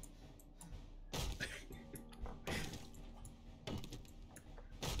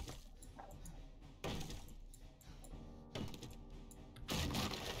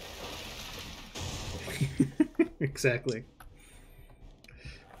 Exactly.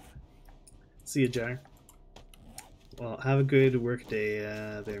 See you, Jar. Well, have a good work day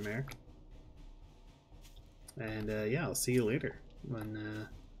there, Merrick. And yeah, I'll see you later when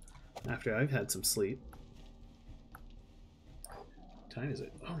after I've had some sleep. time is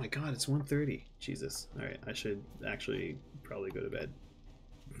it? Oh my god, it's 1:30. Jesus. Alright, I should actually probably go to bed.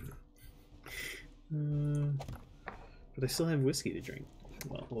 But I still have whiskey to drink.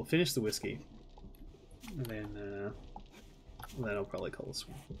 Well, we'll finish the whiskey. And then I'll probably call this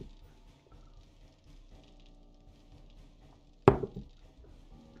one.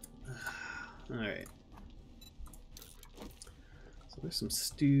 Alright. So there's some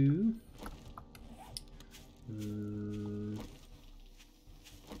stew.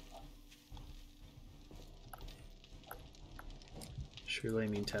 Surely I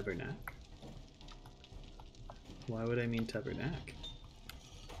mean tabernacle. Why would I mean tabernacle?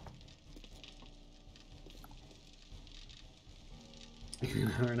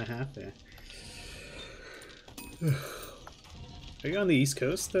 An hour and a half there. Are you on the East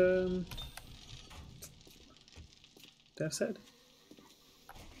Coast, Dev said?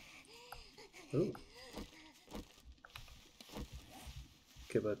 Oh.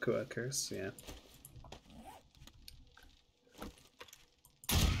 Kibakua curse, yeah.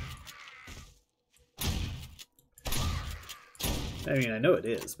 I mean, I know it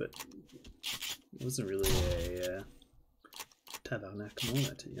is, but it wasn't really a tabernacle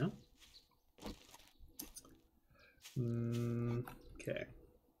moment, you know? Okay.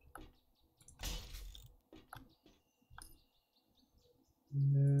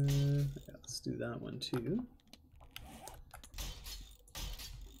 Yeah, let's do that one too.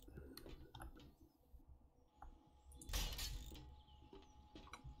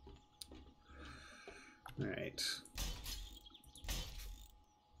 All right.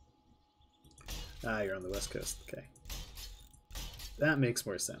 Ah, you're on the West Coast. Okay. That makes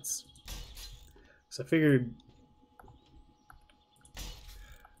more sense. So I figured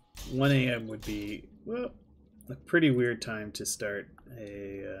 1 a.m. would be, well, a pretty weird time to start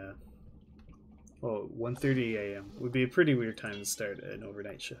a, 1:30 a.m. would be a pretty weird time to start an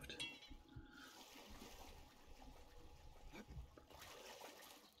overnight shift.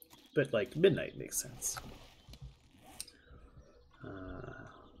 But like midnight makes sense.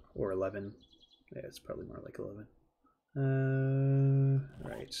 Or 11. Yeah, it's probably more like 11.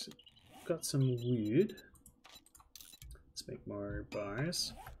 Right. Got some wood. Let's make more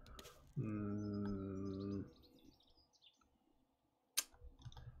bars.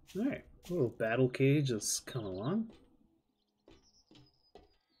 Alright, a little battle cage has come along.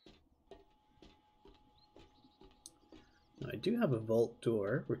 Now, I do have a vault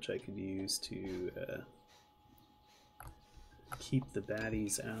door, which I could use to keep the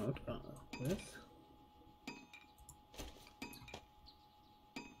baddies out with.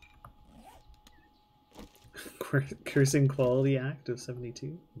 Cursing quality act of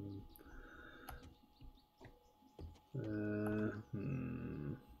 72. What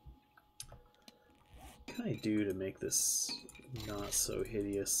can I do to make this not so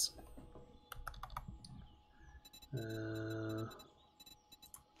hideous?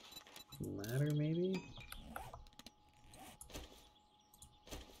 Ladder maybe?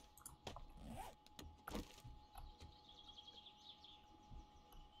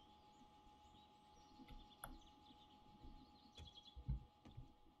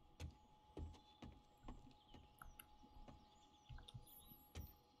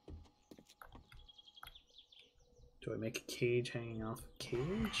 Do I make a cage hanging off a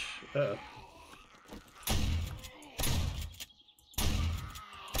cage? Uh-oh.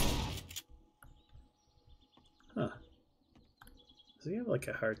 Huh. Does he have like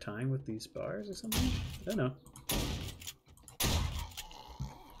a hard time with these bars or something? I don't know.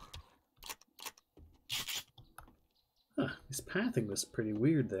 Huh, his pathing was pretty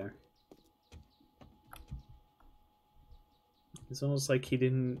weird there. It's almost like he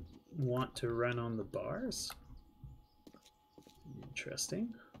didn't want to run on the bars.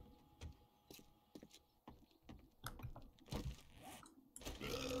 Interesting.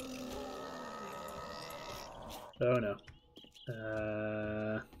 Oh no.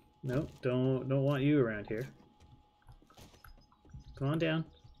 Nope, don't want you around here. Come on down.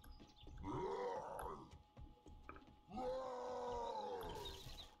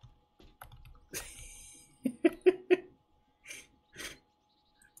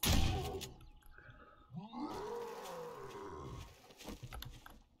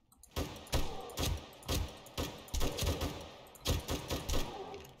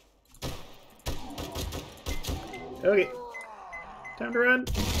 Okay, time to run.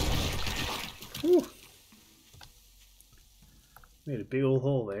 Whew. Made a big old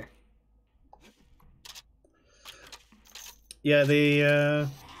hole there. Yeah, they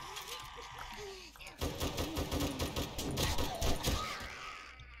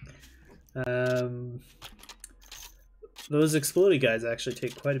Those explodey guys actually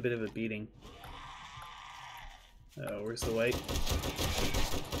take quite a bit of a beating. Oh, where's the white?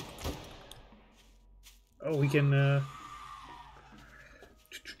 Oh, we can,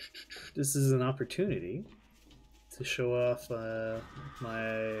 this is an opportunity to show off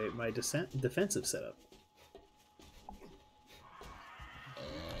my defensive setup.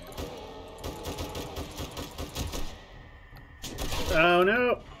 Oh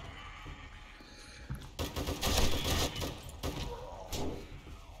no!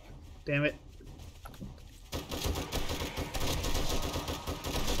 Damn it.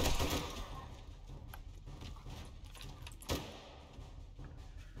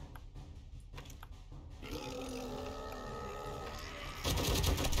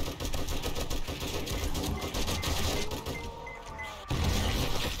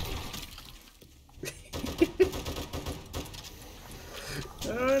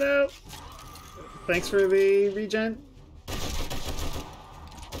 Oh no! Thanks for the regen.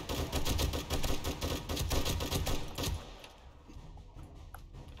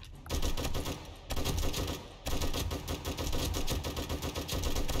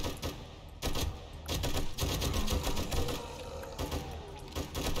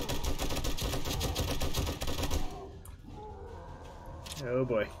 Oh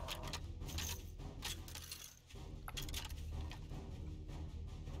boy.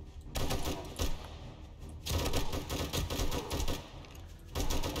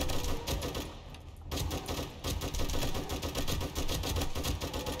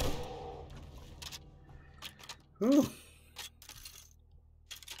 Ooh.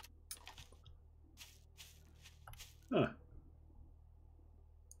 Huh.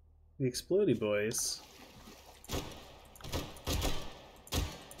 The explodey boys.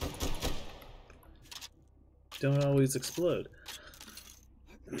 Don't always explode.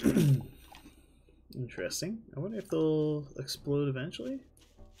 Interesting. I wonder if they'll explode eventually.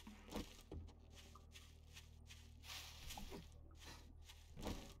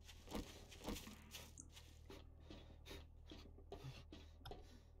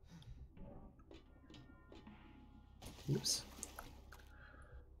 Oops.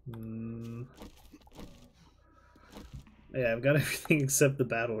 Yeah, I've got everything except the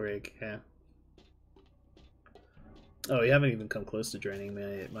battle rig. Yeah. Oh, you haven't even come close to draining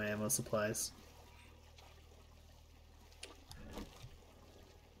my ammo supplies.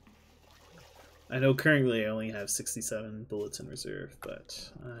 I know currently I only have 67 bullets in reserve,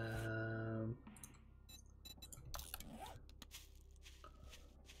 but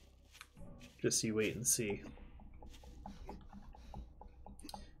just you wait and see.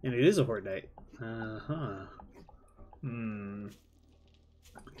 And it is a horde night.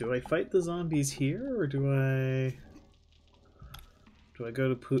 Do I fight the zombies here, or do I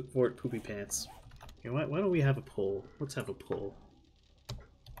go to Fort Poopy Pants? You know what? Why don't we have a poll? Let's have a poll.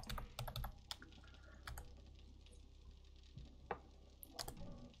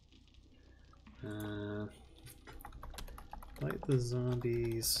 Fight the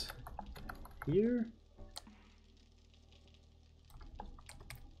zombies here,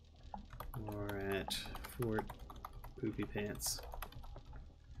 or at Fort Poopy Pants?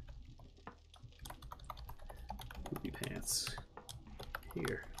 Poopy Pants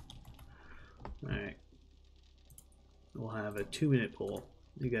here. Alright. We'll have a 2-minute poll.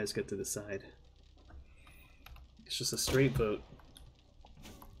 You guys get to decide. It's just a straight vote.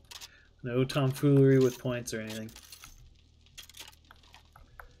 No tomfoolery with points or anything.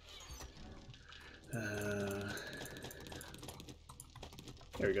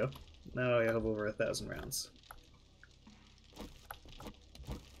 There we go. Now I have over 1,000 rounds.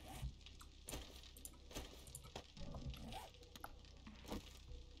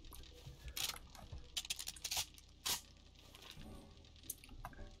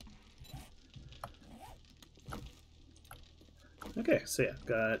 Okay, so yeah, I've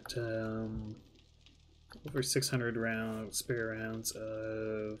got over 600 spare rounds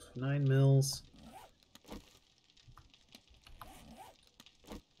of 9 mils.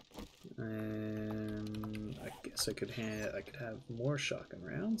 And I guess I could have more shotgun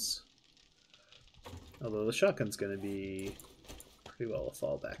rounds. Although the shotgun's going to be pretty well a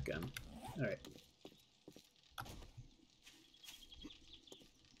fallback gun. All right.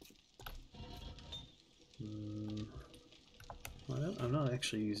 Well, I'm not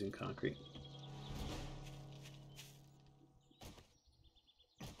actually using concrete.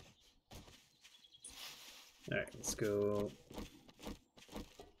 All right, let's go.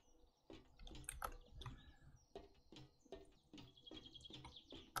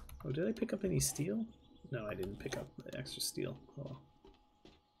 Oh, did I pick up any steel? No, I didn't pick up the extra steel. Oh.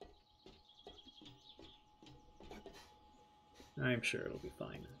 I'm sure it'll be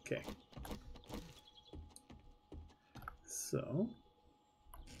fine. Okay. So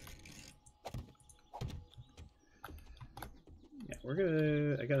yeah,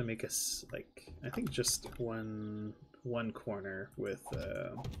 I gotta make us like I think just one corner with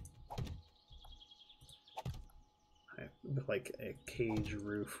like a cage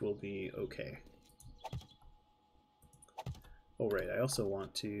roof will be okay. Oh right, I also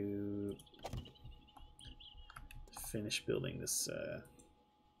want to finish building this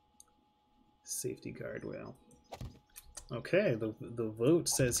safety guardrail. Okay, the vote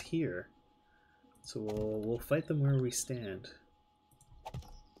says here, so we'll fight them where we stand.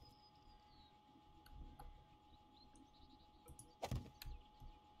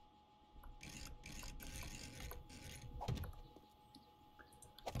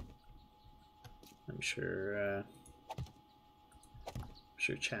 I'm sure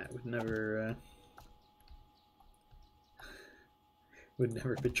chat would never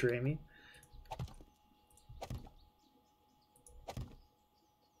betray me.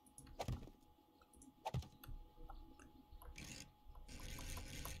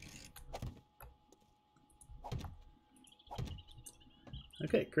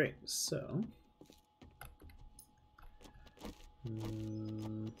 Okay, great. So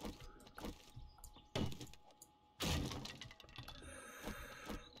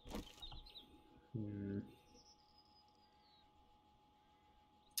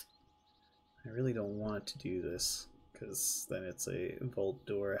I really don't want to do this because then it's a vault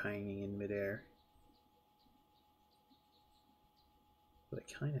door hanging in midair. But I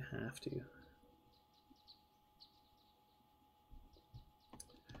kind of have to.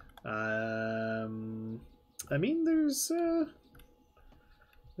 I mean, there's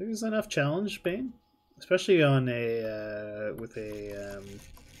enough challenge, Bane, especially on a with a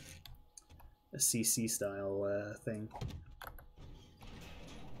CC style thing.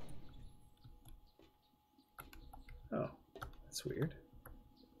 Oh, that's weird.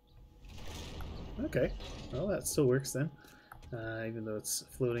 Okay, well that still works then, even though it's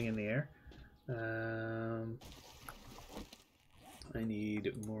floating in the air. I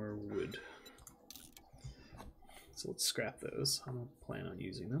need more wood. So let's scrap those. I don't plan on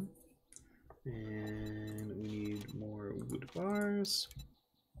using them. And we need more wood bars.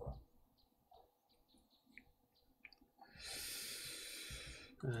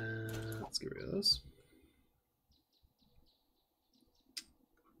 Let's get rid of those.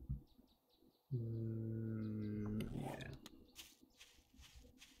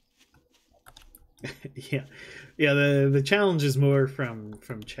 Yeah. Yeah, the challenge is more from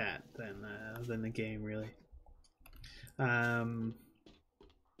chat than the game, really. But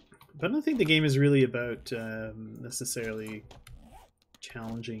I don't think the game is really about necessarily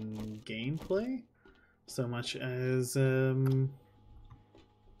challenging gameplay so much as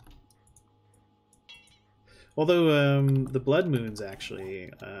although the blood moons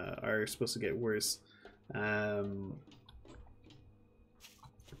actually are supposed to get worse.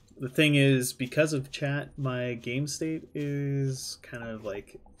 The thing is, because of chat, my game state is kind of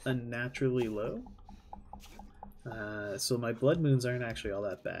like unnaturally low. So my blood moons aren't actually all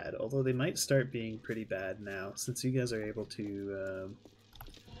that bad, although they might start being pretty bad now, since you guys are able to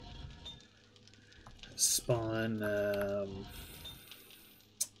spawn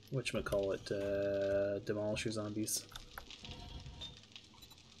whatchamacallit, demolisher zombies.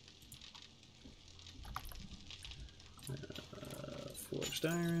 Forged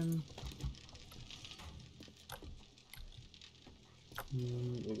iron.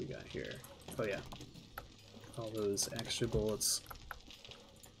 What we got here? Oh yeah, all those extra bullets.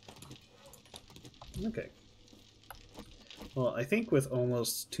 Okay. Well, I think with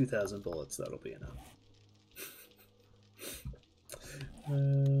almost 2,000 bullets, that'll be enough.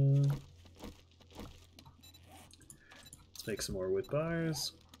 Let's make some more wood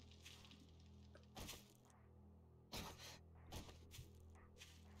bars.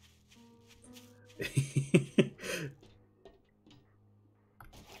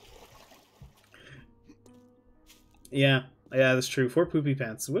 Yeah, that's true. 4 poopy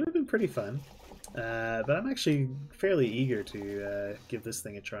pants would have been pretty fun. But I'm actually fairly eager to give this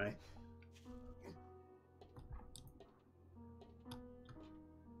thing a try.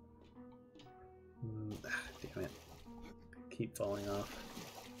 Damn it. Keep falling off.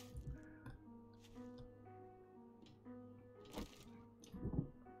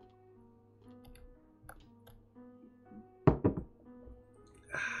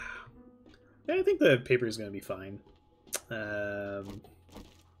 I think the paper is going to be fine. I'm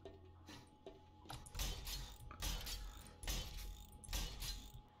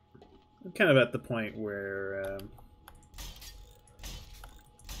kind of at the point where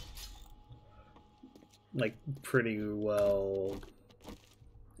like pretty well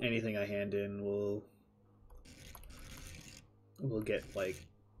anything I hand in will get like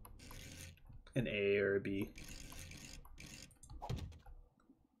an A or a B.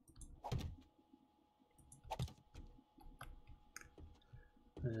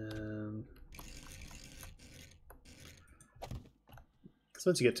 So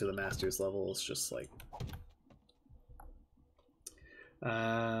once you get to the master's level, it's just like,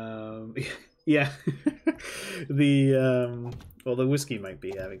 yeah, the well, the whiskey might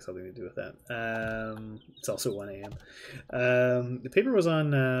be having something to do with that. It's also 1 a.m. The paper was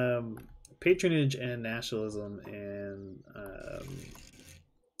on patronage and nationalism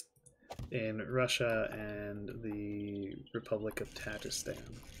in Russia and the Republic of Tatarstan,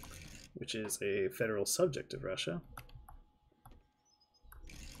 which is a federal subject of Russia.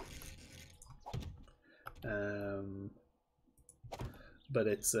 But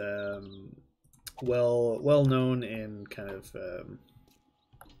it's well known in kind of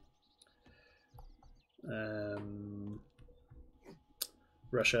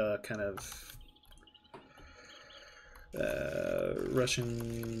Russia, kind of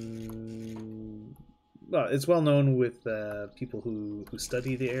Russian. Well, it's well known with people who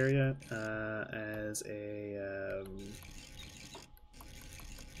study the area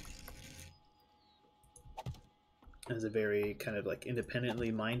as a very kind of like independently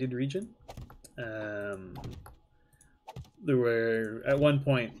minded region. There were at one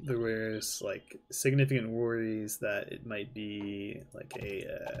point there was like significant worries that it might be like a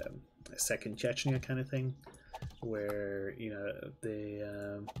second Chechnya kind of thing, where they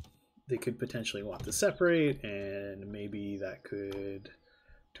could potentially want to separate, and maybe that could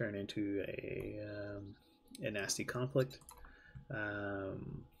turn into a nasty conflict.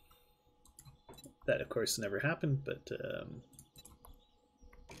 That of course never happened, but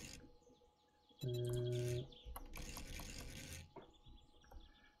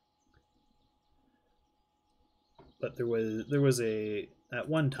there was at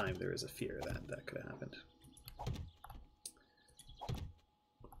one time there was a fear that that could have happened.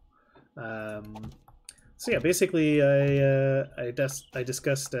 So yeah, basically I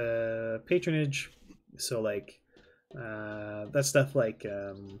discussed patronage. So like that stuff like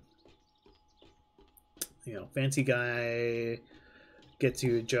fancy guy gets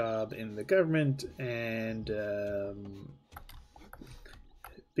you a job in the government, and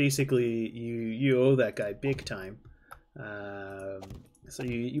basically you owe that guy big time. So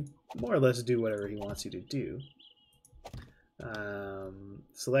you more or less do whatever he wants you to do.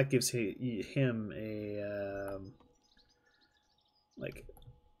 So that gives him a like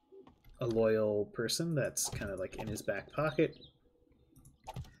a loyal person that's kind of like in his back pocket,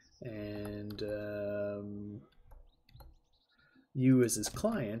 and you as his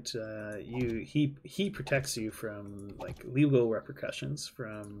client, he protects you from like legal repercussions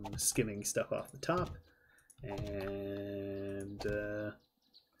from skimming stuff off the top, and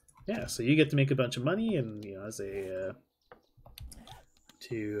yeah, so you get to make a bunch of money, and as a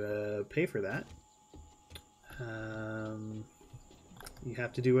to pay for that, you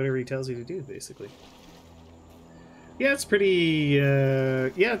have to do whatever he tells you to do, basically. Yeah, it's pretty.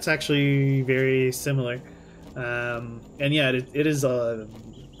 Yeah, it's actually very similar, and yeah, it is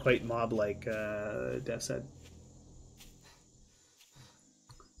quite mob-like. Dev said.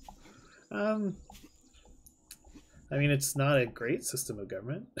 I mean, it's not a great system of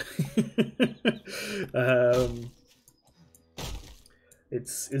government.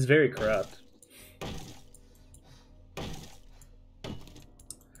 It's very corrupt.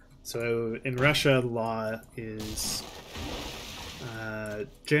 So in Russia, the law is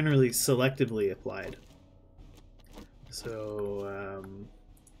generally selectively applied. So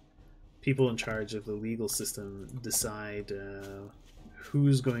people in charge of the legal system decide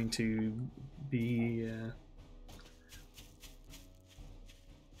who's going to be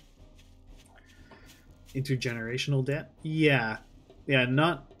intergenerational debt. Yeah,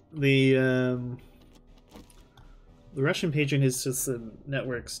 not the Russian patronage system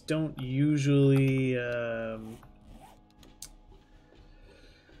networks don't usually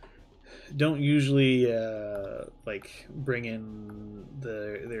like bring in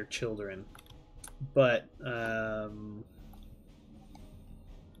their children, but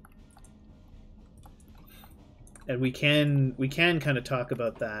and we can kind of talk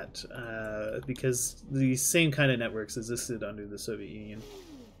about that because the same kind of networks existed under the Soviet Union.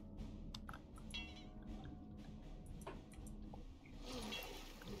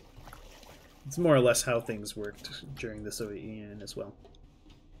 It's more or less how things worked during the Soviet Union as well.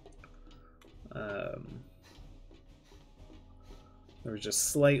 Or just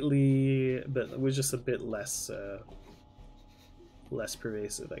slightly, but it was just a bit less less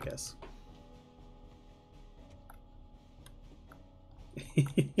pervasive, I guess.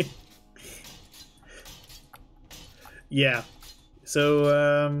 Yeah.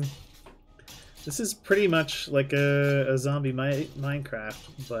 So this is pretty much like a zombie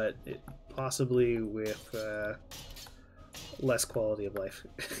Minecraft, but possibly with less quality of life.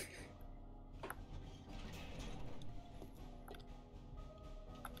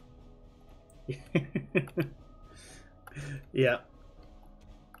 Yeah.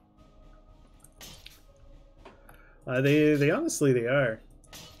 They honestly they are.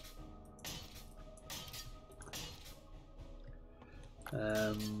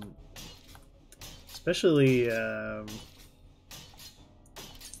 Especially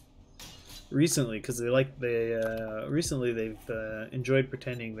recently, because recently they've enjoyed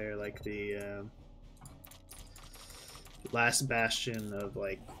pretending they're like the last bastion of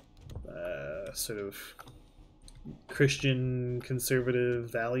like sort of Christian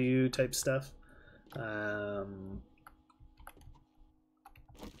conservative value type stuff.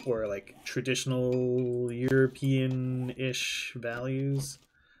 Or like traditional European-ish values.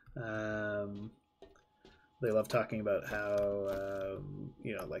 They love talking about how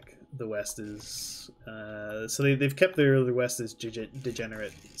you know, like the West is so they've kept the West as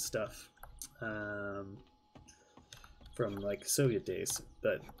degenerate stuff from like Soviet days,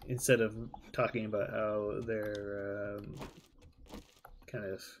 but instead of talking about how they're kind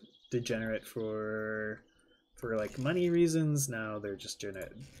of degenerate for like money reasons, now they're just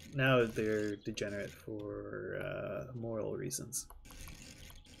degenerate for moral reasons.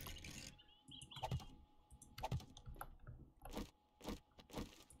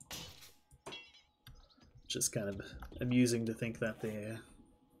 Just kind of amusing to think that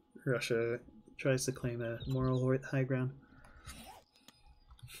Russia tries to claim a moral high ground.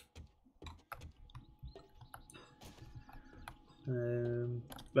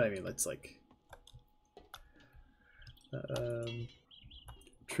 But I mean, it's like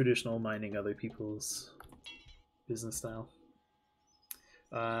traditional mining other people's business style.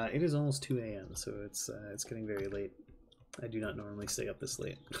 It is almost 2 a.m., so it's getting very late. I do not normally stay up this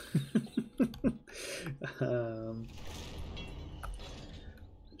late.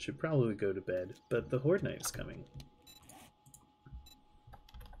 Should probably go to bed, but the Horde Knight is coming.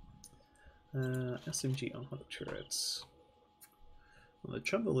 SMG auto turrets. Well, the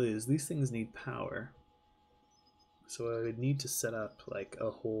trouble is, these things need power. So I would need to set up like a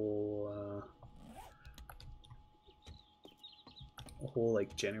whole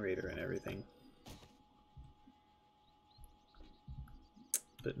like generator and everything.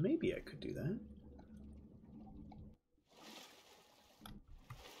 But maybe I could do that.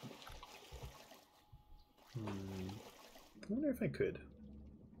 I wonder if I could.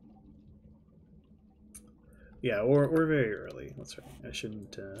 Yeah, or very early. That's right. I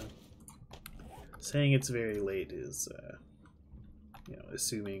shouldn't. Saying it's very late is, you know,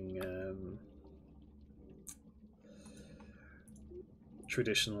 assuming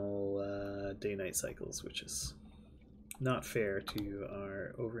traditional day-night cycles, which is not fair to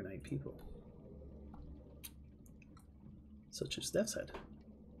our overnight people, such as Death's Head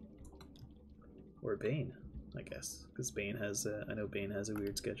or Bane, I guess, because Bane has. I know Bane has a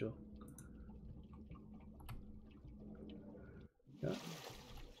weird schedule. Yeah.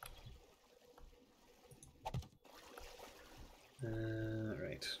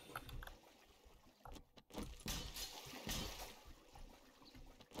 Right.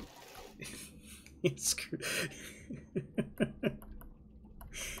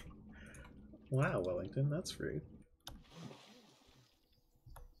 Wow, Wellington, that's rude.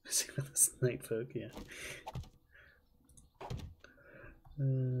 See with this night folk, yeah.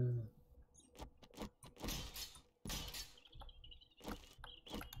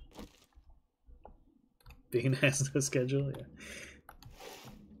 Bane has no schedule, yeah.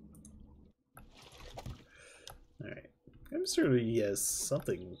 Alright. I'm sure he has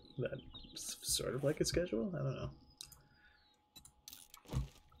something that's sort of like a schedule. I don't know.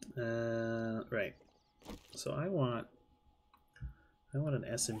 Right. So I want an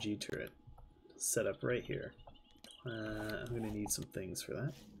SMG turret set up right here. I'm going to need some things for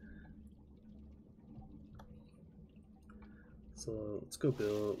that. So let's go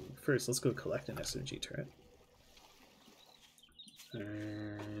build. First, let's go collect an SMG turret.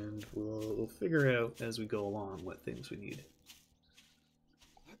 And we'll figure out as we go along what things we need.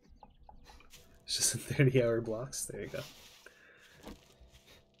 It's just in 30-hour blocks. There you go.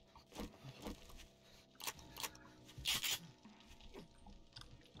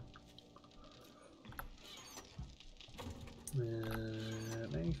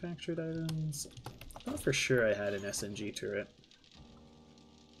 manufactured items. I thought for sure I had an SMG turret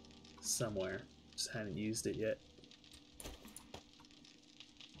somewhere. Just hadn't used it yet.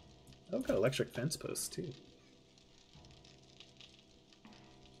 Oh, got electric fence posts too.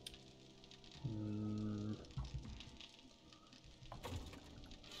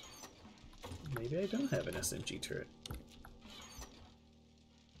 Maybe I don't have an SMG turret.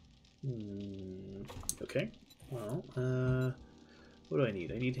 Okay. Well, what do I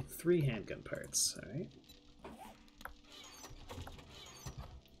need? I need 3 handgun parts. All right.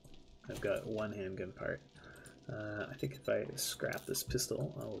 I've got 1 handgun part. I think if I scrap this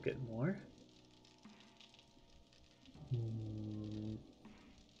pistol, I will get more.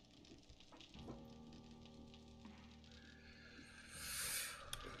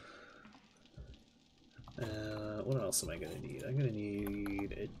 What else am I going to need? I'm going to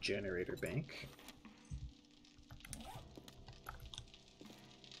need a generator bank.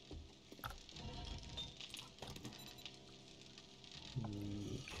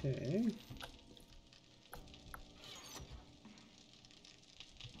 Okay.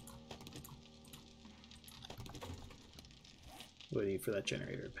 What do I need for that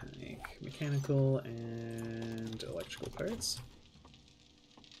generator bank? Mechanical and electrical parts.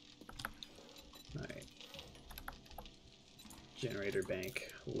 Alright. Generator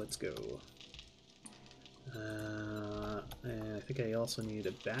bank, let's go. And I think I also need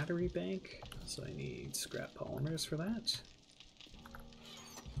a battery bank, so I need scrap polymers for that.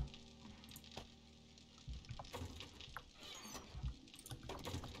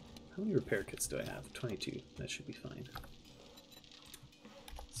 How many repair kits do I have? 22. That should be fine.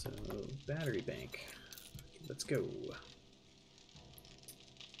 So, battery bank. Let's go.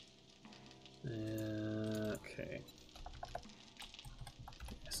 Okay.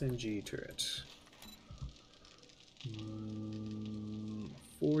 SMG turret.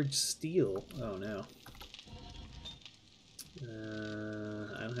 Forged steel. Oh no.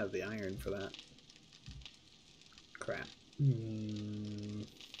 I don't have the iron for that. Crap.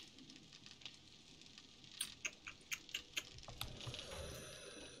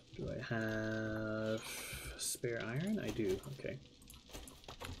 Do I have spare iron? I do. Okay.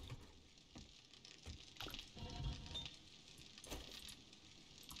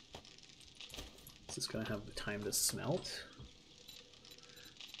 Is this going to have the time to smelt?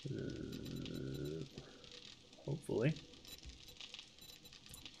 Hopefully.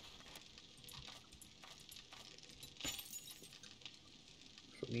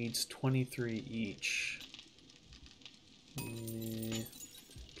 So it needs 23 each.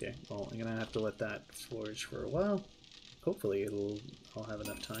 Okay, well, I'm gonna have to let that forge for a while. Hopefully I'll have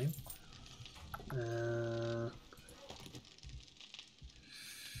enough time.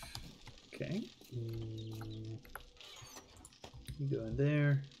 Okay. You go in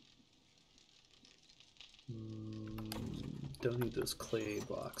there. Don't need those clay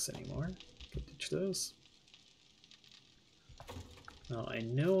blocks anymore. Can ditch those. Now I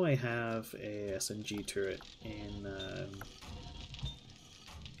know I have a SMG turret in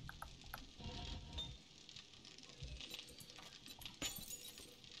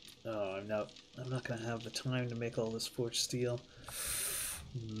oh, I'm not gonna have the time to make all this forged steel.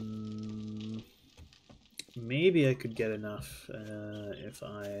 Maybe I could get enough if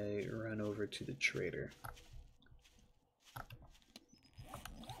I run over to the trader.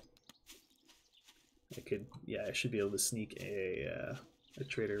 Yeah, I should be able to sneak a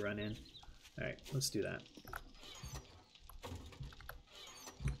trader run in. All right, let's do that.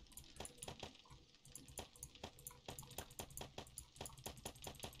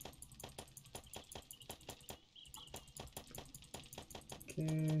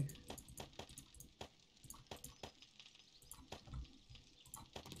 Okay.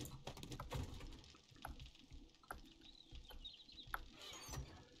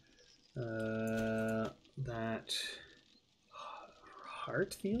 That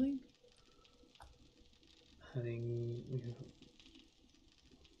heart feeling? Having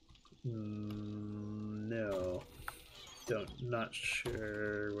no, not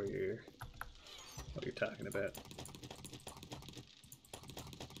sure what you're talking about.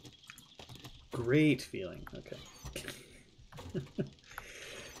 Great feeling. Okay.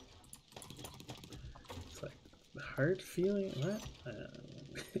 It's like the heart feeling. What?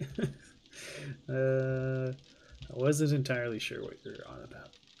 I wasn't entirely sure what you're on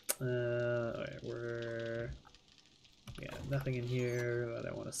about. Alright, nothing in here that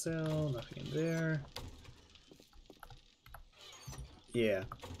I want to sell, nothing in there. Yeah,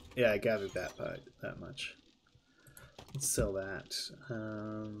 I gathered that much. Let's sell that.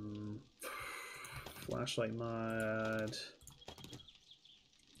 Flashlight mod.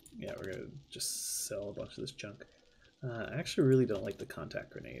 Yeah, we're gonna just sell a bunch of this junk. I actually really don't like the contact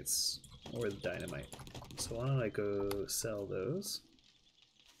grenades or the dynamite, so why don't I go sell those?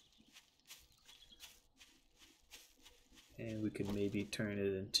 And we could maybe turn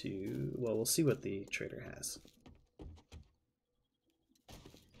it into, well, we'll see what the trader has.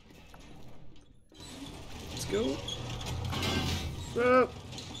 Let's go. Oh.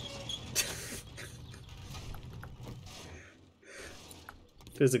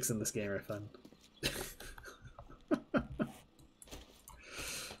 Physics in this game are fun.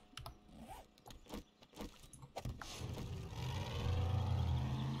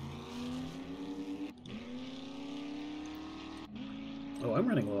 Oh, I'm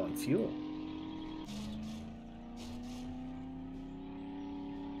running low on fuel.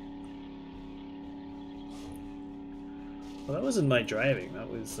 Well, that wasn't my driving. That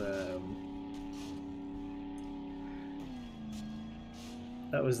was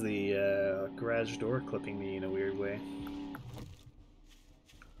the garage door clipping me in a weird way.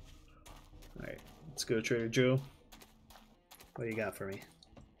 Alright, let's go Trader Joe. What do you got for me?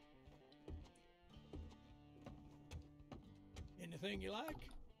 Anything you like?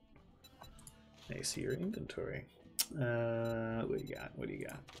 I see your inventory. What do you got? What do you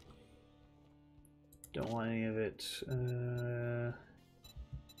got? Don't want any of it.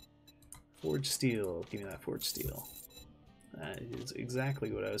 Forged steel. Give me that forged steel. That is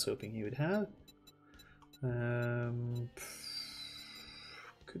exactly what I was hoping he would have.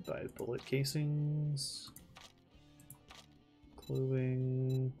 Could buy bullet casings.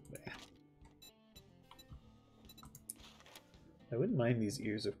 Clothing. Bah. I wouldn't mind these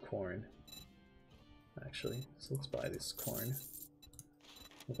ears of corn, actually. So let's buy this corn.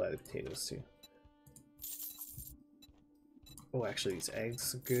 We'll buy the potatoes too. Oh, actually, these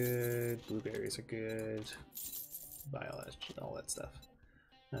eggs are good. Blueberries are good. Buy all that stuff.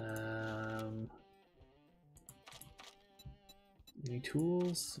 Any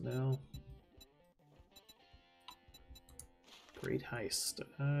tools? No. Great heist.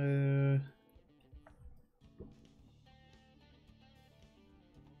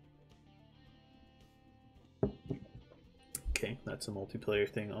 Okay, that's a multiplayer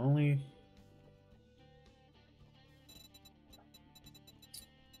thing only.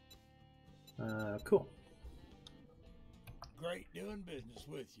 Cool. Great doing business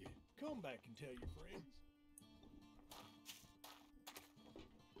with you. Come back and tell your friends.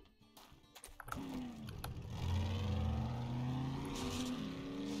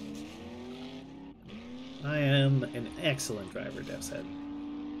 I am an excellent driver, Dev said.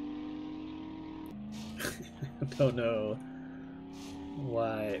 Don't know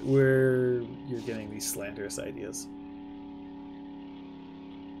where you're getting these slanderous ideas.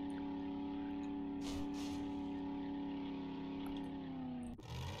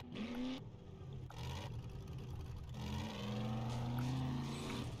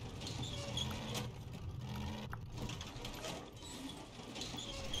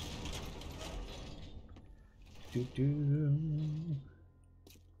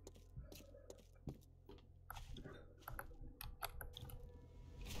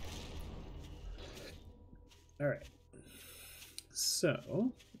 All right.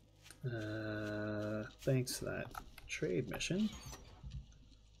 So, thanks to that trade mission.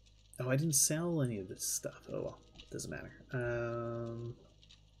 Oh, I didn't sell any of this stuff. Oh well, doesn't matter.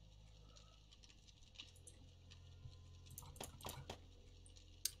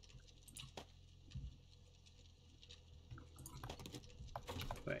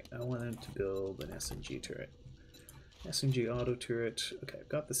 Right, I wanted to build an SMG turret. SMG auto turret. Okay, I've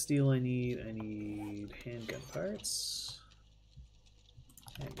got the steel I need. I need handgun parts.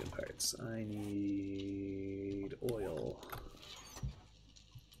 Handgun parts. I need oil.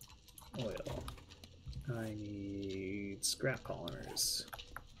 Oil. I need scrap polymers.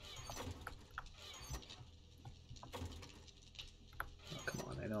 Oh, come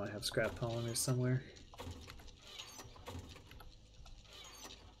on. I know I have scrap polymers somewhere.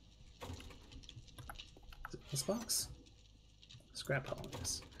 Is it this box? Scrap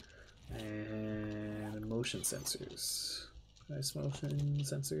polymers. And motion sensors. Nice motion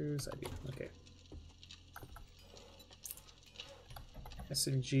sensors. I do. Okay.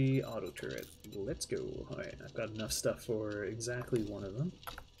 SMG auto turret. Let's go. Alright, I've got enough stuff for exactly one of them.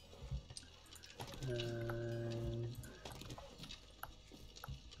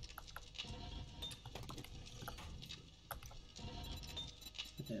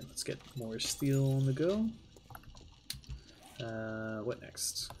 And let's get more steel on the go. What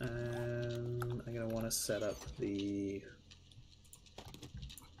next? I'm going to want to set up the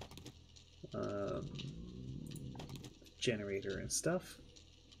generator and stuff.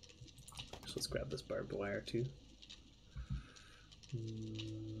 So let's grab this barbed wire too.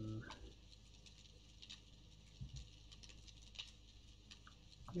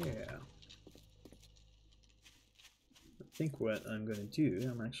 Yeah. I think what I'm going to do,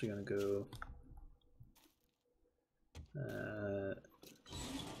 I'm actually going to go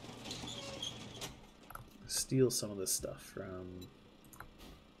steal some of this stuff from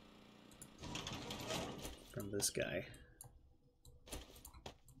this guy.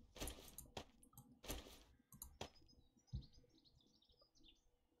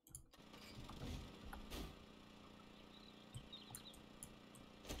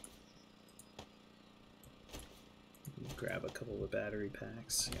 Grab a couple of battery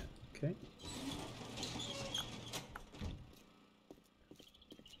packs. Yeah, okay.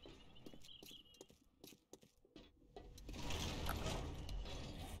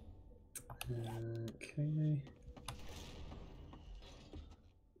 Okay.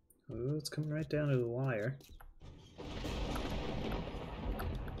 Oh, it's coming right down to the wire.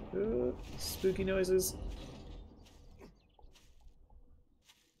 Oh, spooky noises.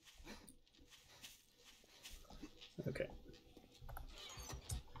 Okay.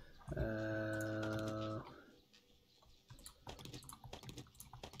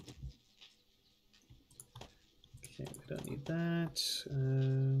 Okay, we don't need that.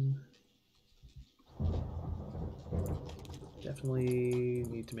 Definitely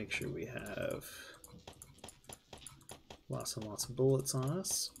need to make sure we have lots and lots of bullets on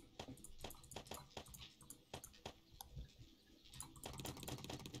us.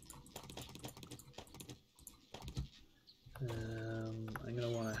 I'm going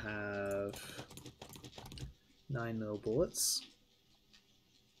to want to have 9mm bullets.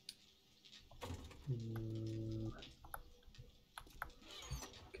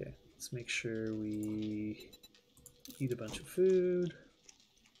 Okay, let's make sure we eat a bunch of food.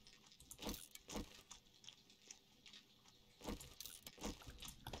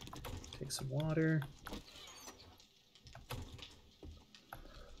 Take some water.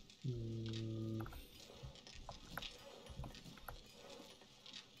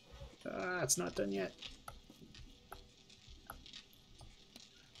 Ah, it's not done yet.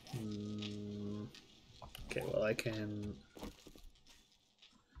 Okay, well I can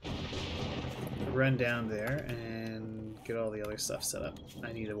run down there and get all the other stuff set up.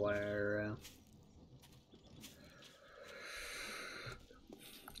 I need a wire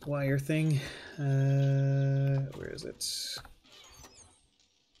thing. Where is it?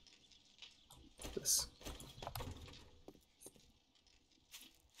 This.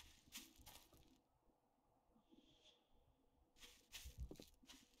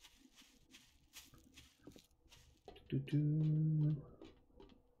 Doo-doo.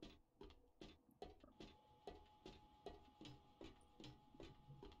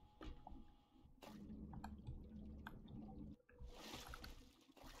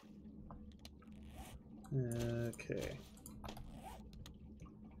 Okay.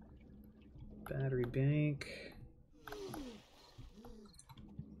 Battery bank.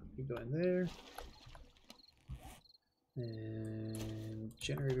 You go in there. And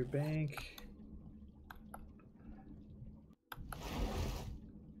generator bank.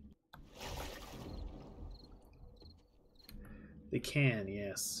 They can,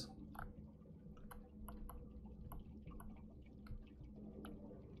 yes.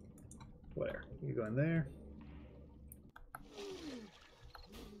 Where? You go in there.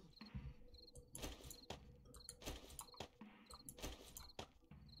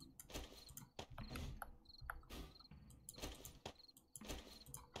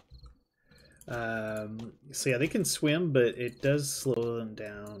 So yeah, they can swim, but it does slow them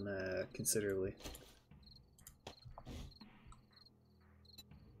down considerably.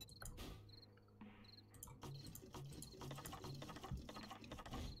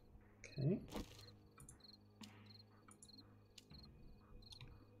 Okay.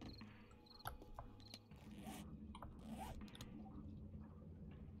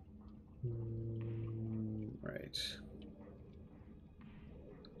 Right.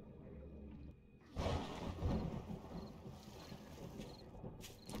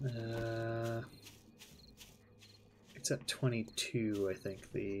 It's at 22, I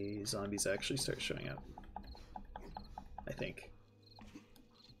think, the zombies actually start showing up. I think.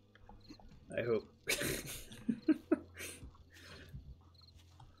 I hope.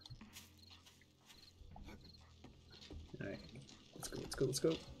 Alright, let's go, let's go, let's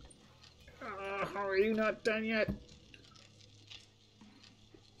go. Oh, how are you not done yet?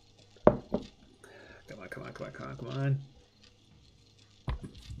 Come on, come on, come on, come on, come on.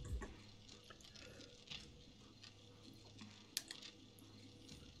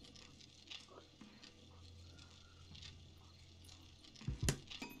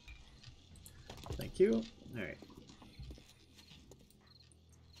 you. All right.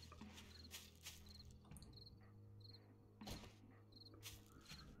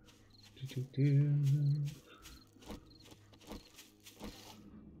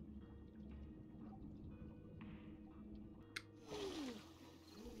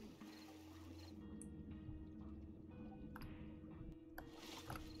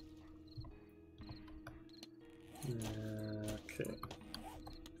 Okay.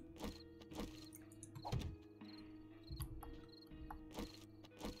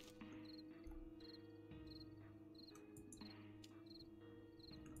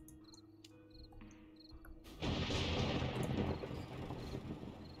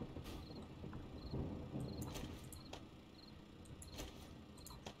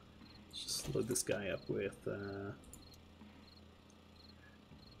 Just load this guy up with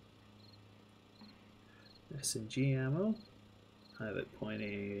SMG ammo. Have it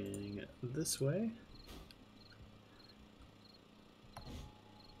pointing this way.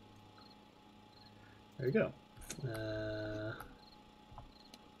 There we go.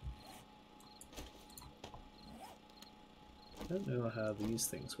 I don't know how these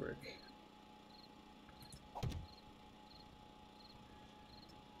things work.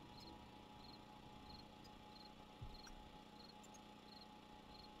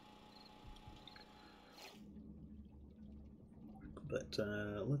 But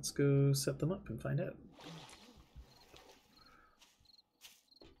let's go set them up and find out.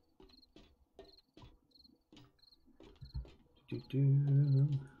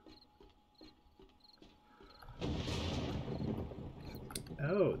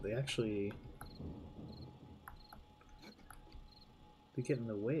 Oh, they get in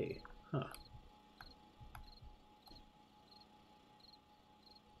the way, huh?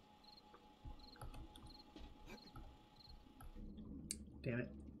 Damn it.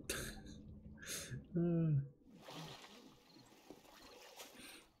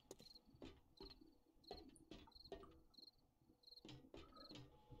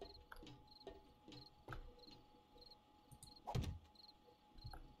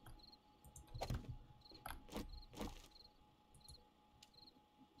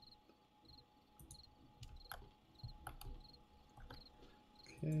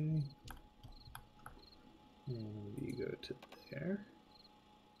 Okay. And you go to there.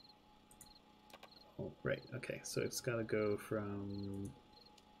 Oh, right. Okay, so it's got to go from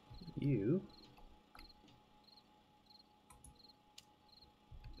you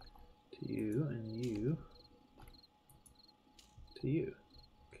to you and you to you.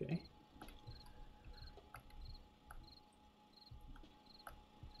 Okay.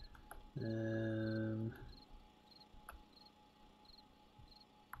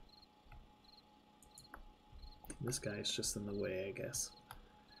 This guy's just in the way, I guess.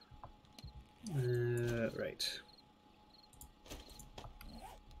 Right.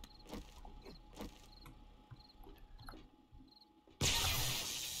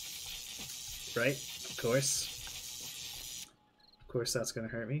 Right, of course. Of course that's gonna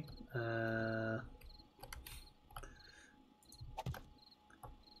hurt me.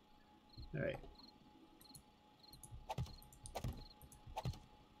 Alright.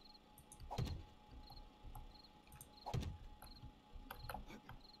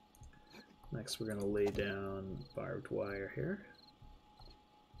 Next we're gonna lay down barbed wire here.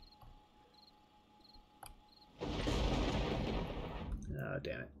 Oh,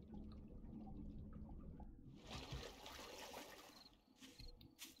 damn it.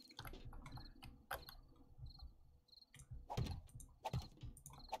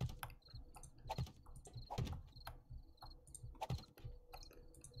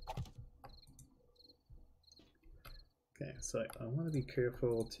 Okay, so I want to be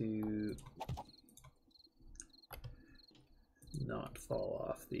careful to not fall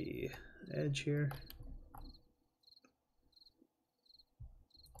off the edge here.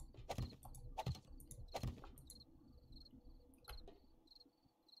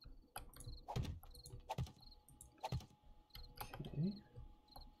 Okay.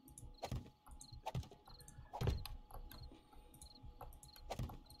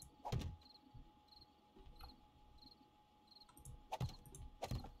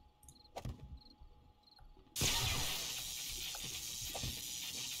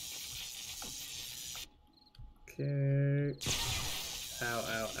 Okay. Ow,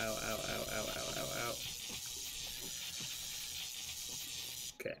 ow, ow, ow, ow, ow, ow, ow, ow.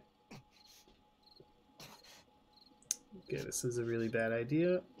 Okay. Okay, this is a really bad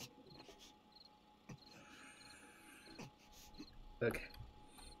idea. Okay.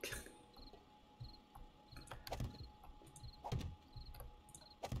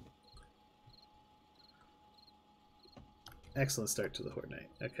 Excellent start to the Horde Night.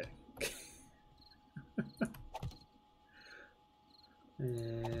 Okay.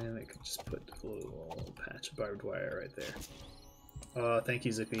 And I could just put a little patch of barbed wire right there. Oh, thank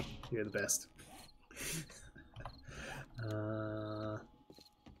you, Zippy. You're the best.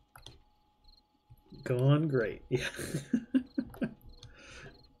 Going great. Yeah.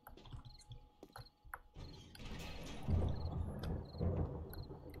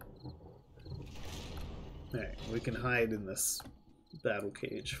 Alright, we can hide in this battle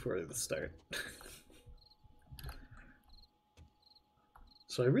cage for the start.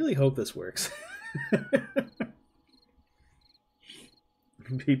 So I really hope this works.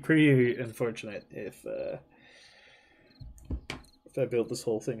 It'd be pretty unfortunate if I build this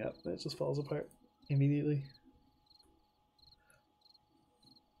whole thing up and it just falls apart immediately.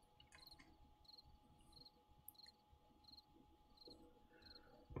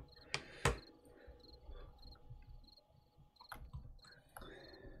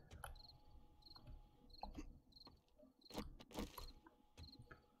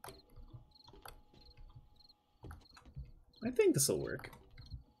 I think this will work.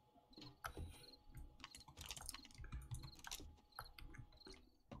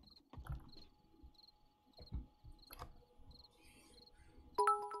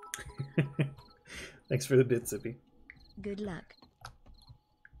 Thanks for the bit, Zippy. Good luck.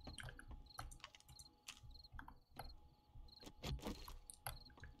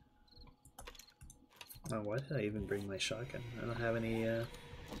 Oh, why did I even bring my shotgun? I don't have any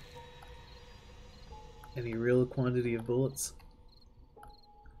real quantity of bullets.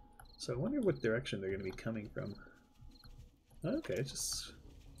 So I wonder what direction they're going to be coming from. Okay, just...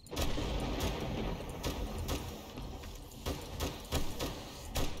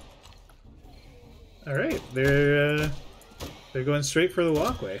 Alright, they're going straight for the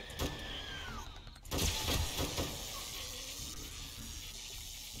walkway.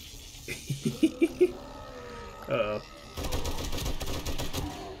 Uh-oh.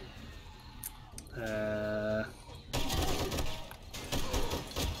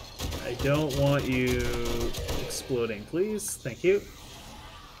 I don't want you exploding, please. Thank you.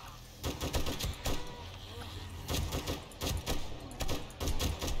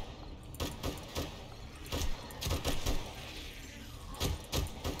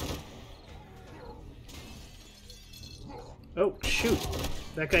 Oh, shoot.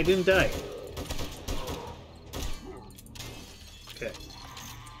 That guy didn't die. Okay.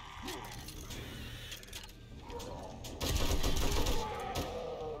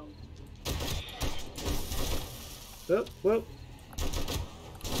 Oh, whoa.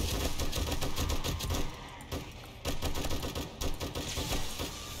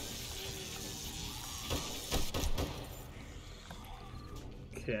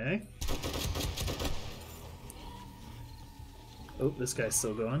 Okay. Oh, this guy's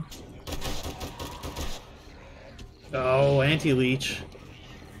still going. Oh, anti-leech.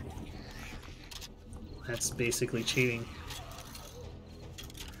 That's basically cheating.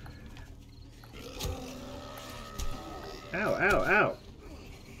 Ow, ow, ow!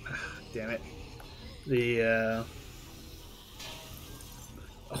 Damn it. The,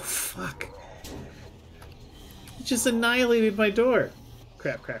 Oh, fuck! It just annihilated my door!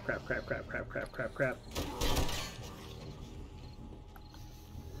 Crap, crap, crap, crap, crap, crap, crap, crap, crap.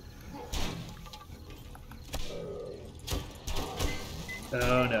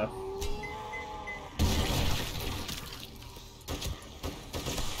 Oh, no.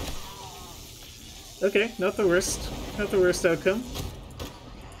 Okay, not the worst. Not the worst outcome.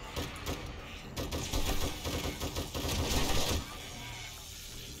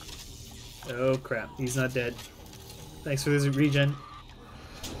 Oh crap, he's not dead. Thanks for this regen.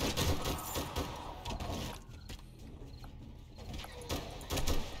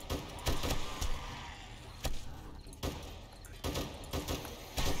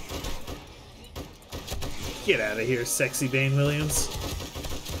 Get out of here, sexy Bane Williams.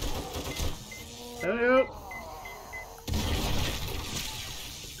 Oh no!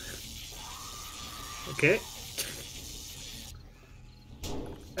 Okay.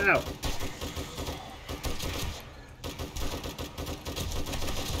 Ow.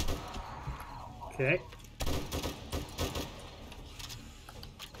 Okay.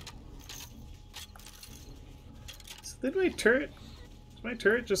 So then my turret... Is my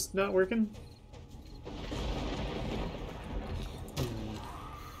turret just not working?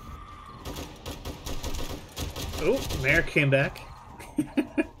 Oh, Merrick came back.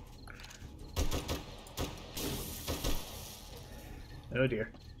 Oh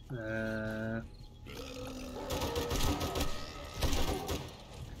dear.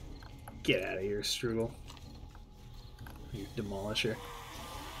 Get out of here, Struggle. you demolisher.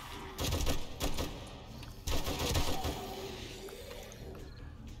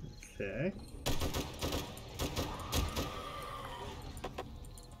 Okay.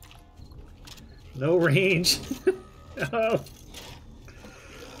 No range. Oh.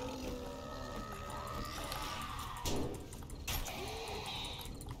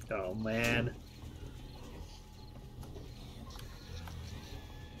 Oh man.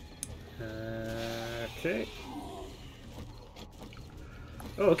 Okay.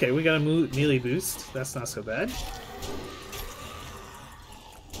 Oh, okay, we got a melee boost. That's not so bad.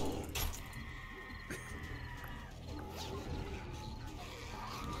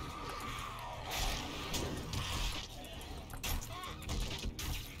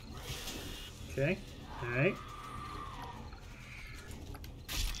 Okay, alright.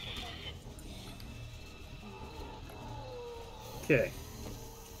 Okay.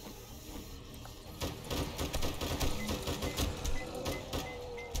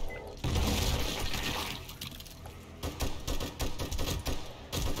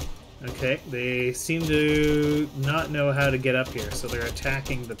 Okay, they seem to not know how to get up here, so they're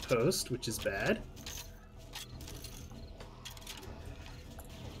attacking the post, which is bad.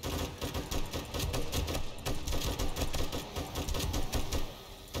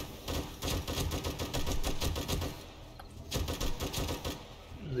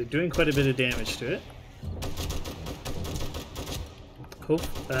 They're doing quite a bit of damage to it.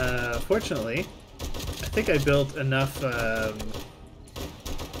 Fortunately, I think I built enough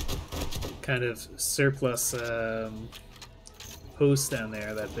kind of surplus posts down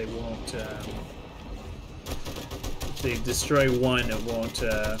there that they won't. If they destroy one, it won't.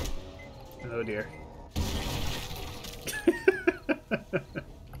 Oh dear.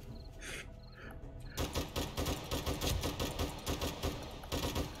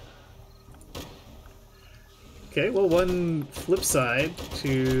 Okay, well, one flip side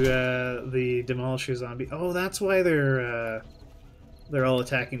to the Demolisher zombie. Oh, that's why they're all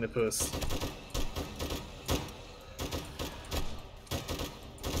attacking the posts.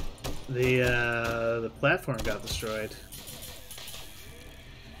 The platform got destroyed.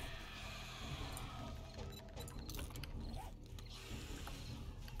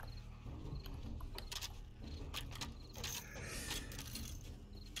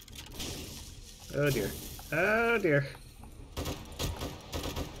 Oh dear. Oh dear.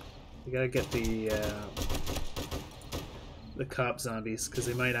 We gotta get the cop zombies, because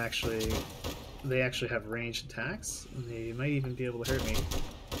they might actually have ranged attacks, and they might even be able to hurt me.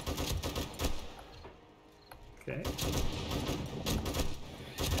 Okay.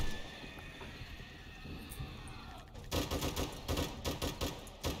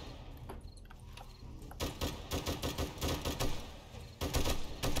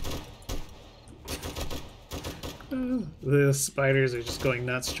 The spiders are just going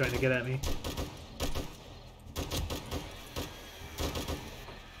nuts trying to get at me.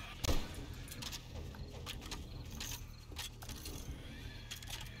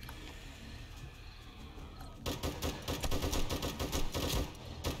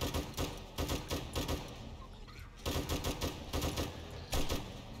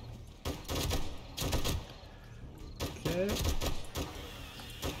 Okay.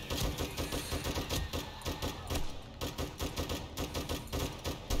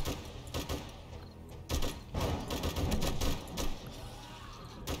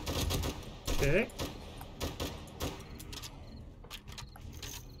 Okay.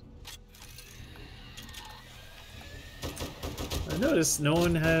 I noticed no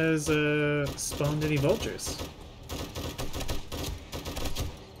one has spawned any vultures.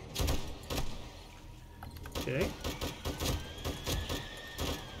 Okay.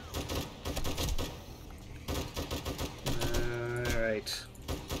 Alright.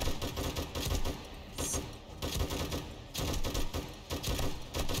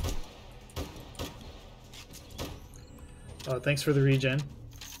 Oh, thanks for the regen.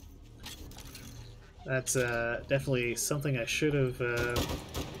 That's definitely something I should have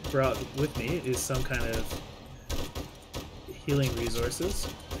brought with me, is some kind of healing resources.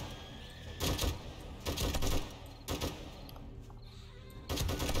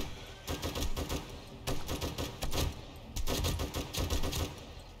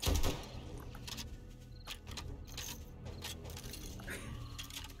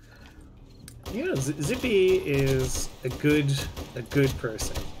 You know, Zippy is a good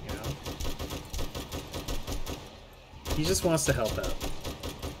person, you know? He just wants to help out.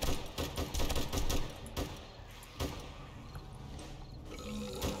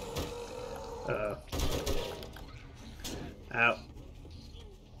 Uh-oh. Ow.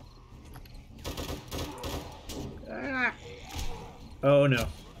 Ah. Oh no.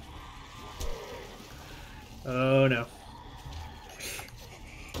 Oh no.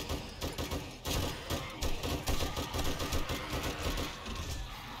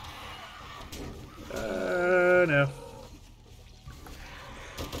 Oh no.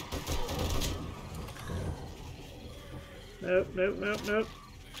 Nope, nope, nope, nope.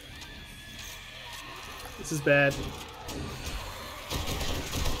 This is bad.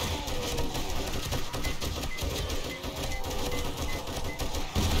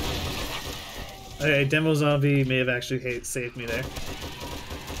 Okay, Demo Zombie may have actually saved me there.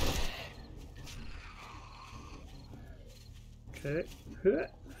 Okay.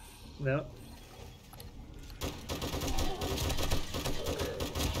 No.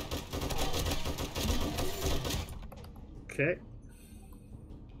 Okay.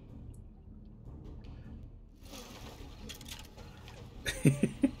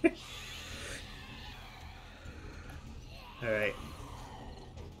 Alright.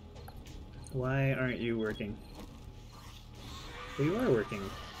 Why aren't you working? Well, you are working.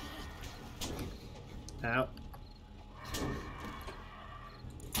 Ow.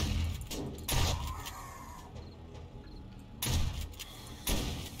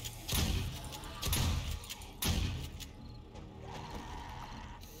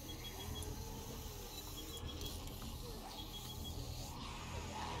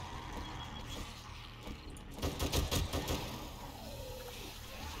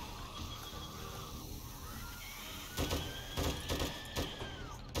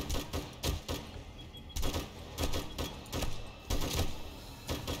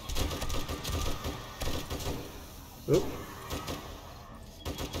 Oop.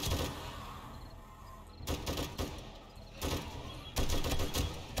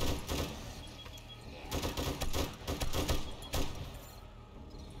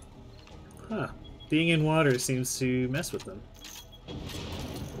 Huh. Being in water seems to mess with them.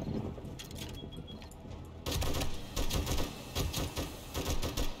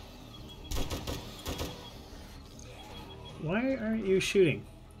 Why aren't you shooting?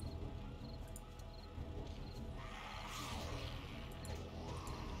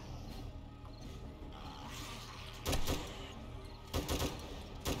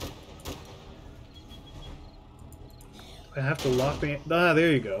 I have to lock me. Ah,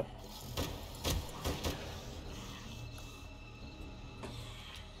 there you go.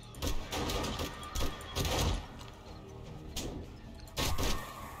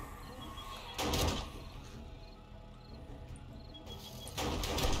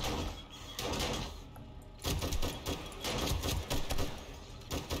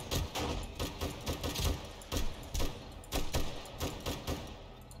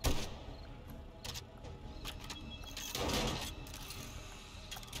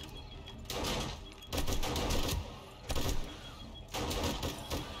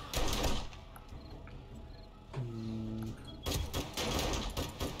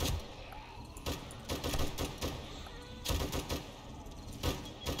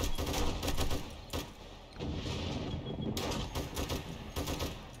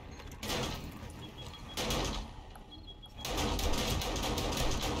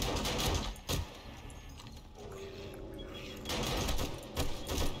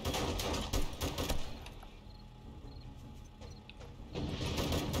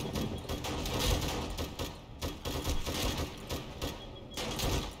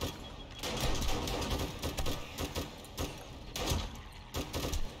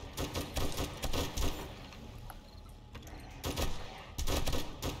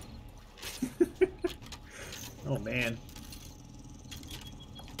 Oh man.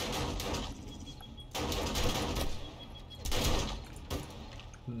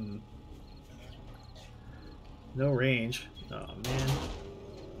 No range. Oh man.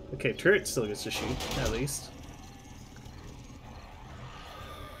 Okay, turret still gets to shoot, at least.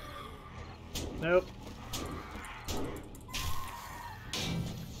 Nope.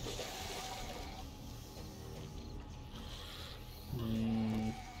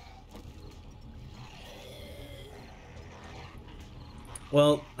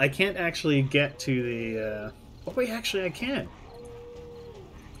 Well, I can't actually get to the, Oh wait, actually I can.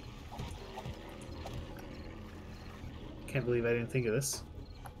 Can't believe I didn't think of this.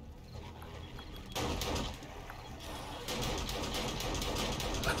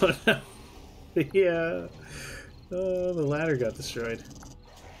 Oh no. Yeah. Oh, the ladder got destroyed.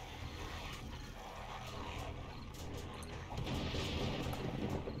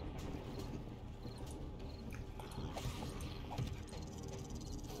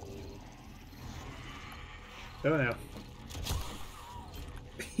 Oh no.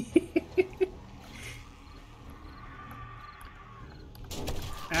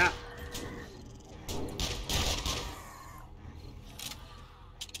 Ah!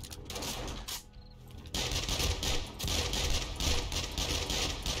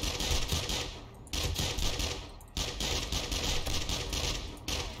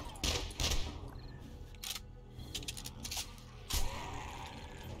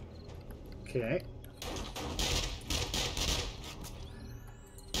 Okay.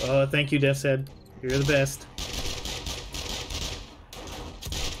 Oh, thank you, Death's Head. You're the best.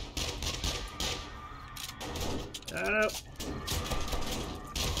 Oh.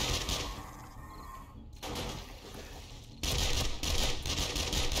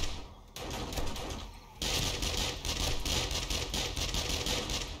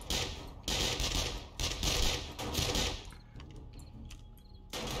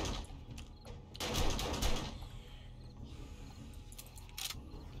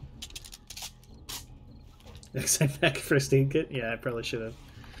 Next time back, first aid kit? Yeah, I probably should have.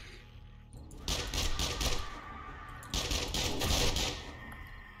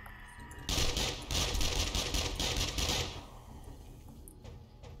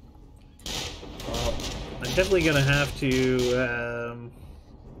 Well, I'm definitely gonna have to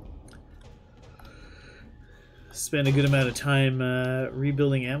spend a good amount of time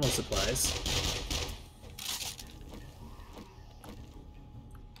rebuilding ammo supplies.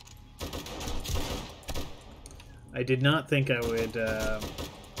 I did not think I would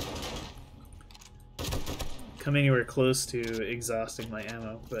come anywhere close to exhausting my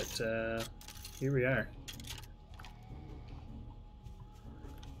ammo, but here we are.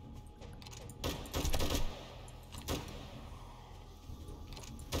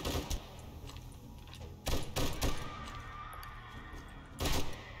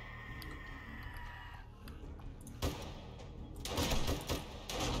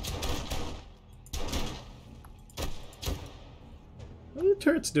 Well, the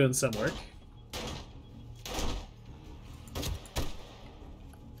turret's doing some work.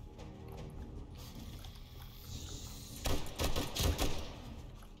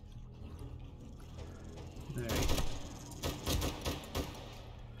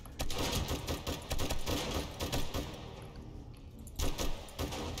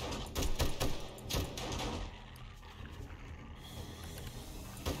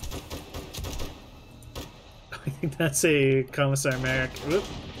 I think that's a Commissar Merrick. Whoop.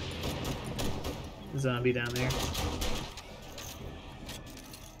 Zombie down there.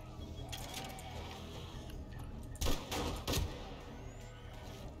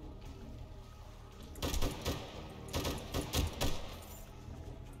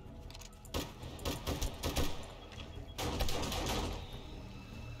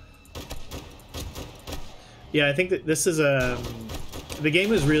 Yeah, I think that this is the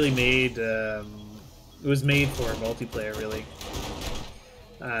game was really made. It was made for multiplayer, really.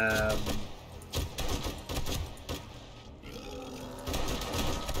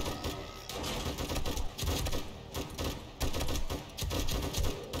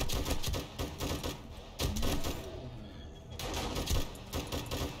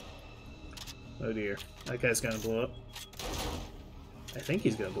 Oh dear, that guy's gonna blow up. I think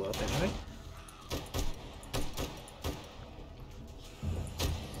he's gonna blow up anyway.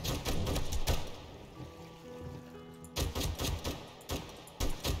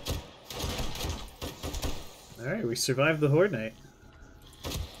 Alright, we survived the Horde Night.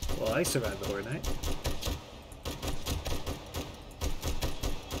 Well, I survived the Horde Night.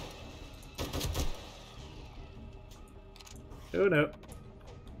 Oh no.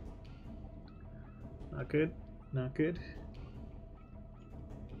 Not good. Not good.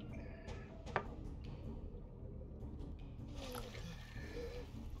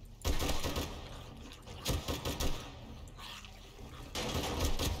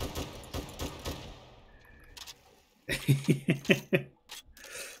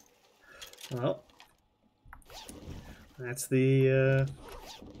 Well, that's the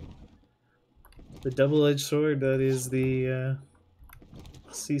double-edged sword that is the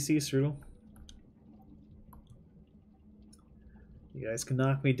CC strudel. You guys can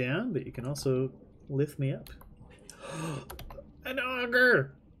knock me down, but you can also lift me up. An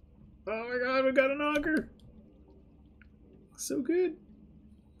auger! Oh my god, we got an auger! So good.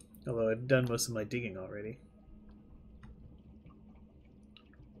 Although I've done most of my digging already.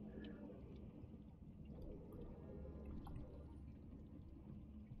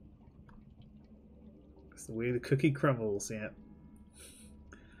 It's the way the cookie crumbles, yeah.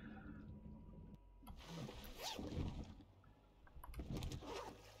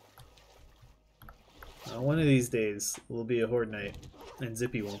 One of these days, will be a Horde Night, and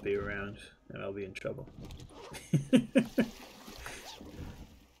Zippy won't be around, and I'll be in trouble.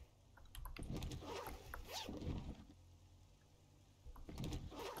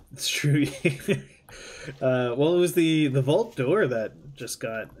 It's true. Well, it was the vault door that just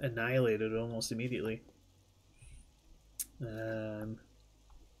got annihilated almost immediately.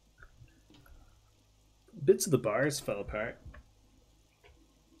 Bits of the bars fell apart.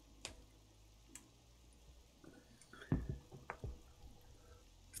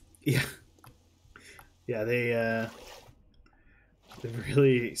 Yeah, yeah, they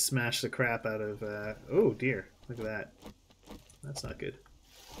really smashed the crap out of. Oh dear, look at that. That's not good.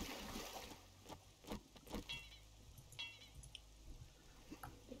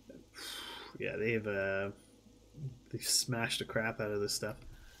 Yeah, they've smashed the crap out of this stuff.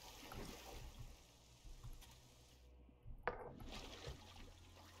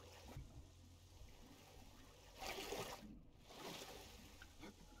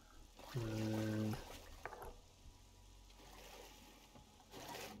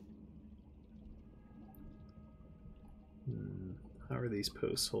 How are these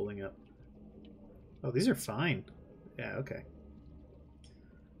posts holding up? Oh, these are fine. Yeah, okay.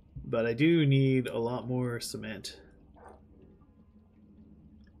 But I do need a lot more cement.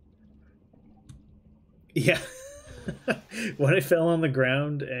 Yeah. When I fell on the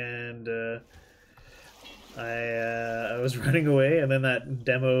ground and I was running away, and then that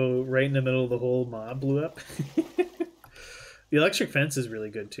demo right in the middle of the whole mob blew up. The electric fence is really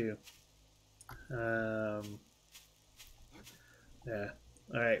good too. Yeah.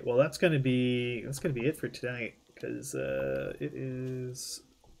 All right. Well, that's gonna be it for tonight because it is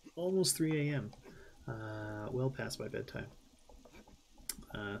almost 3 a.m. Well past my bedtime.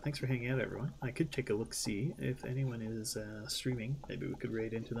 Thanks for hanging out, everyone. I could take a look, see if anyone is streaming. Maybe we could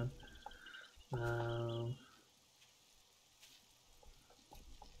raid into them.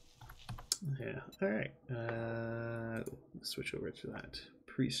 Yeah. All right. Switch over to that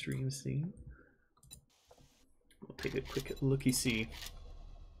pre-stream scene. We'll take a quick looky see.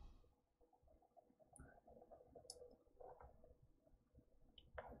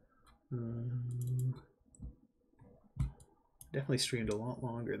 Definitely streamed a lot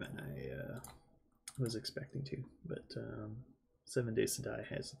longer than I was expecting to, but 7 Days to Die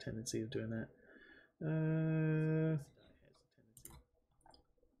has a tendency of doing that.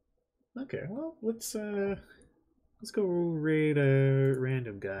 Okay, well let's go raid a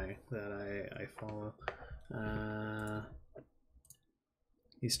random guy that I follow.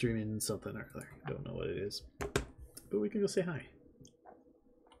 He's streaming something or other. I don't know what it is, but we can go say hi.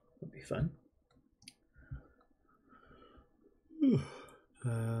 That'd be fun.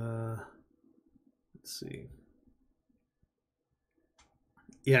 Let's see.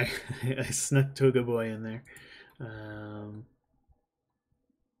 Yeah, I snuck Toga Boy in there.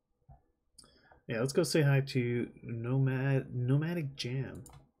 Yeah, let's go say hi to Nomadic Jam.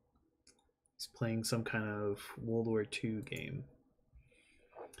 He's playing some kind of World War II game.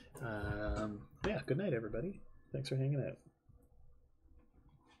 Yeah, good night, everybody. Thanks for hanging out.